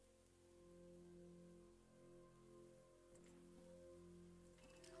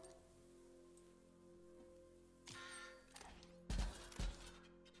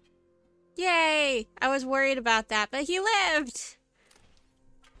 Yay! I was worried about that, but he lived!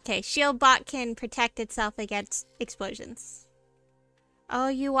 Okay, shield bot can protect itself against explosions. Oh,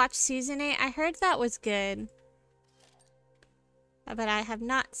 you watched Season 8? I heard that was good. But I have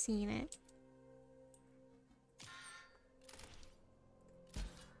not seen it.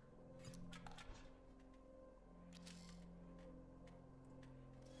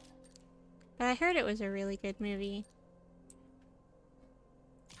 But I heard it was a really good movie.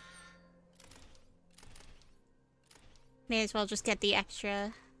 May as well just get the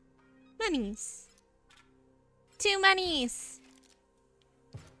extra monies. 2 monies!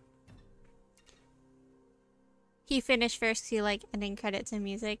 He finished first, he like ending credits and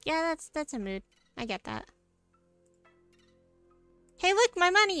music. Yeah, that's a mood. I get that. Hey look, my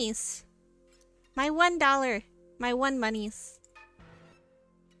monies! My $1. My 1 monies.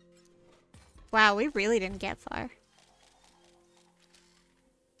 Wow, we really didn't get far.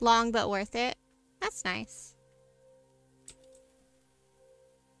 Long but worth it. That's nice.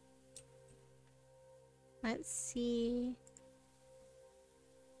 Let's see.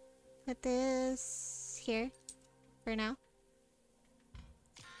 Put this here for now.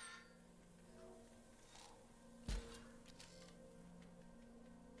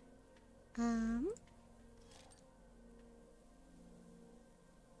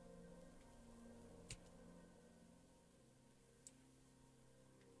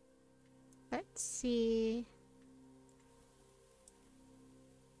 Let's see.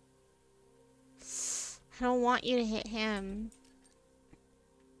 I don't want you to hit him.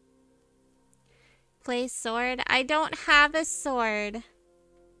 Play sword? I don't have a sword.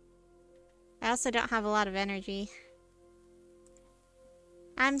 I also don't have a lot of energy.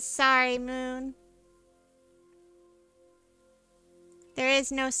 I'm sorry, Moon. There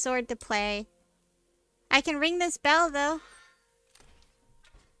is no sword to play. I can ring this bell, though.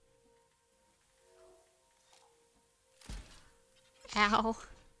 Ow.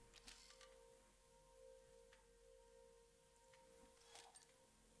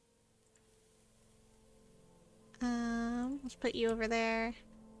 Let's put you over there.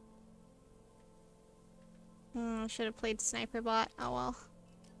 Should have played Sniper Bot. Oh well.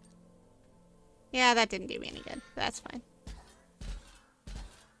 Yeah, that didn't do me any good. But that's fine.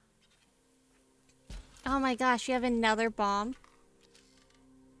 Oh my gosh, you have another bomb?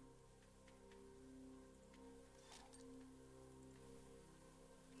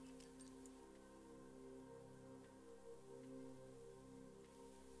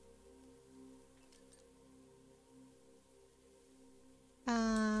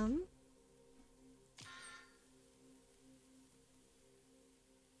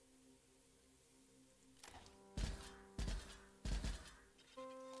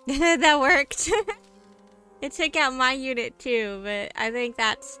 That worked. It took out my unit too, but I think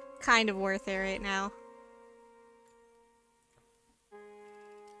that's kind of worth it right now.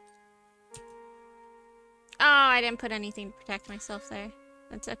 Oh, I didn't put anything to protect myself there.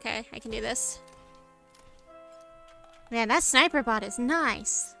 That's okay, I can do this. Man, that sniper bot is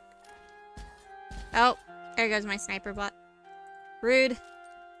nice. Oh, there goes my sniper bot. Rude.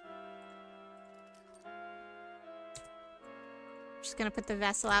 Just gonna put the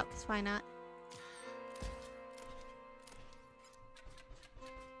vessel out, because why not?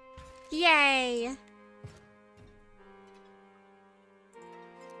 Yay!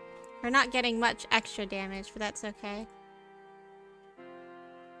 We're not getting much extra damage, but that's okay.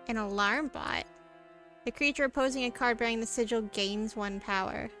 An alarm bot? The creature opposing a card bearing the sigil gains 1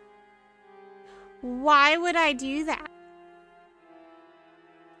 power. Why would I do that?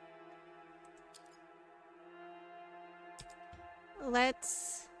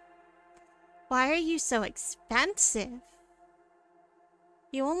 Let's... Why are you so expensive?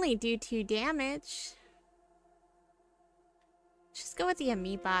 You only do 2 damage. Just go with the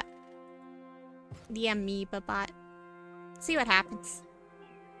amoeba. The amoeba bot. See what happens.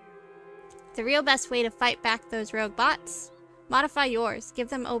 The real best way to fight back those rogue bots? Modify yours. Give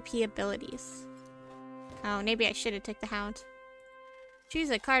them OP abilities. Oh, maybe I should have took the Hound. Choose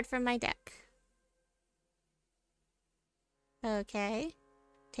a card from my deck. Okay.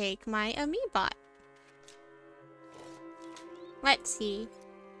 Take my Amiibot. Let's see.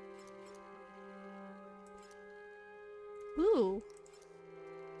 Ooh.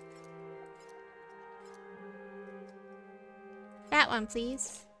 That one,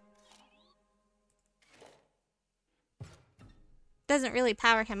 please. Doesn't really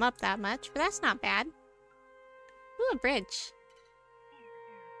power him up that much, but that's not bad. Ooh, a bridge.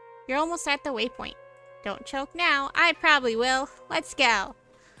 You're almost at the waypoint. Don't choke now. I probably will. Let's go.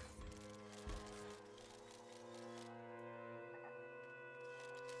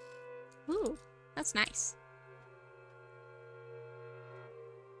 Ooh. That's nice.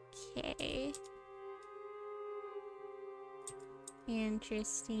 Okay.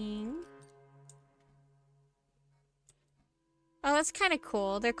 Interesting. Oh, that's kind of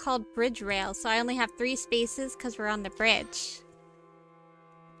cool. They're called bridge rails, so I only have 3 spaces because we're on the bridge.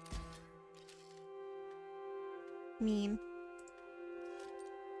 Mean.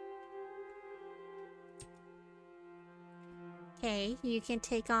 Okay, you can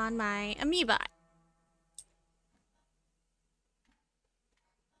take on my amoeba.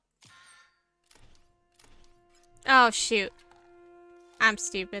 Oh, shoot. I'm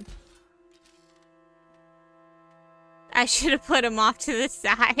stupid. I should have put him off to the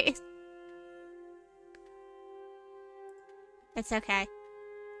side. It's okay.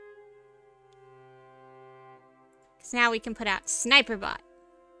 Because now we can put out Sniper Bot.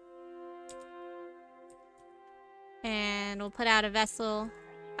 And we'll put out a vessel.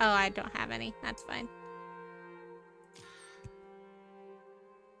 Oh, I don't have any. That's fine.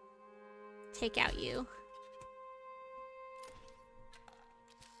 Take out you.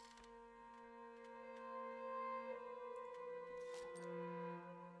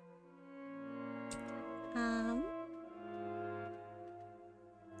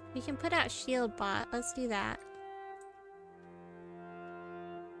 We can put out Shield Bot. Let's do that.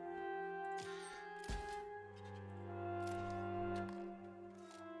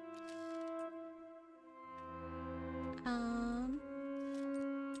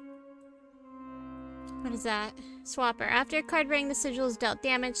 What is that? Swapper. After a card bearing the sigil is dealt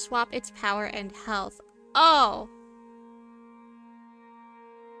damage, swap its power and health. Oh!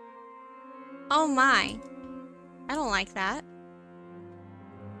 Oh my. I don't like that.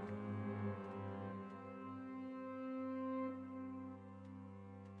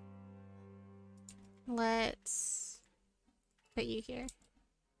 Let's put you here.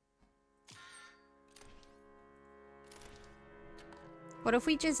 What if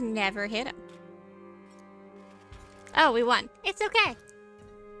we just never hit him? Oh, we won. It's okay.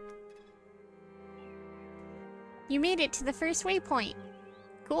 You made it to the first waypoint.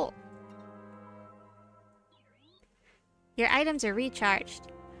 Cool. Your items are recharged.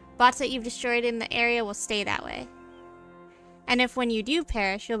 Bots that you've destroyed in the area will stay that way. And if when you do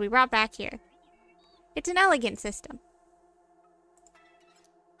perish, you'll be brought back here. It's an elegant system.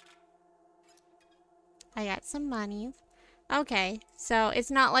 I got some money. Okay, so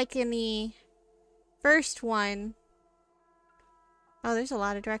it's not like in the first one. Oh, there's a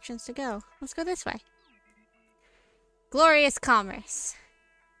lot of directions to go. Let's go this way. Glorious commerce.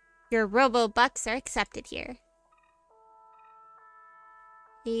 Your robo-bucks are accepted here.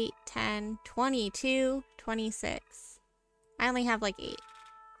 8, 10, 22, 26. I only have like 8.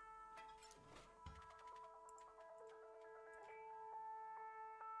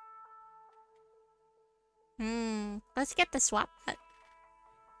 Let's get the swap bot.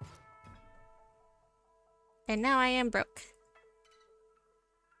 And now I am broke.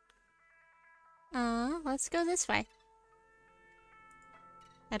 Let's go this way.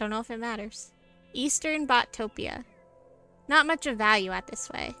 I don't know if it matters. Eastern Bottopia. Not much of value at this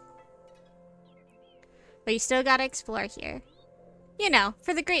way. But you still gotta explore here. You know,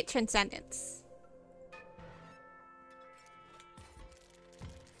 for the great transcendence.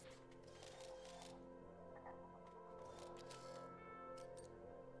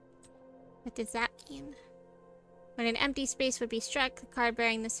 What does that mean? When an empty space would be struck, the card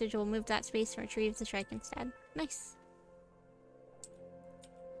bearing the sigil will move that space and retrieve the strike instead. Nice.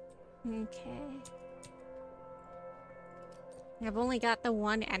 Okay. I've only got the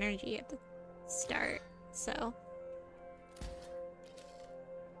 1 energy at the start, so...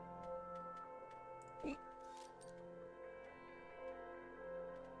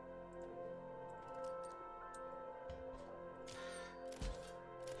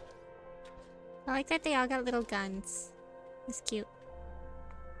 I like that they all got little guns. It's cute.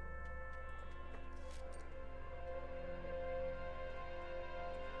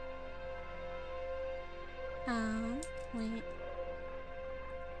 Wait.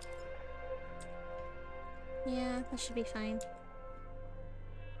 Yeah, that should be fine.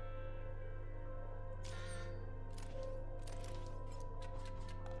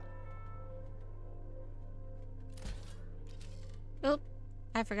 Oop,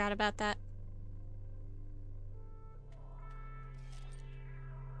 I forgot about that.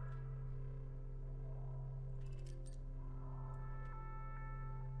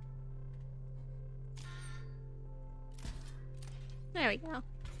 There we go.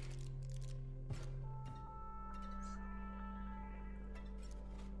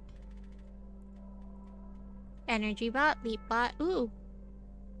 Energy bot, leap bot. Ooh.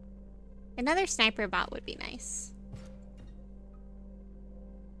 Another sniper bot would be nice.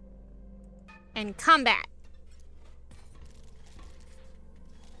 And combat.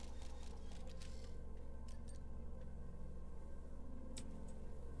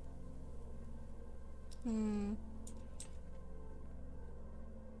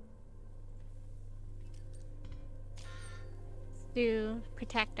 To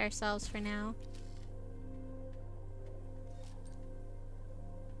protect ourselves for now.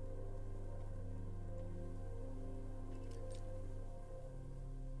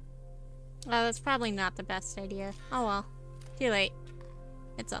 Oh, that's probably not the best idea. Oh well. Too late.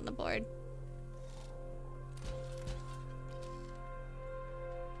 It's on the board.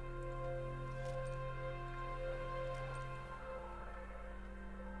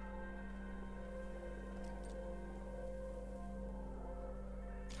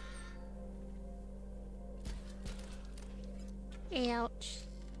 Ouch.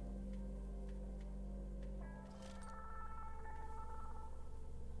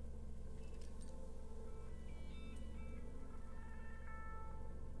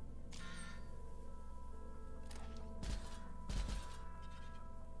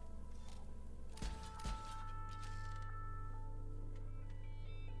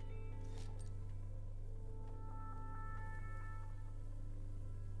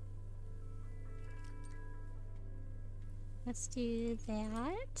 Let's do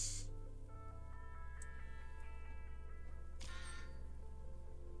that.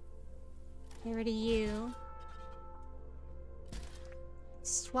 Get rid of you.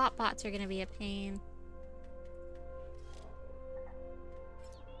 Swap bots are gonna be a pain.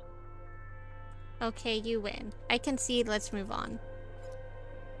 Okay, you win. I concede, let's move on.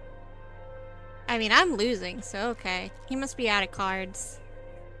 I mean, I'm losing, so okay. He must be out of cards.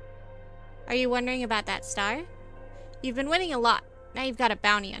 Are you wondering about that star? You've been winning a lot. Now you've got a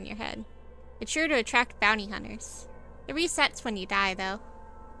bounty on your head. It's sure to attract bounty hunters. It resets when you die, though.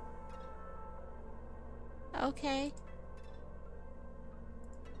 Okay.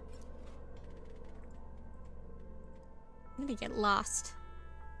 I'm gonna get lost.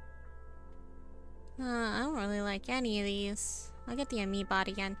 I don't really like any of these. I'll get the ME bot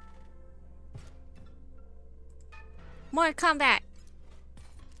again. More combat!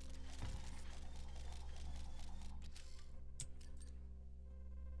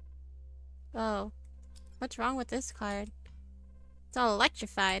 Oh. What's wrong with this card? It's all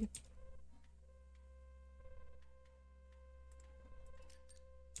electrified.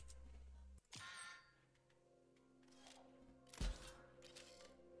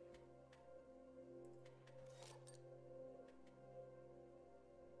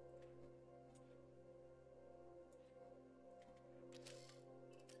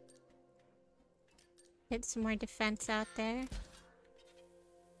 Get some more defense out there.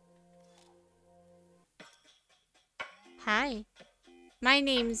 Hi. My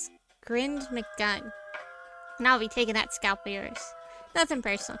name's Grind McGunn. And I'll be taking that scalp of yours. Nothing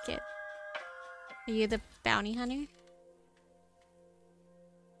personal, kid. Are you the bounty hunter?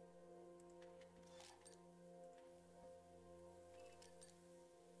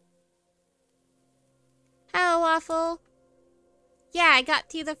 Hello, Waffle. Yeah, I got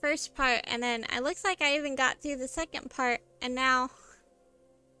through the first part, and then it looks like I even got through the second part, and now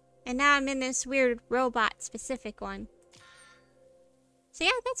I'm in this weird robot-specific one. So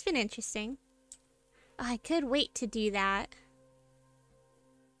yeah, that's been interesting. Oh, I could wait to do that.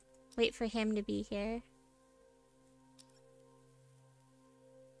 Wait for him to be here.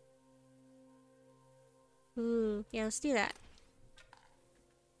 Ooh, yeah, let's do that.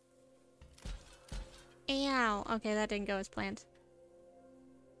 Ow. Okay, that didn't go as planned.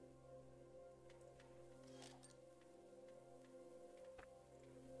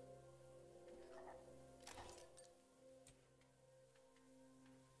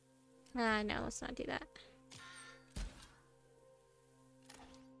 No, let's not do that.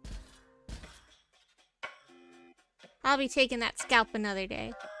 I'll be taking that scalp another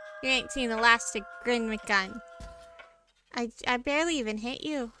day. You ain't seen the last of Grin McGunn. I barely even hit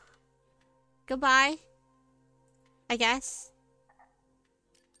you. Goodbye. I guess.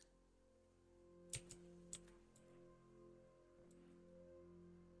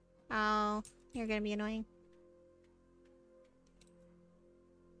 Oh, you're gonna be annoying.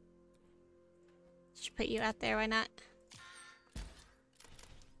 Should put you out there, why not?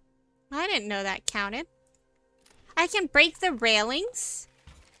 I didn't know that counted. I can break the railings?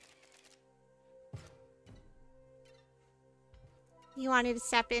 You wanted to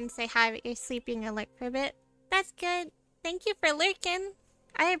step in and say hi, but you're sleeping alert for a bit? That's good. Thank you for lurking.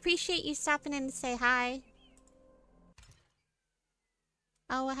 I appreciate you stopping in to say hi.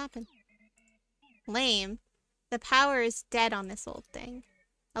 Oh, what happened? Lame. The power is dead on this old thing.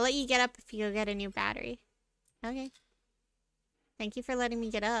 I'll let you get up if you go get a new battery. Okay. Thank you for letting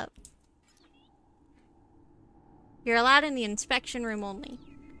me get up. You're allowed in the inspection room only.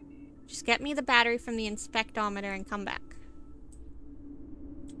 Just get me the battery from the inspectometer and come back.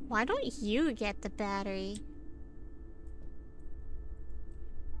 Why don't you get the battery?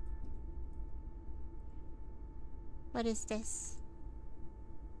 What is this?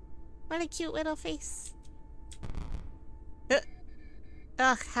 What a cute little face.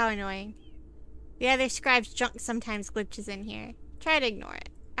 Ugh, how annoying. The other scribe's junk sometimes glitches in here. Try to ignore it.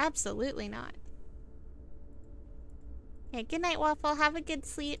 Absolutely not. Okay, good night, Waffle. Have a good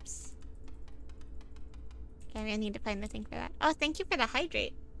sleeps. Okay, I need to find the thing for that. Oh, thank you for the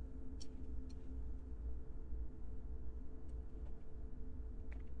hydrate.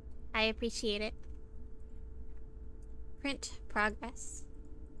 I appreciate it. Print progress.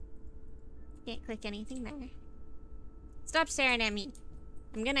 Can't click anything there. Stop staring at me.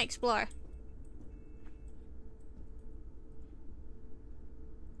 I'm gonna explore.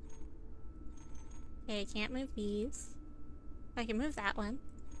 Okay, I can't move these. I can move that one.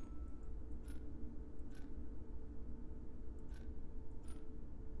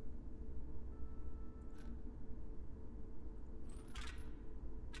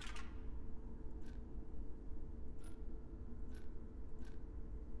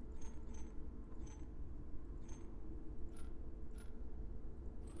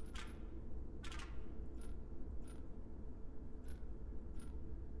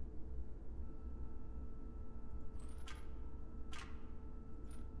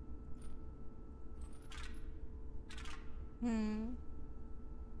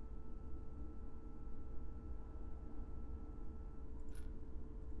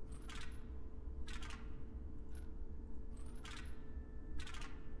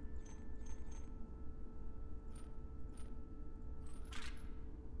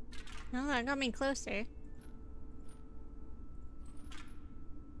 Oh, that got me closer.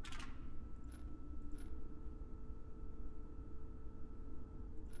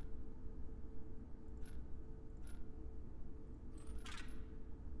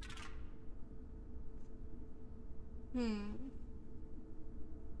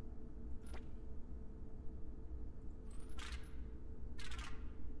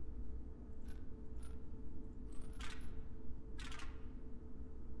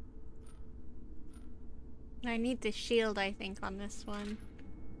 I need the shield, I think, on this one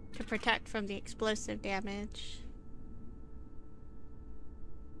to protect from the explosive damage.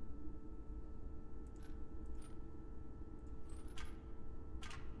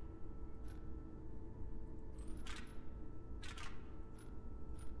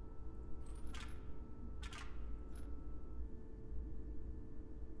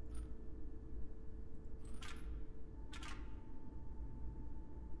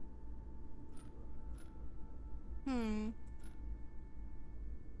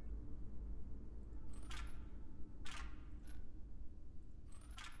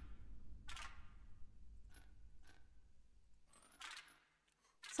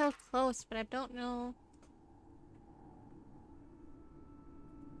 So close, but I don't know.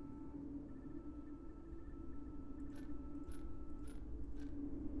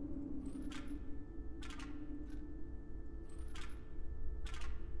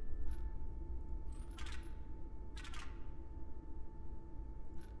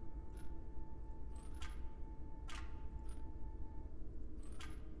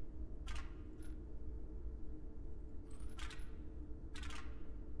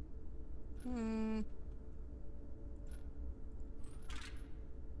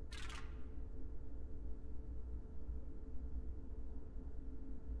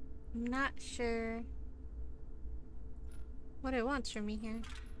 I'm not sure what it wants from me here.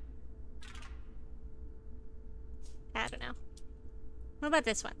 I don't know. What about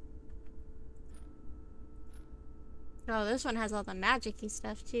this one? Oh, this one has all the magic-y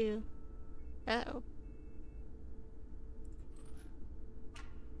stuff too. Uh-oh.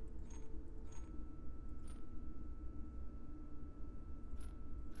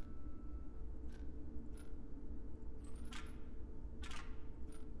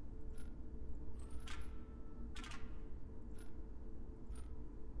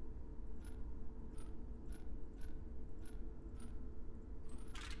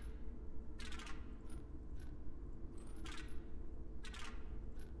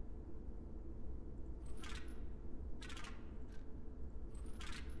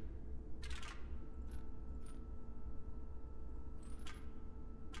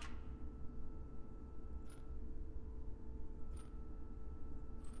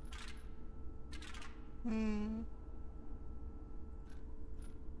 Hmm.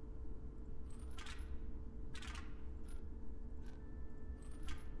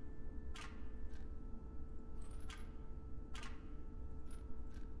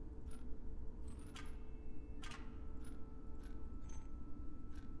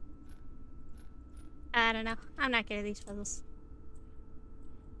 I don't know. I'm not good at these puzzles.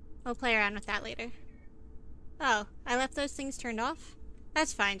 We'll play around with that later. Oh, I left those things turned off?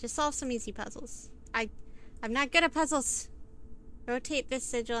 That's fine. Just solve some easy puzzles. I'm not good at puzzles. Rotate this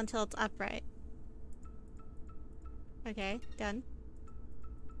sigil until it's upright. Okay, done.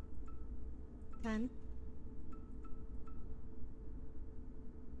 Done.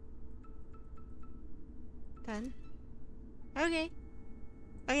 Done. Okay.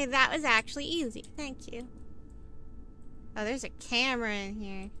 Okay, that was actually easy. Thank you. Oh, there's a camera in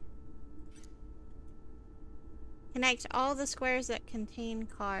here. Connect all the squares that contain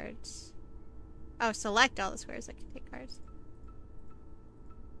cards. Oh, select all the squares that contain cards.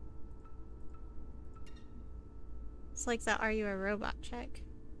 It's like the "Are you a robot" check.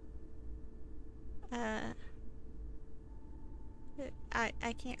 I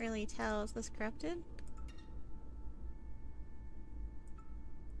can't really tell. Is this corrupted?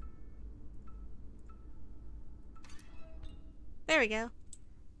 There we go.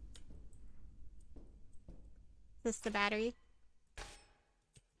 Is this the battery?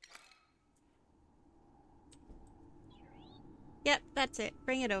 Yep, that's it.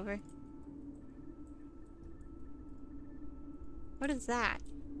 Bring it over. What is that?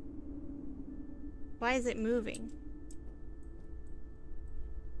 Why is it moving?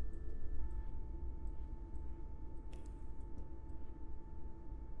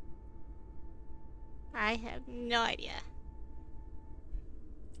 I have no idea.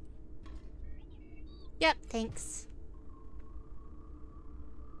 Yep, thanks.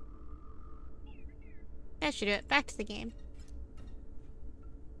 That should do it. Back to the game.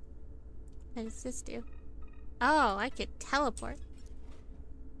 What does this do? Oh, I could teleport.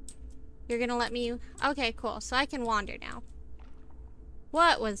 You're gonna let me... Okay, cool. So I can wander now.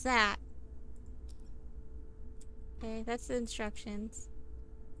 What was that? Okay, that's the instructions.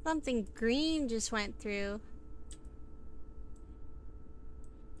 Something green just went through.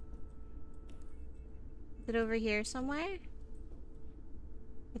 Is it over here somewhere?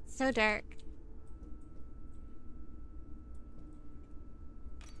 It's so dark.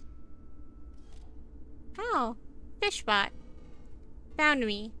 Oh, Fishbot. Found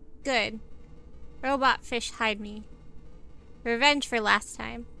me. Good. Robot fish hide me. Revenge for last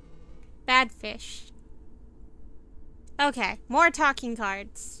time. Bad fish. Okay, more talking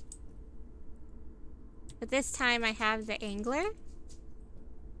cards. But this time I have the angler.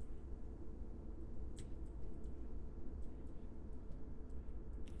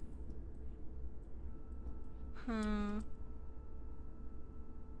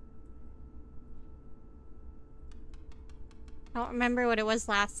 I don't remember what it was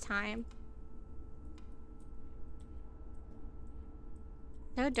last time.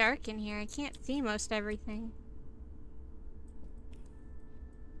 So dark in here, I can't see most everything.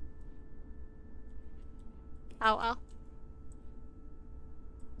 Oh well.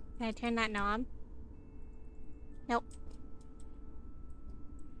 Can I turn that knob? Nope.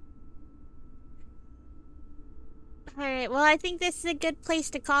 Alright, well I think this is a good place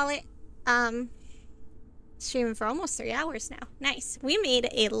to call it. Streaming for almost 3 hours now. Nice. We made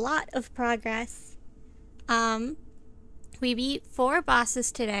a lot of progress. We beat 4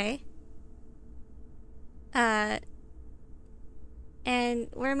 bosses today. And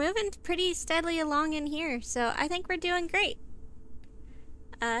we're moving pretty steadily along in here, so I think we're doing great.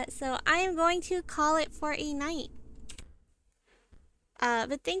 So I am going to call it for a night.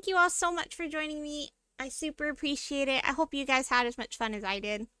 But thank you all so much for joining me. I super appreciate it. I hope you guys had as much fun as I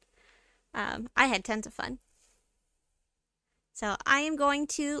did. I had tons of fun. So I am going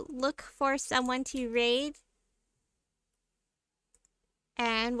to look for someone to raid.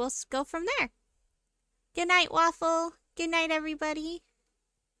 And we'll go from there. Good night, Waffle. Good night, everybody.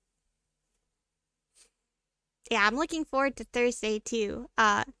 Yeah, I'm looking forward to Thursday, too.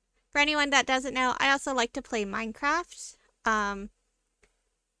 For anyone that doesn't know, I also like to play Minecraft. I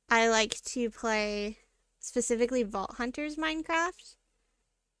like to play specifically Vault Hunters Minecraft.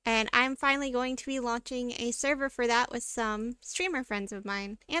 And I'm finally going to be launching a server for that with some streamer friends of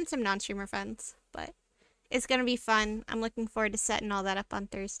mine and some non-streamer friends. But it's going to be fun. I'm looking forward to setting all that up on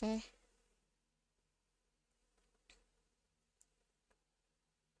Thursday.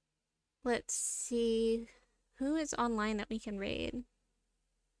 Let's see. Who is online that we can raid?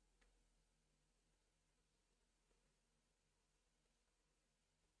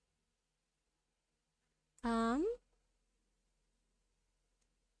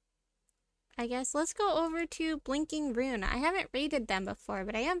 I guess let's go over to Blinking Rune. I haven't raided them before,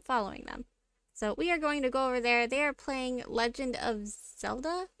 but I am following them. So we are going to go over there. They are playing Legend of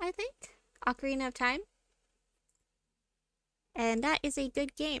Zelda, I think? Ocarina of Time. And that is a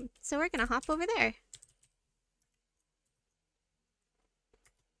good game. So we're going to hop over there.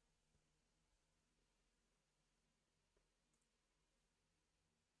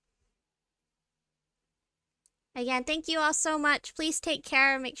 Again, thank you all so much. Please take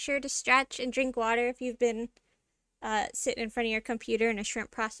care. Make sure to stretch and drink water if you've been sitting in front of your computer in a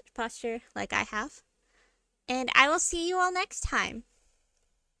shrimp posture like I have. And I will see you all next time.